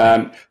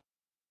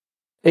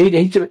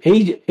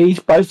 He's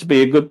supposed to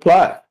be a good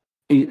player,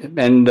 he has to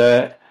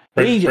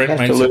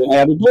learn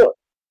how to do it.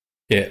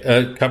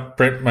 Yeah,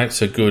 Brent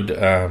makes a good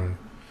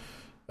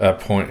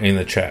point in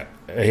the chat.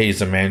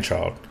 He's a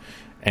man-child.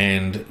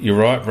 And you're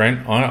right,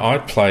 Brent. I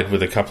played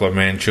with a couple of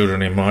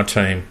man-children in my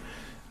team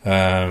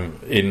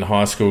in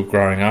high school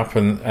growing up,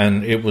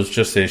 and it was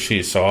just their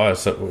sheer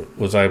size that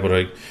was able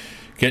to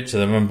get to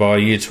them, and by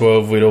year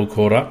 12 we'd all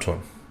caught up to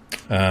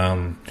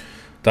him.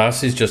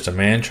 Darcy's just a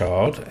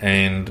man-child,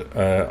 and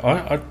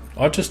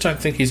I just don't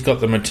think he's got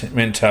the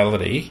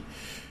mentality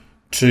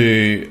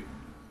to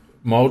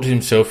mould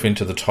himself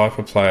into the type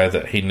of player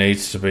that he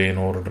needs to be in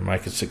order to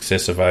make a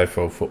success of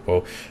AFL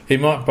football. He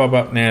might bob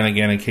up now and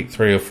again and kick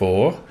 3 or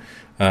 4,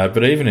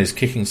 but even his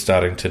kicking's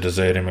starting to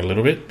desert him a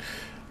little bit.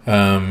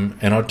 And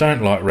I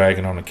don't like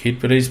ragging on a kid,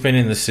 but he's been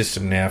in the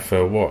system now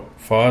for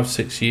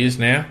 5-6 years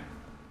now.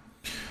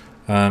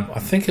 I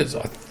think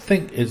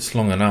it's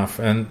long enough,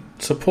 and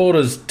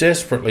supporters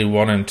desperately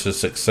want him to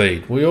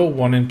succeed. We all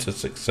want him to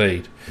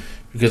succeed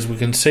because we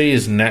can see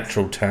his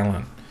natural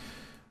talent.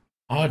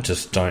 I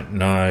just don't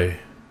know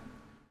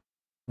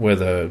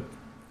whether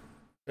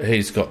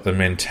he's got the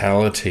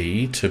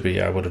mentality to be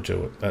able to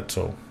do it. That's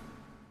all.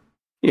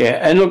 Yeah,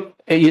 and look,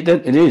 it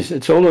is.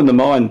 It's all in the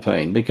mind,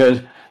 Peen,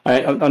 because I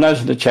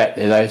noticed in the chat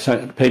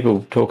there,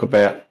 people talk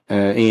about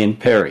Ian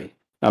Perry.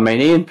 I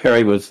mean, Ian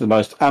Perry was the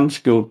most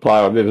unskilled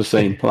player I've ever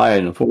seen play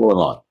in a forward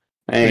line.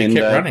 And, he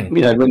kept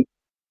running.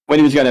 When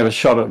he was going to have a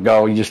shot at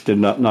goal, he just did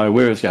not know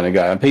where it was going to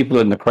go. And people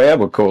in the crowd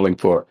were calling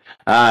for it.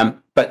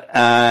 But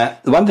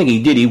the one thing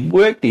he did, he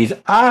worked his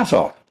ass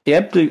off. He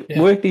absolutely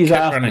worked his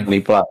ass off when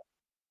he played.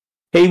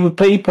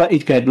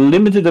 He had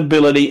limited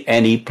ability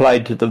and he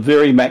played to the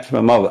very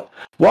maximum of it.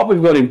 What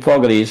we've got in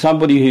Fogarty is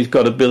somebody who's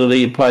got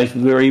ability and plays to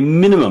the very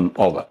minimum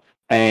of it.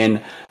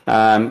 And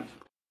I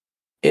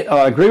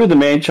agree with the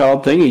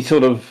man-child thing. He's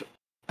sort of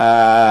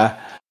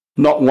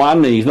not one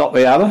and he's not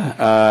the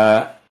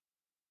other.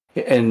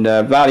 And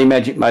Vardy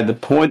Magic made the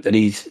point that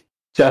he's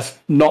just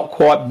not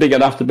quite big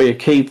enough to be a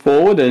key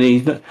forward and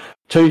he's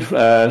too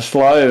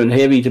slow and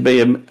heavy to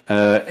be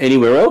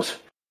anywhere else.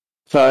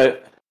 So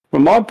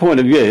from my point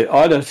of view,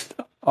 I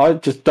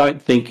just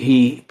don't think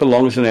he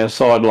belongs in our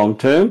side long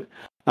term.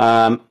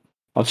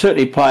 I'll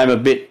certainly play him a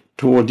bit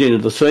towards the end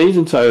of the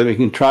season so that we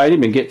can trade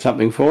him and get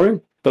something for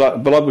him.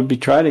 But I would be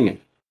trading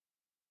him.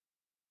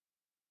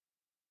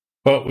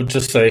 Well, we'll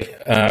just say,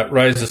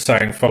 Ray's is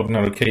saying Fogg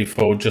not a key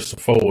forward, just a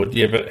forward.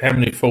 Yeah, but how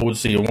many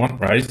forwards do you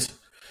want, Rays?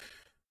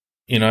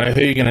 You know,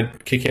 who are you going to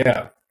kick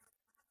out?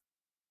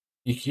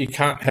 You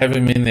can't have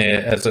him in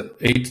there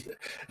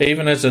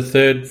even as a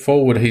third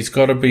forward. He's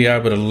got to be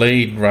able to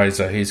lead,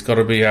 Razor. He's got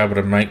to be able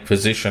to make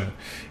position.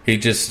 He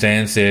just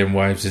stands there and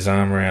waves his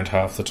arm around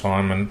half the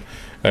time, and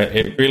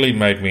it really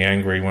made me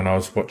angry when I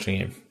was watching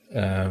him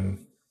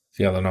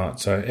the other night.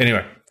 So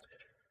anyway,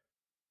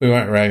 we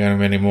won't rag on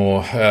him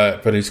anymore,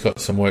 but he's got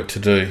some work to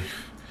do.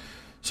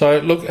 So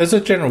look, as a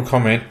general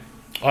comment,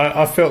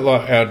 I felt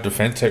like our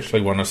defence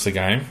actually won us the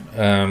game.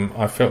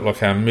 I felt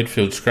like our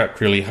midfield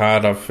scrapped really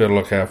hard. I felt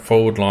like our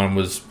forward line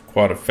was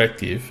quite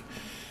effective.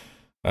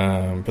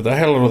 But they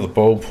had a lot of the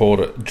ball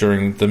pulled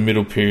during the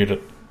middle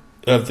period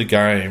of the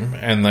game,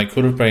 and they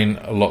could have been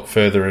a lot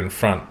further in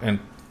front. And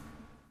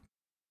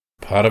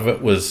part of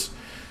it was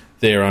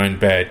their own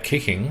bad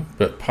kicking,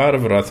 but part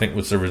of it, I think,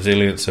 was the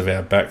resilience of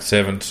our back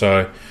seven.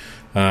 So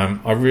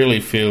I really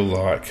feel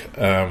like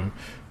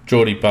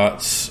Geordie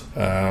Butts...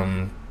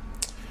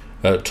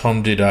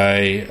 Tom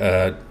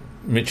Diday,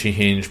 Mitchie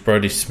Hinge,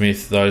 Brodie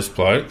Smith, those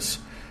blokes.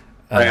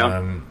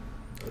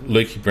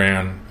 Lukey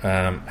Brown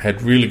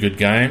had really good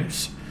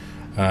games.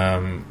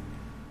 The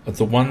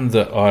one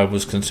that I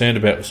was concerned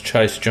about was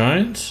Chase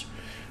Jones.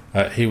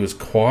 He was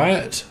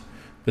quiet,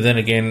 but then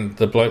again,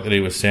 the bloke that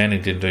he was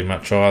standing didn't do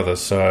much either.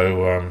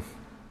 So,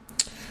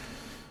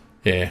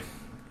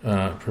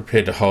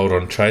 prepared to hold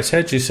on Chase.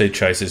 How did you see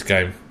Chase's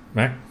game,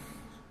 Mac?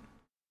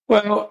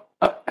 Well,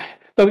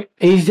 look,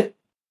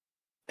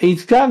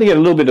 he's starting to get a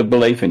little bit of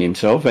belief in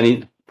himself, and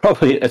he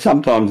probably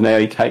sometimes now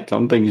he takes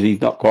on things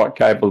he's not quite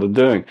capable of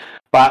doing.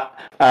 But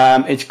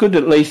it's good to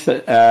at least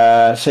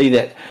see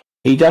that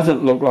he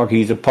doesn't look like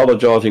he's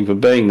apologising for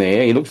being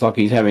there. He looks like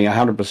he's having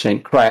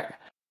 100% crack,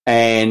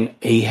 and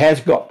he has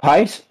got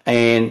pace,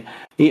 and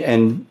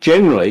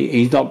generally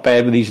he's not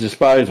bad with his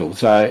disposal.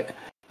 So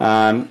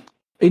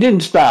he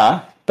didn't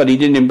star, but he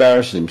didn't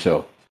embarrass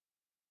himself.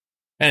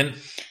 And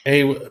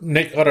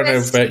Nick, I don't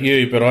know about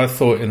you, but I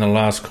thought in the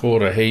last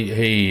quarter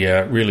he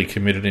really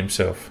committed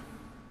himself.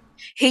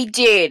 He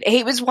did.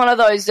 He was one of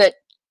those that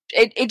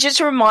it just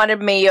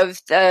reminded me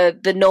of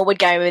the Norwood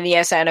game in the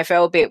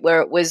SANFL a bit, where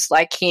it was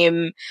like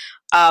him,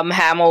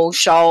 Hamill,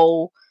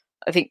 Scholl,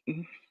 I think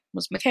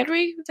was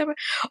McHenry,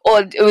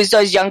 or it was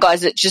those young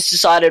guys that just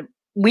decided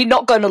we're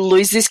not going to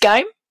lose this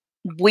game,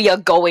 we are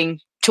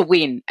going to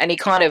win. And he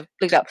kind of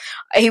looked up.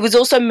 He was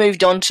also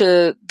moved on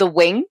to the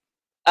wing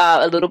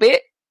a little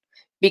bit,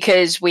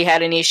 because we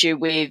had an issue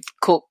with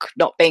Cook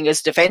not being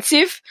as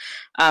defensive.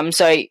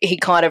 So he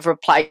kind of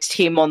replaced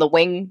him on the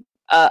wing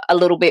a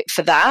little bit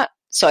for that.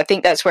 So I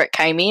think that's where it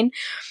came in.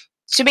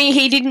 To me,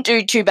 he didn't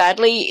do too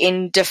badly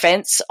in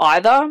defence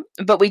either,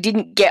 but we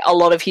didn't get a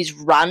lot of his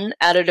run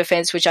out of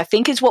defence, which I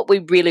think is what we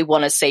really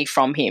want to see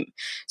from him.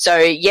 So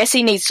yes,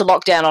 he needs to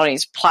lock down on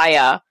his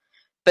player,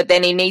 but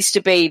then he needs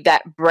to be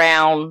that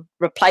Brown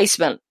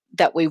replacement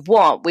that we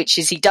want, which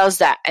is he does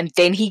that and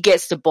then he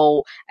gets the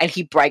ball and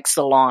he breaks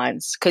the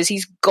lines, because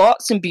he's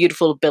got some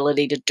beautiful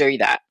ability to do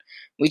that.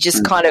 We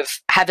just kind of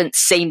haven't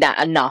seen that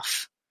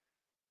enough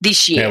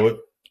this year.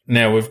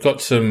 Now we've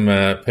got some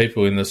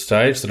people in the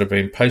stage that have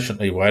been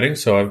patiently waiting.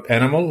 So I've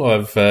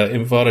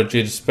invited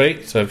you to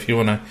speak. So if you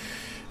want to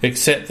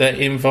accept that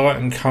invite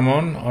and come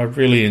on, I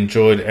really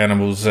enjoyed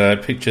Animal's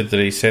picture that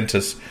he sent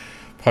us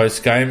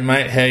post-game.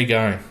 Mate, how you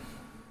going?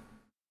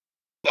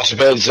 Not so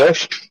bad, Zach.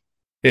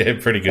 Yeah,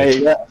 pretty good.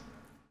 Hey,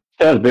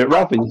 Sounds a bit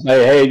rough. And you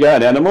say, how you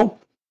going, Animal?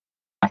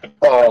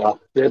 Oh,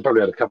 yeah,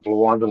 probably had a couple of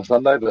wines on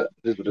Sunday, but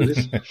it is what it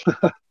is.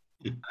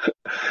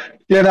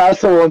 Yeah, no, I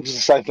still wanted to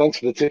say thanks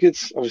for the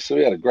tickets. Obviously,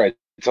 we had a great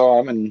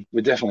time, and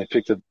we definitely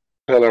picked a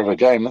peller of a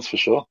game, that's for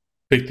sure.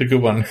 Picked a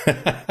good one.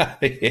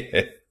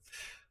 Yeah.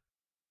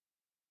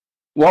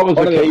 What was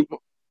the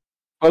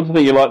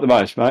thing you liked the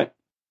most, mate?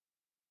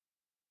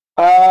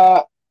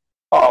 Well,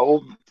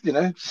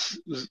 it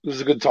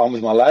was a good time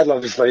with my lad.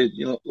 Obviously,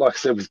 like I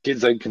said, with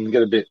kids, they can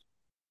get a bit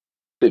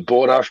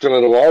bored after a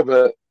little while,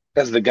 but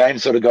as the game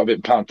sort of got a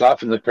bit pumped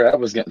up and the crowd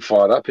was getting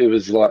fired up, he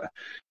was like,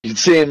 you could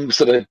see him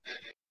sort of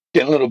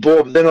getting a little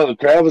bored, but then all the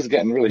crowd was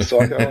getting really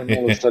psycho, and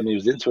all of a sudden he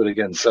was into it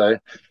again. So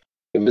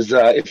it was,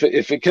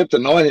 if it kept a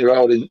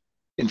 9-year-old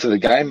into the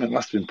game, it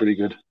must have been pretty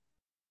good.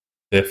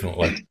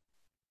 Definitely.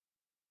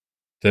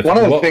 One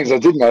of the things I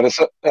did notice,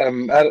 I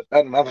had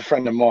another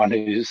friend of mine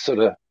who sort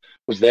of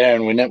was there,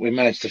 and we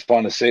managed to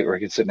find a seat where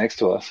he could sit next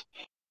to us.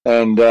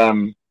 And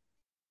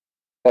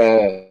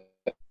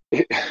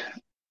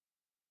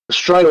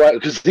straight away,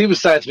 because he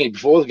was saying to me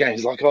before the game,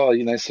 he's like, "Oh,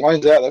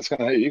 Sloane's out, that's going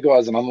to hurt you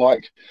guys." And I'm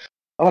like,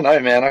 "Oh no,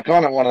 man, I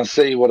kind of want to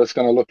see what it's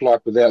going to look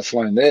like without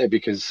Sloane there,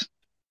 because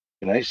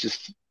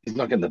he's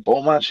not getting the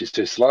ball much, he's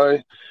too slow."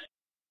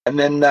 And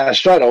then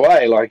straight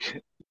away,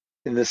 like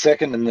in the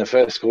second and the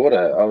first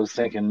quarter, I was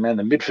thinking, man,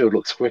 the midfield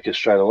looks quicker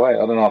straight away.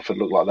 I don't know if it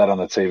looked like that on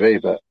the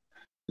TV, but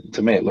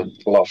to me, it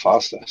looked a lot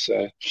faster.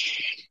 So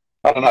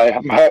I don't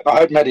know. I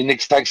hope Matty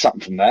Nicks takes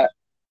something from that,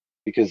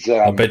 because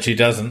I bet she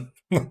doesn't.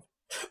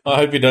 I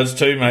hope he does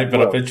too, mate,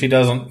 but I bet she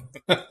doesn't.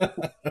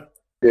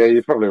 Yeah,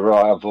 you're probably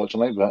right,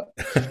 unfortunately, but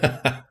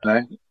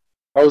I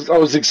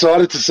was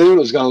excited to see what it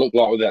was going to look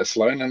like without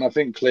Sloane, and I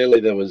think clearly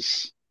there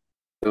was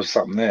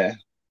something there.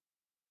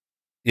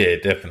 Yeah,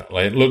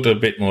 definitely. It looked a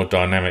bit more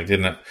dynamic,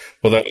 didn't it?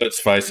 Well, let's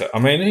face it. I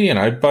mean,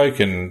 Boak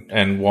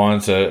and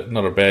Wines are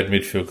not a bad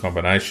midfield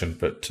combination,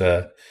 but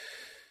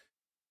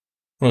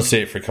we'll see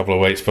it for a couple of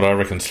weeks, but I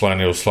reckon Sloane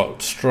will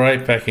slot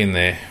straight back in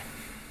there.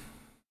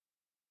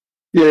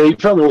 Yeah, he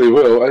probably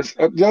will.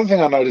 The other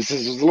thing I noticed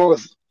is there's a lot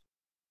of,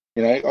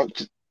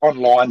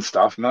 online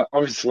stuff. And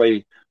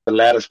obviously, the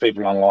loudest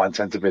people online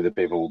tend to be the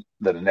people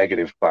that are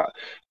negative. But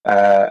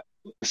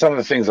some of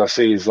the things I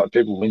see is like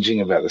people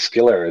whinging about the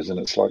skill errors, and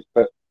it's like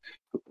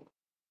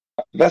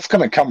that's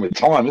going to come with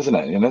time, isn't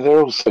it?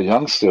 They're all so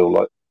young still.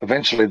 Like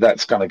eventually,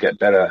 that's going to get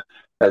better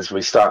as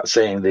we start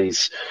seeing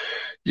these,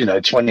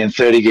 20 and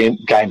 30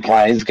 game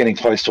plans getting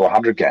close to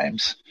 100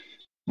 games.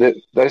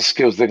 Those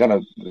skills, they're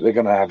gonna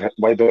have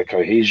way better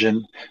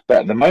cohesion.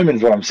 But at the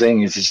moment, what I'm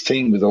seeing is this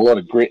team with a lot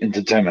of grit and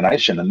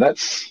determination, and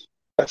that's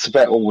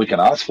about all we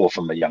can ask for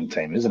from a young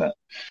team, isn't it?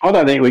 I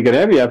don't think we could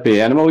have you up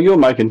here, Animal. You're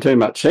making too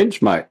much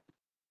sense, mate.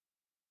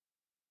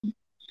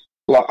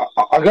 Like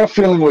I got a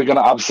feeling we're going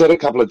to upset a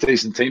couple of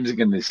decent teams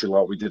again this year,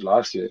 like we did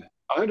last year.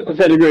 I 100%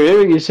 agree with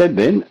everything you said.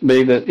 Then,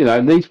 be that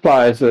these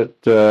players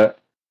that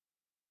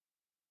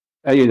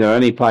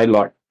only played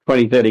like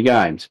 20, 30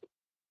 games.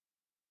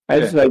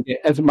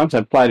 Once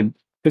they've played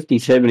 50,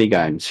 70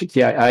 games,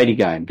 68, 80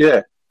 games,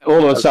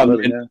 all of a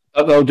sudden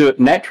they'll do it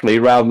naturally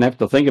rather than have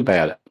to think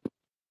about it.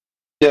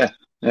 Yeah,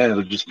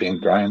 it'll just be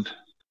ingrained.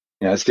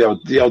 It's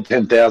the old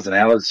 10,000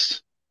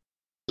 hours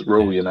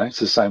rule. It's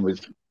the same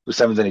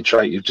with any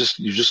trait. You've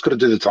just got to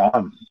do the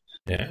time.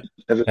 Yeah,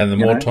 and the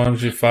more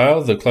times you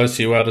fail, the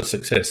closer you are to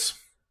success.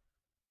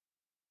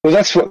 Well,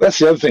 that's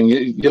the other thing.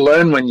 You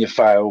learn when you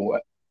fail.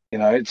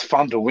 It's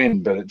fun to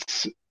win,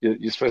 but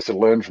you're supposed to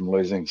learn from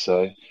losing.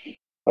 So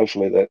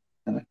hopefully they're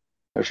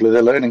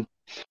learning.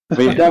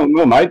 Well, you've done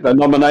well, mate. They're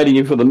nominating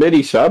you for the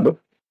Medi sub.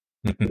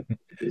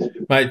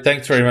 Mate,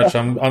 thanks very much.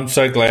 I'm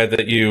so glad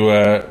that you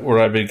were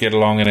able to get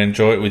along and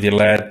enjoy it with your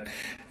lad.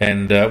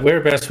 And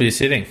whereabouts were you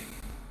sitting?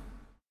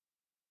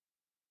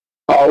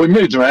 Oh, we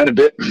moved around a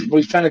bit.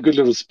 We found a good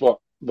little spot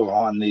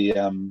behind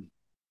the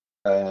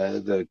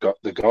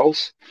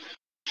goals.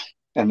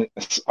 And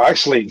it's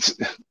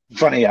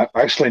funny. I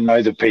actually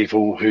know the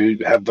people who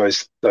have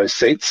those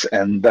seats,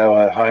 and they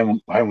were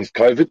home with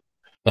COVID.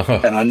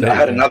 Oh, and I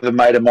had another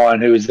mate of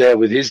mine who was there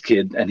with his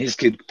kid, and his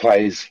kid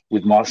plays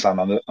with my son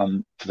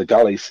for the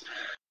Gullies.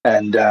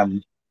 And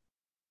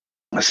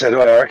I said,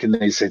 I reckon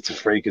these seats are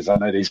free because I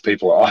know these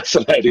people are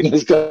isolating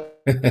us.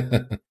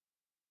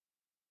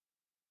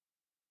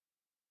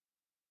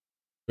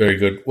 Very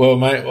good. Well,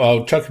 mate,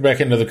 I'll chuck you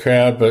back into the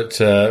crowd, but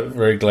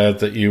very glad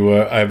that you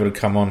were able to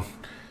come on.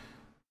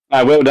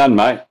 Well done,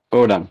 mate.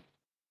 Well done.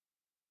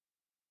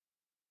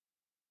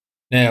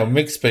 Now,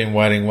 Mick's been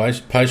waiting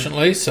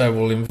patiently, so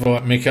we'll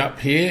invite Mick up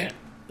here.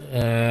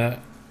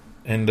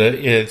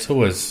 It's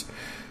always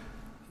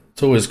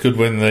good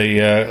when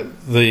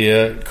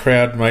the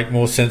crowd make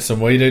more sense than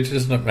we do,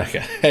 doesn't it,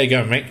 Macca? How you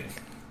going, Mick?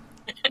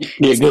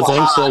 Yeah, good.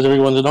 Thanks. How's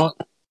everyone tonight?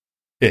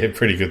 Yeah,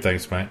 pretty good.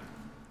 Thanks, mate.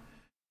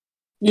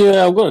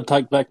 Yeah, I've got to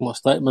take back my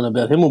statement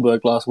about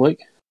Himmelberg last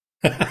week.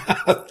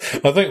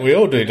 I think we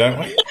all do, don't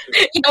we?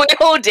 Yeah, we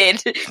all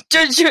did.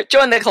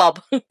 Join the club.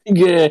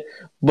 Yeah,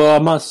 but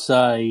I must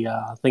say,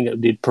 I think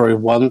it did prove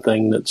one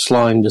thing, that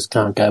Sloane just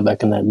can't go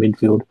back in that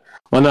midfield.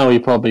 I know he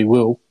probably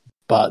will,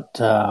 but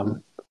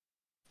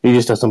he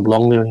just doesn't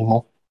belong there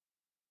anymore.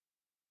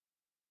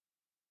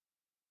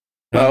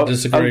 I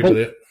disagree with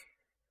it.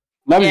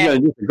 Nobody's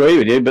going to disagree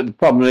with you, but the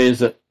problem is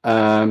that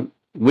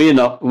we're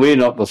not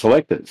the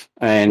selectors,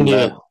 and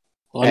I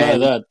know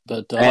that,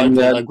 but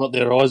they've got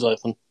their eyes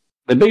open.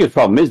 The biggest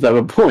problem is they've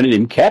appointed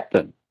him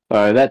captain,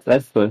 so that's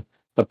the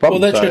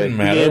problem. Well, that shouldn't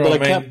matter.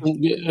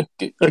 Yeah,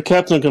 but a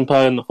captain can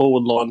play in the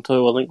forward line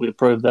too. I think we've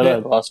proved that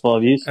over the last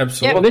 5 years.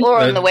 Absolutely, or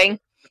on the wing.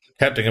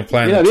 Captain can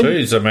play in the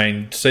twos. I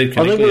mean, Steve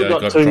Caniglio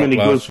got dropped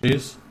last year.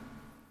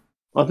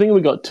 I think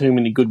we've got too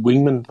many good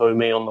wingmen for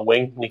me on the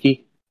wing,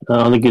 Nicky.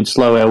 I think it'd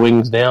slow our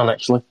wings down,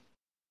 actually.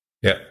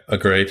 Yeah,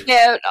 agreed.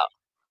 Yeah,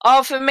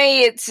 for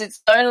me,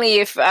 it's only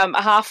if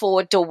a half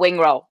forward to a wing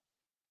roll.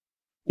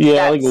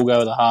 Yeah, I think we'll go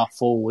with a half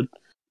forward.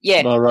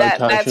 Yeah,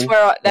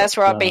 that's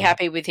where I'd be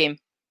happy with him.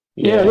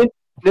 Yeah, I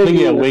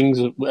think our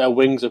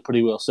wings are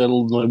pretty well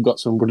settled, and we've got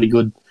some pretty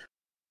good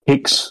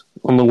kicks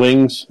on the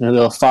wings.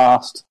 They're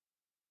fast,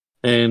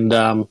 and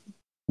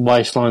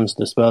Wasteline's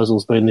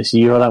disposal's been this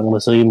year. I don't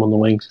want to see him on the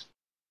wings.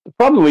 The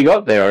problem we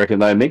got there, I reckon,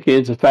 though, Mick,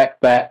 is the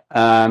fact that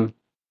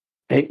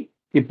if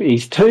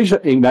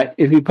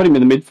you put him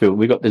in the midfield,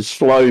 we've got this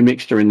slow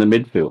mixture in the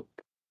midfield.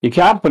 You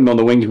can't put him on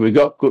the wings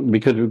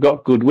because we've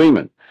got good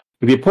wingmen.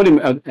 If you put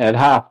him at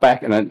half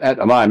back, and at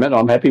the moment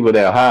I'm happy with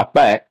our half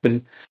back,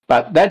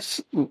 but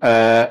that's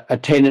a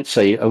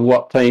tendency of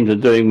what teams are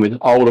doing with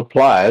older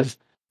players.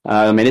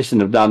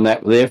 Essendon have done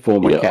that with their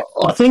former captain.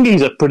 I think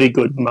he's a pretty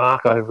good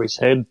mark over his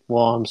head,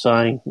 while I'm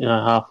saying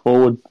half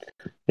forward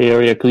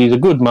area, because he's a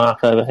good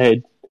mark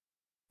overhead.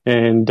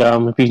 And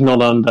if he's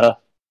not under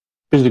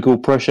physical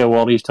pressure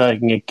while he's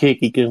taking a kick,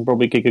 he can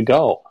probably kick a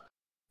goal.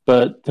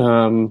 But,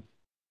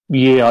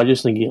 I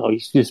just think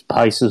his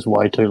pace is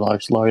way too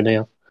slow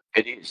now.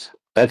 It is.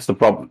 That's the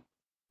problem.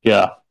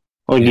 Yeah.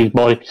 I think his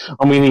body...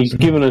 I mean, he's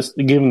given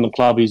the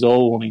club his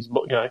all, and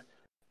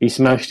he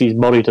smashed his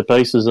body to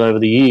pieces over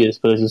the years,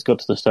 but it's just got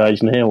to the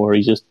stage now where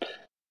he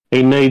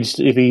needs...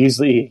 If he is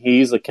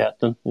the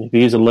captain, if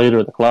he is a leader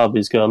of the club,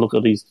 he's got to look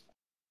at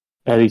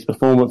his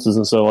performances,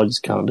 and so I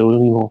just can't do it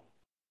anymore.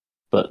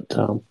 But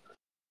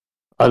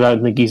I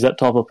don't think he's that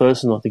type of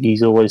person. I think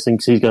he always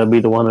thinks he's going to be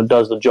the one that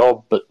does the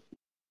job, but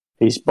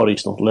his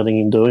body's not letting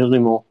him do it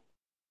anymore.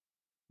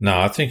 No,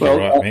 I think you're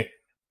right, Mick.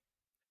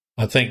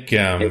 I think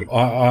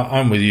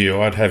I'm with you.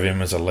 I'd have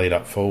him as a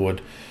lead-up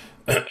forward,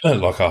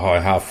 like a high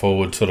half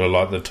forward, sort of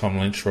like the Tom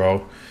Lynch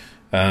role.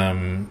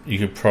 You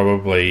could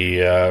probably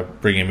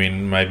bring him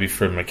in maybe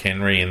for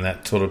McHenry in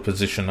that sort of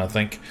position, I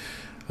think.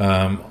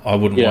 I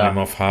wouldn't want him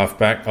off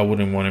half-back. I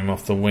wouldn't want him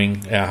off the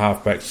wing. Our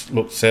half-backs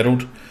look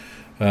settled.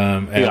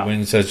 Our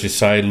wings, as you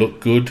say, look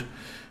good.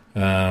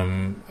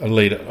 Hitting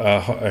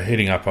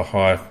up a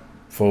high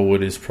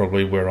forward is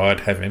probably where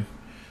I'd have him.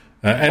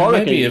 And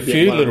maybe a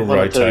few little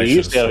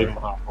rotations.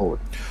 I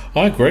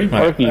agree,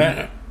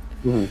 mate.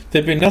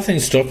 There'd be nothing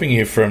stopping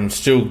you from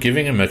still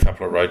giving him a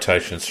couple of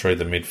rotations through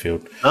the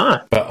midfield.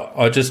 But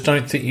I just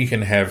don't think you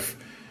can have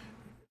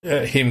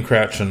him,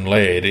 Crouch and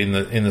Laird in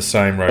the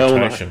same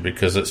rotation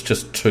because it's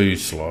just too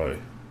slow.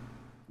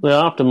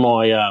 Well, after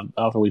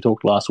we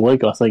talked last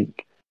week, I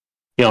think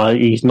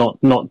he's not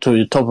to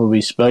the top of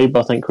his speed, but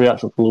I think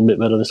Crouch looked a little bit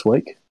better this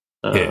week.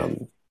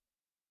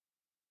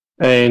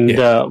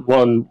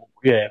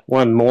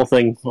 One more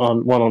thing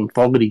on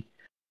Fogarty.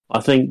 I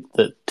think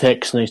that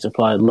Tex needs to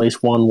play at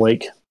least 1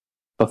 week,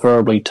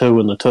 preferably 2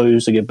 in the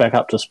twos to get back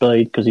up to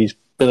speed because he's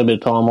been a bit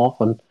of time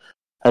off and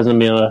hasn't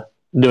been able to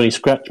do any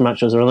scratch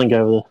matches or anything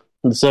over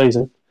the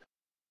season.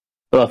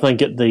 But I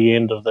think at the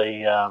end of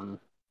the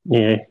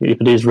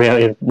if it is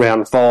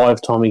round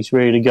 5, Tommy's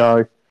ready to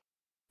go.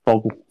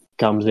 Fog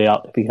comes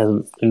out if he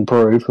hasn't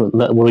improved,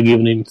 and that would have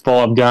given him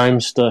 5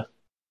 games to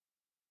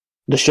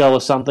show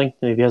us something.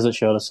 And if he hasn't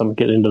showed us something,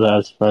 get into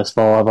those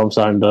 5. I'm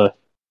saying to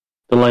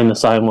lean the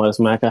same way as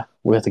Macca.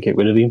 We have to get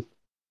rid of him.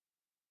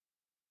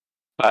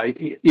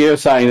 You're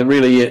saying that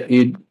really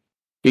you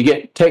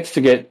get Tex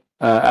to get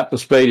up to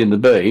speed in the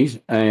Bs,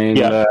 and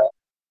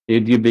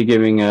you'd be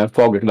giving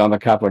Fogg another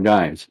couple of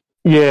games.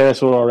 Yeah,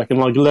 that's what I reckon.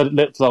 Like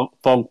let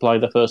Fogg play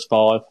the first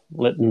 5.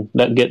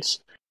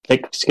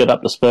 Tex get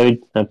up to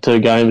speed. Have 2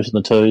 games in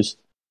the twos,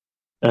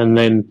 and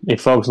then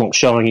if Fogg's not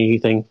showing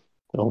anything,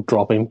 I'll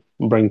drop him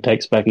and bring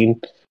Tex back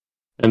in,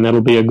 and that'll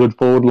be a good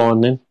forward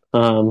line then.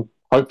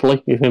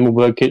 Hopefully, if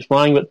Himmelberg keeps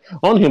playing. But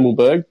on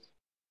Himmelberg,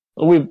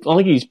 I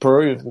think he's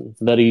proven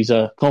that he's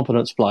a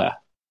confidence player,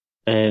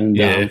 and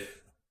the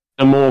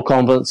more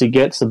confidence he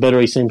gets, the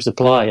better he seems to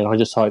play. And I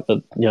just hope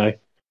that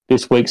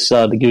this week's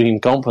started to give him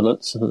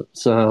confidence.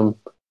 If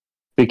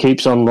he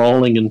keeps on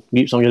rolling and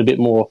keeps on getting a bit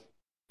more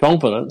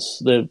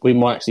confidence, that we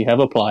might actually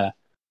have a player.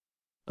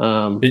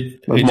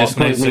 He just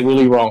needs to,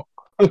 really wrong.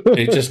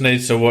 He just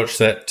needs to watch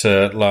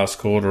that last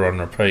quarter on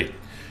repeat.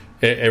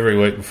 Every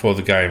week before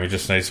the game, he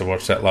just needs to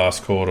watch that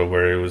last quarter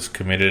where he was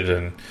committed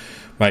and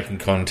making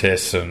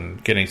contests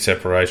and getting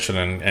separation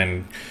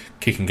and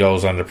kicking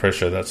goals under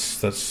pressure.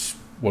 That's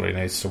what he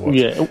needs to watch.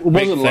 Yeah, it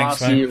wasn't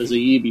last year, it was the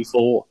year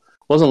before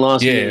Wasn't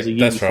last year, it was the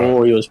year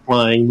before. Right. He was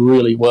playing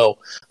really well.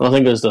 And I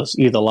think it was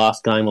either the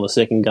last game or the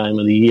second game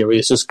of the year. He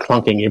was just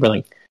clunking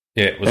everything.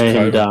 Yeah, it was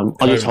and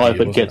I just hope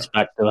it gets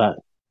back to that.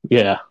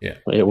 Yeah,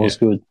 it was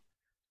good.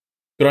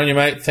 Good on you,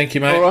 mate. Thank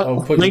you, mate. Right.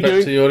 I'll put you back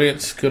to the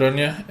audience. Good on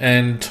you.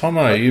 And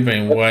Tomo, you've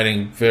been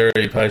waiting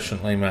very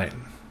patiently, mate.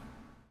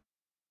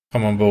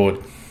 Come on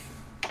board.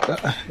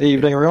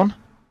 Evening, everyone.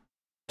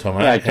 Tomo,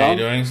 how are you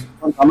doing?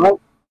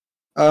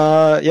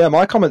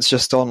 My comment's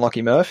just on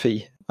Lockie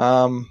Murphy.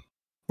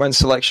 When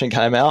selection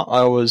came out,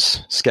 I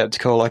was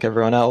sceptical like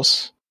everyone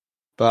else.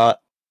 But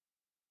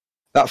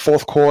that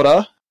fourth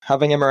quarter,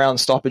 having him around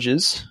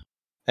stoppages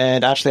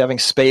and actually having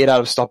speed out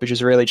of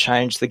stoppages really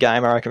changed the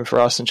game, I reckon, for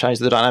us and changed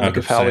the dynamic 100%.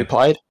 Of how we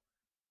played.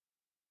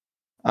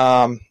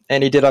 And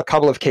he did a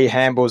couple of key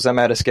handballs that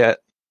made us get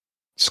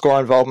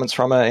score involvements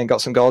from it and got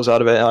some goals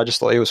out of it. And I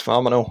just thought he was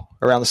phenomenal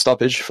around the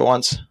stoppage for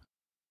once.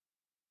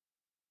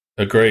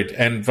 Agreed.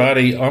 And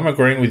Vardy, I'm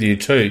agreeing with you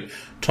too.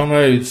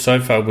 Tomo so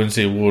far wins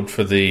the award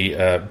for the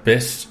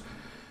best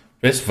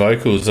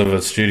vocals of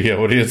a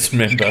studio audience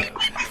member.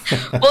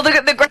 Well,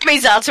 the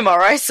Grammys are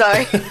tomorrow, so...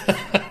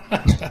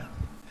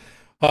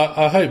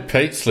 I hope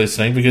Pete's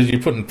listening because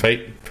you're putting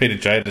Peter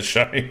J to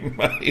shame,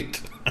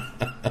 mate.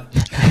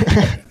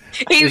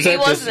 he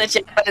was in the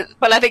chat,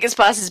 but I think it's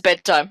past his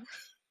bedtime.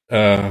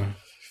 Fair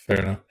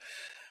enough.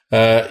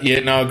 I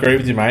agree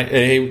with you,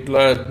 mate.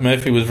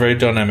 Murphy was very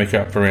dynamic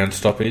up around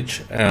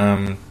stoppage,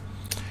 and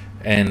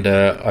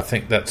I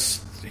think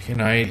that's, he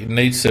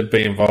needs to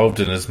be involved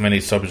in as many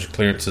stoppage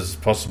clearances as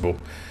possible.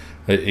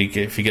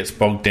 If he gets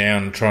bogged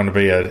down trying to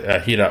be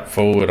a hit up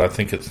forward, I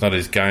think it's not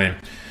his game.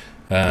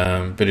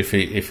 But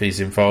if he's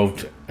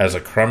involved as a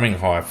crumbing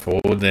high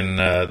forward, then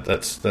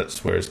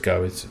that's where his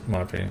go is, in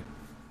my opinion.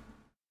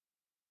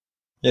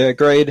 Yeah,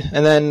 agreed.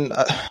 And then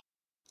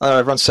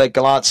everyone said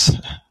Gallant's.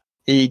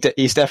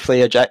 He's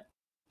definitely a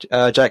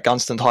Jack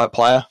Gunston type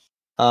player,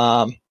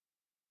 and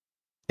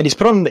he's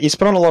put on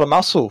a lot of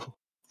muscle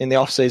in the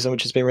off season,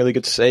 which has been really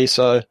good to see.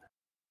 So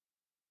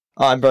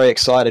I'm very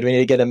excited. We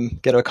need to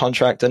get a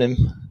contract on him,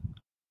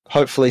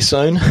 hopefully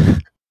soon.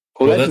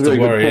 Well, that's the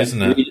worry,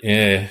 isn't it?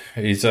 Yeah,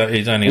 he's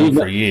only on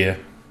for a year.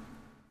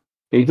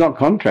 He's not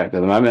contracted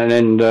at the moment,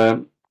 and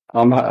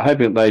I'm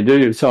hoping that they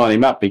do sign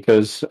him up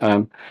because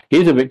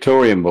he's a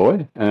Victorian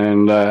boy,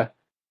 and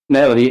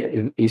now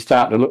that he's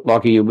starting to look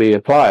like he'll be a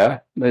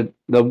player,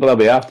 they'll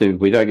be after him if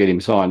we don't get him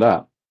signed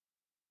up.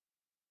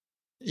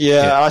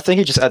 Yeah, I think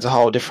he just adds a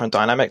whole different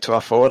dynamic to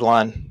our forward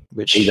line,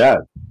 which he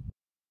does.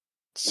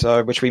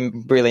 So, which we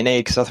really need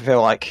because I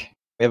feel like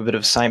we have a bit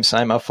of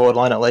same our forward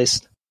line at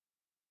least.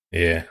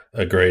 Yeah,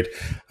 agreed.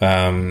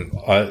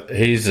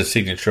 He's a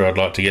signature I'd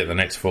like to get the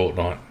next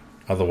fortnight.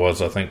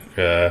 Otherwise, I think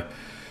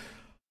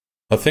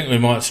we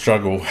might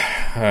struggle.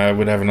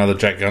 We'd have another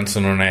Jack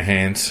Gunston on our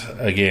hands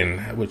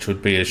again, which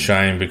would be a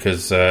shame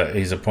because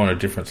he's a point of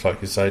difference,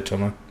 like you say,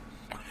 Tomo.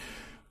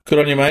 Good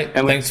on you, mate.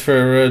 And thanks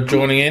for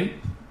joining in.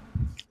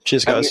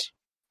 Cheers, guys.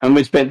 And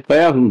we spent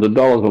thousands of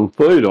dollars on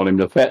food on him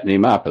to fatten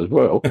him up as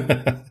well.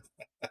 Yeah,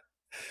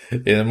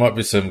 there might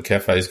be some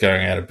cafes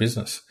going out of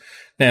business.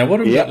 Now, what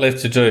have we got left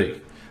to do?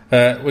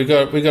 We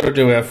got to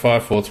do our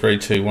 5, 4, 3,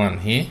 2, 1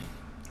 here.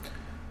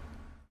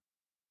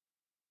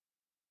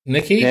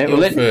 Nikki,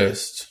 you're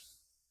first.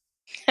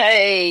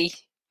 Hey,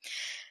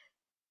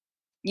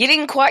 you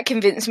didn't quite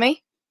convince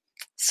me.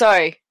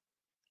 So,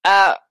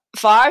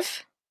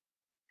 5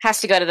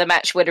 has to go to the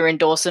match winner in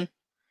Dawson.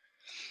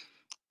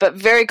 But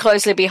very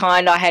closely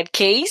behind, I had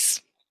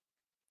Keys.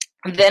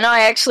 Then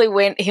I actually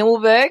went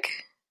Himmelberg,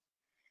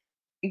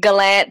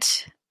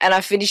 Gallant, and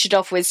I finished it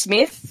off with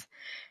Smith.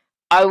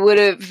 I would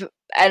have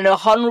an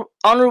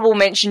honourable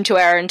mention to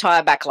our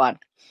entire backline.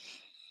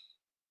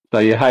 So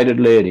you hated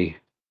Lairdy?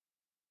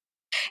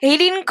 He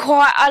didn't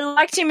quite. I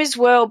liked him as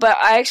well, but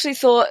I actually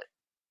thought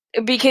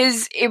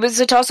because it was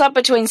a toss-up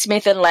between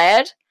Smith and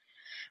Laird,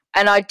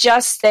 and I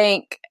just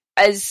think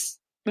as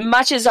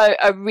much as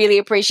I really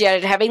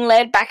appreciated having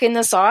Laird back in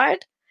the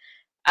side,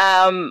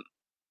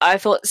 I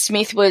thought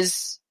Smith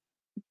was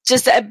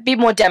just a bit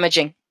more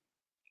damaging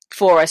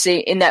for us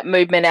in that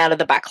movement out of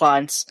the back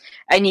lines.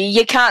 And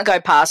you can't go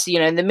past,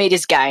 the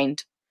meters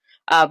gained.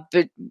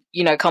 But,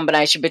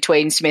 combination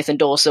between Smith and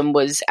Dawson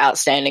was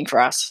outstanding for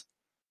us.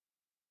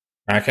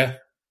 Okay.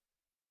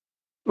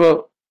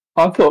 Well,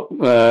 I thought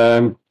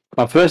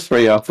my first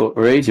 3 I thought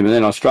were easy, but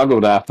then I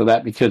struggled after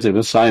that because there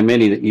were so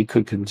many that you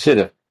could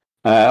consider.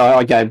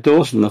 I gave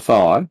Dawson the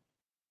 5.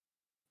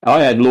 I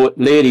had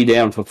Lairdy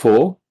down for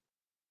 4,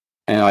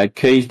 and I had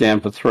Keys down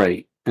for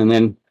 3. And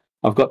then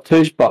I've got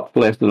 2 spots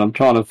left, and I'm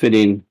trying to fit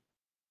in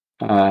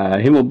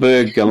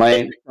Himmelberg,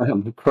 Gallant,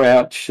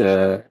 Crouch,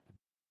 who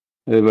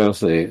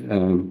else there?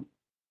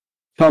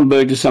 Tom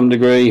Berg to some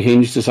degree,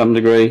 Hinge to some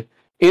degree.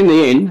 In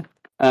the end,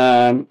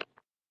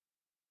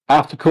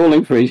 after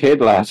calling for his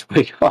head last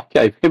week, I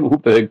gave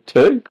Himmelberg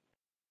 2,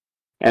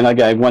 and I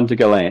gave 1 to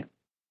Gallant.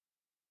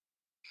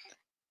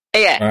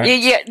 Yeah, right.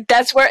 Yeah.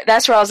 That's where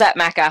I was at,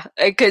 Macca,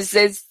 because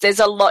there's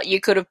a lot you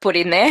could have put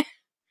in there.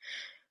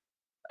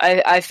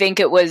 I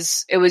think it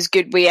was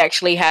good. We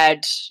actually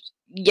had,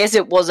 yes,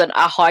 it wasn't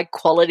a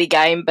high-quality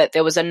game, but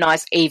there was a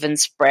nice even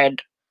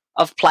spread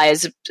of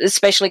players,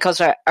 especially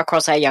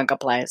across our younger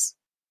players.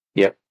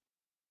 Yep.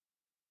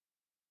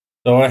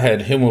 So I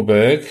had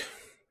Himmelberg.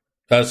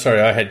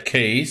 I had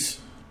Keys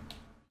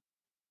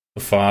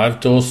for 5,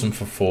 Dawson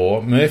for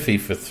 4, Murphy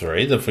for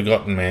 3, the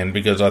forgotten man,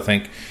 because I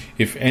think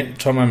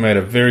Tomo made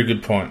a very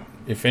good point.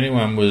 If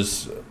anyone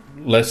was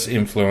less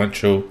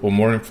influential or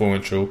more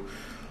influential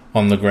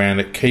on the ground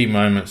at key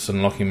moments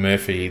than Lockie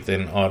Murphy,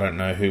 then I don't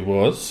know who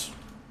was.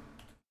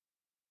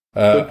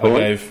 I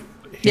gave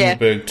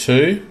Himmelberg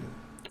 2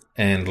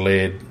 and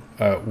Laird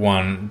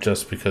 1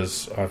 just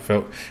because I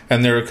felt...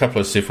 And there are a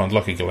couple of stiff ones.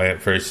 Lockie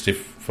Gallant, very stiff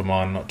for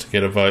mine not to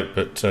get a vote,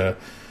 but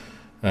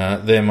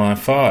they're my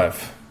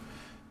 5.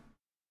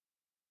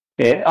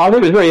 Yeah, I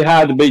think it was very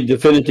hard to be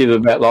definitive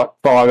about like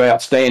 5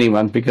 outstanding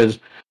ones because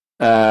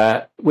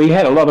we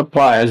had a lot of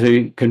players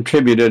who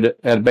contributed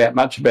at about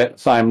the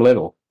same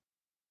level.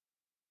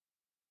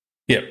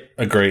 Yep,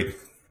 agreed.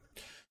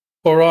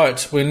 All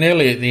right, we're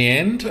nearly at the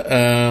end.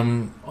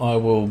 I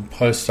will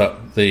post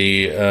up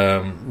the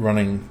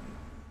running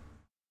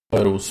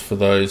totals for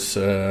those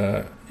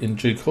in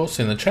due course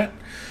in the chat.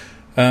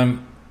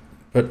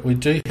 But we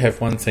do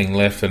have one thing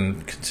left,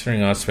 and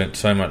considering I spent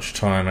so much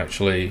time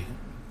actually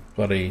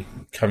bloody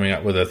coming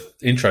up with an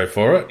intro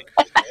for it,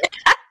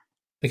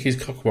 Nikki's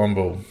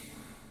Cockwomble.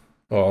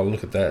 Oh,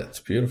 look at that. It's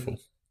beautiful.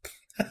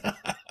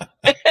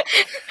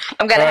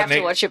 I'm going to have to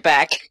watch it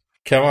back.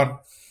 Come on.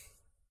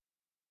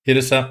 Hit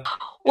us up.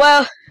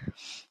 Well,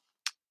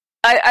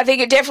 I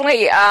think it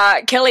definitely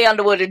Kelly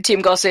Underwood and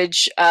Tim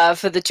Gossage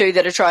for the two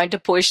that are trying to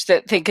push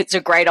that think it's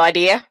a great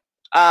idea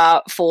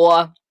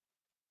for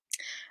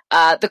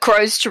the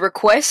Crows to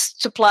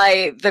request to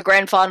play the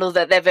grand final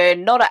that they've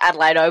earned, not at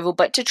Adelaide Oval,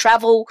 but to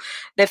travel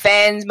their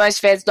fans,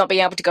 most fans not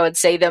being able to go and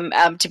see them,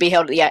 to be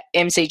held at the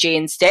MCG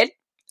instead.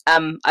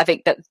 I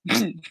think that's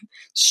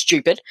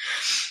stupid.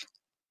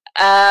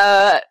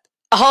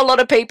 A whole lot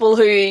of people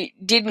who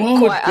didn't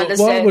understand.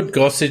 Why would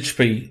Gossage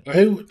be...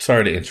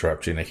 sorry to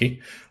interrupt you,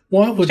 Nikki.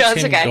 Why would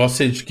Tim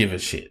Gossage give a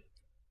shit?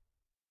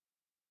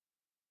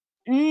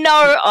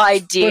 No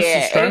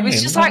idea. It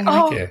was just like,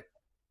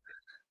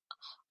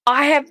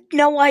 I have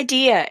no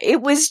idea.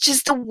 It was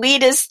just the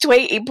weirdest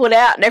tweet he put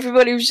out, and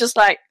everybody was just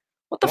like,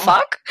 what the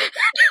fuck?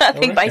 I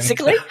think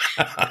basically.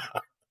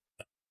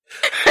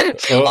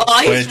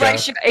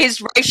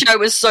 His ratio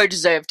was so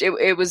deserved.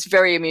 It was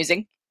very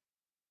amusing.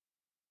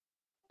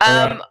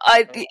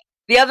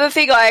 The other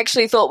thing I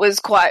actually thought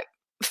was quite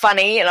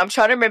funny, and I'm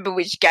trying to remember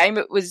which game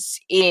it was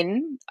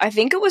in. I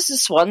think it was the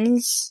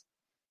Swans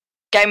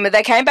game where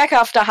they came back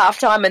after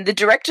halftime, and the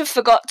director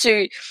forgot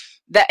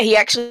that he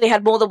actually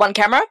had more than one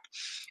camera,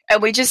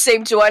 and we just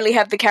seemed to only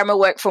have the camera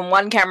work from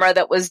one camera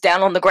that was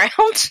down on the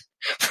ground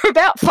for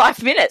about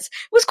 5 minutes.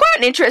 It was quite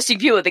an interesting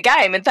view of the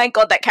game, and thank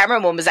God that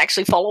cameraman was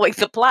actually following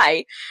the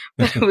play.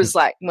 But it was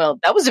like, well,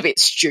 that was a bit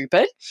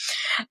stupid.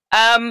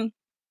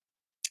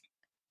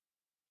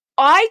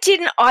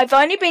 I've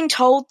only been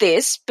told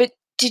this, but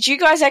did you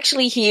guys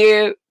actually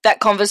hear that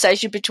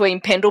conversation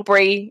between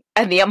Pendlebury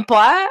and the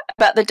umpire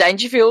about the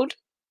Dangerfield?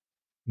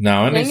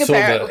 No, I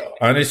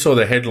only saw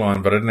the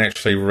headline, but I didn't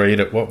actually read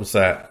it. What was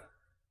that?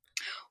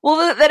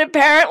 Well, that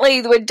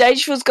apparently when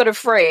Dangerfield's got a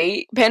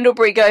free,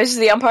 Pendlebury goes to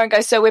the umpire and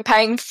goes, so we're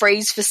paying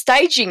frees for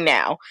staging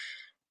now.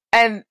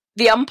 And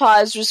the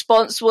umpire's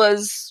response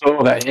was,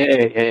 "Oh, that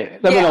I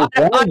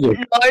don't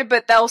know,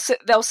 but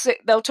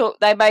they'll talk.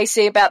 They may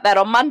see about that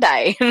on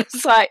Monday." And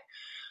it's like,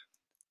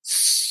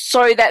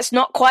 so that's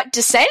not quite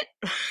dissent,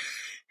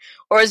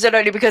 or is it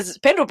only because it's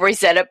Pendlebury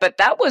said it? But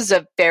that was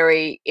a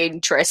very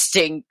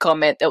interesting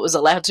comment that was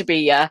allowed to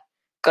be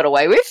got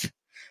away with.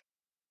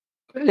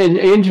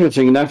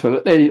 Interesting enough,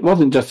 it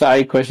wasn't just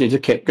a question; it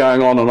just kept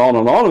going on and on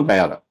and on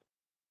about it.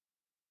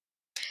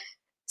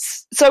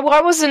 So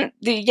why wasn't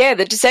the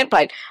dissent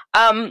played?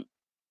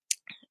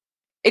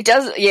 It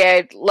does,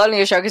 Lonely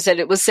Ashoka said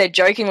it was said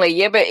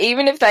jokingly, but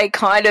even if they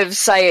kind of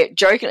say it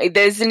jokingly,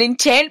 there's an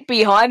intent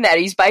behind that.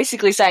 He's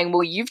basically saying,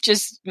 well, you've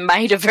just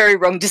made a very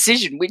wrong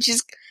decision,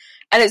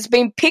 and it's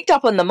been picked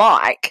up on the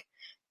mic.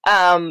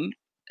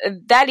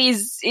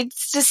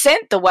 It's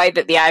dissent the way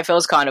that the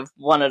AFL's kind of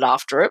wanted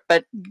after it,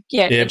 but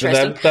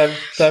interesting. But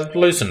they've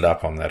loosened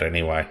up on that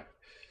anyway.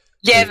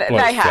 Yeah,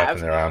 they have.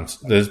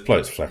 There's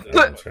blokes flapping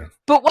their arms around.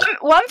 But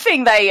one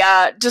thing they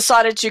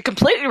decided to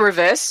completely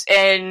reverse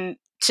in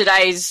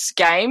today's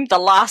game, the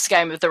last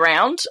game of the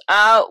round,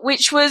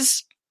 which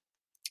was,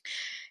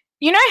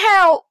 you know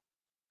how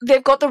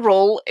they've got the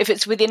rule, if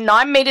it's within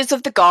 9 metres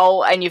of the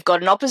goal and you've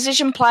got an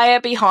opposition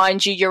player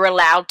behind you, you're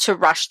allowed to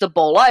rush the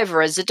ball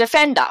over as a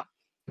defender.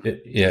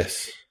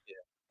 Yes.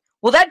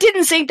 Well, that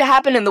didn't seem to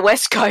happen in the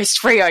West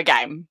Coast Freo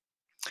game.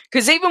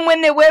 Because even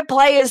when there were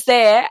players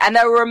there and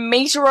they were a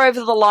metre over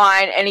the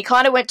line and he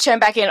kind of went to turn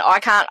back in,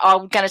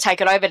 I'm going to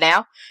take it over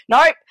now.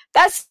 Nope,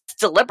 that's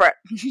deliberate.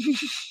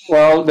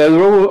 Well, the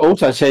rule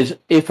also says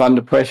if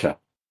under pressure.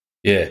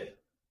 Yeah.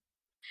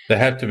 They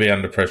have to be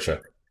under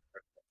pressure.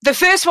 The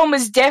first one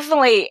was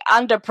definitely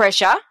under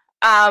pressure.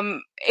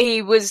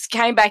 he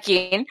came back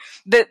in.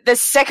 The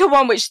second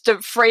one, which the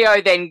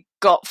Freo then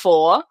got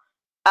for,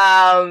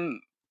 there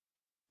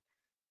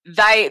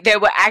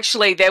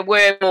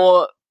were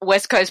more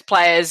West Coast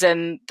players,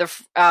 and it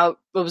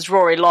was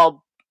Rory Lobb.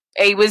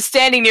 He was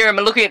standing near him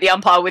and looking at the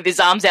umpire with his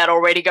arms out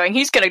already, going,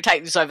 he's going to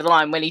take this over the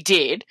line. When he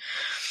did,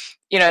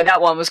 that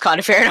one was kind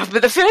of fair enough.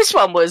 But the first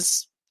one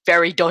was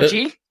very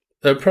dodgy.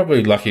 They're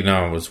probably lucky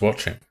no one was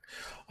watching.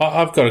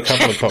 I've got a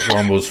couple of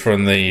cockwombles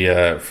from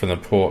the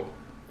Port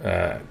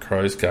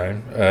Crows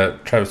game.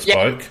 Travis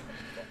Boak.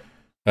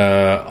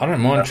 I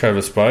don't mind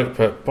Travis Boak,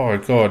 but by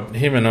God,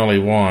 him and Ollie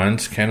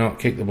Wines cannot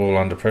kick the ball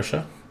under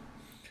pressure.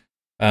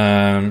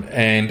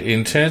 And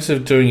in terms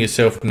of doing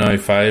yourself no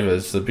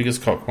favours, the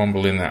biggest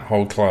cockwomble in that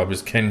whole club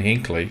is Ken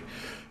Hinkley,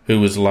 who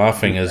was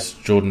laughing as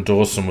Jordan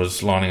Dawson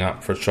was lining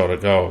up for a shot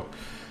at goal.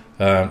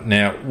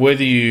 Now,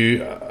 whether you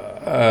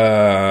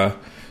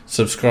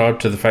subscribe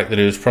to the fact that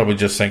he was probably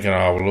just thinking,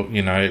 oh, well, look,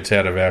 it's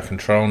out of our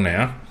control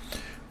now,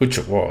 which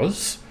it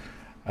was.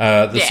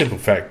 The simple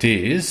fact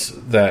is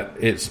that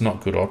it's not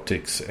good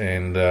optics,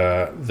 and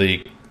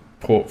the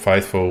Port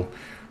faithful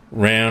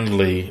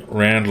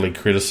roundly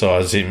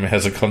criticise him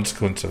as a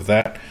consequence of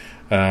that.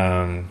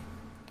 I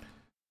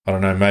don't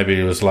know, maybe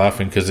he was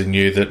laughing because he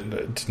knew that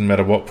it didn't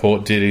matter what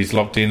Port did, he's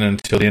locked in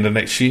until the end of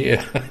next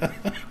year.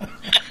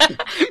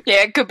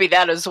 Yeah, it could be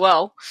that as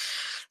well.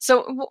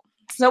 So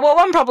what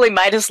one probably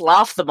made us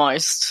laugh the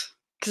most?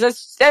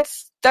 Because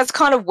that's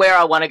kind of where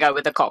I want to go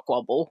with the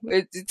cockwobble.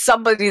 It's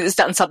somebody that's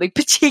done something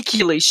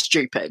particularly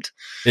stupid.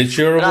 It's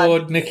your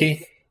award,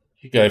 Nikki.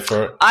 You go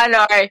for it. I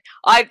know.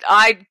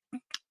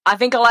 I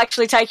think I'll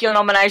actually take your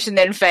nomination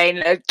then,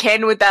 Fiend.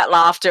 Ken with that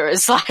laughter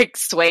is like,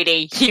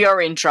 sweetie,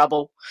 you're in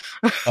trouble.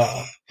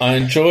 I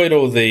enjoyed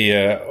all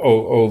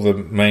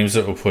the memes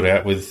that were put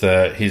out with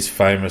his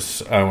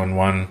famous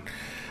 0-1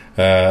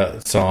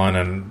 sign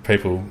and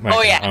people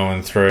making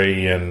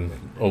 0-3 and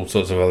all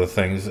sorts of other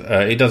things.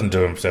 He doesn't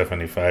do himself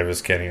any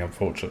favours, Kenny,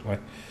 unfortunately.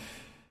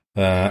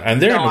 And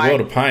they're in a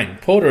world of pain.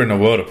 Port are in a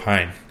world of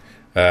pain.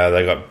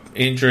 They got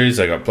injuries,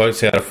 they got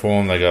blokes out of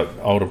form, they got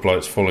older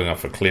blokes falling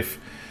off a cliff.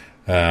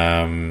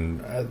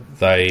 Their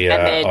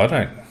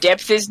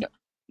depth is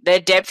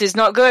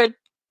not good.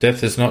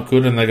 Depth is not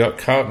good, and they got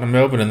Carlton and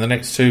Melbourne in the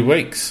next 2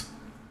 weeks.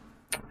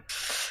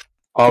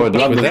 I would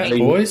love with that,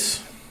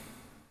 boys.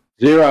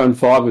 0 and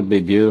 5 would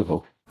be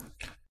beautiful.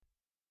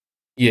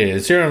 Yeah,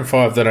 0 and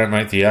 5. They don't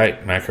make the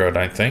 8, Macro. I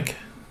don't think.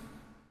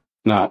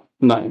 No,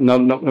 not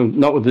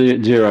with the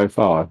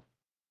 0-5.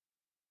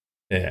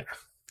 Yeah.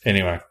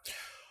 Anyway.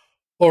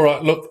 All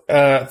right, look,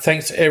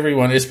 thanks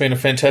everyone. It's been a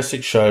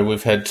fantastic show.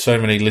 We've had so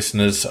many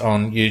listeners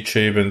on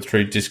YouTube and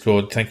through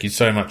Discord. Thank you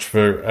so much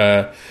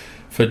for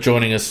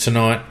joining us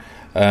tonight.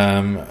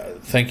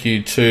 Thank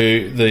you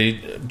to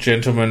the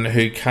gentlemen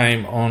who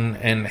came on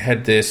and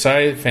had their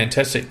say.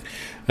 Fantastic.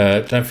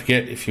 Don't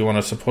forget, if you want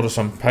to support us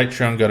on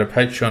Patreon, go to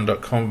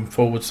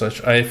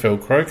patreon.com/AFL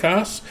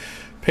Crowcast.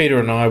 Peter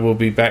and I will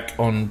be back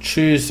on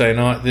Tuesday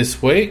night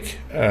this week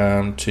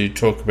to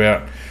talk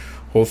about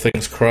all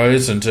things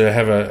Crows and to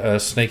have a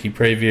sneaky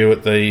preview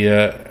at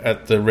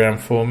the round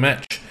 4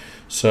 match.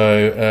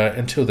 So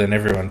until then,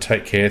 everyone,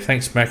 take care.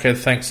 Thanks, Macca.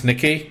 Thanks,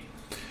 Nikki.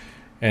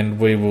 And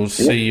we will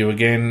see you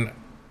again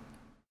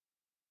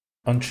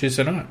on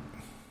Tuesday night.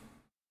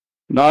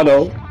 Night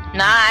all.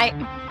 Night.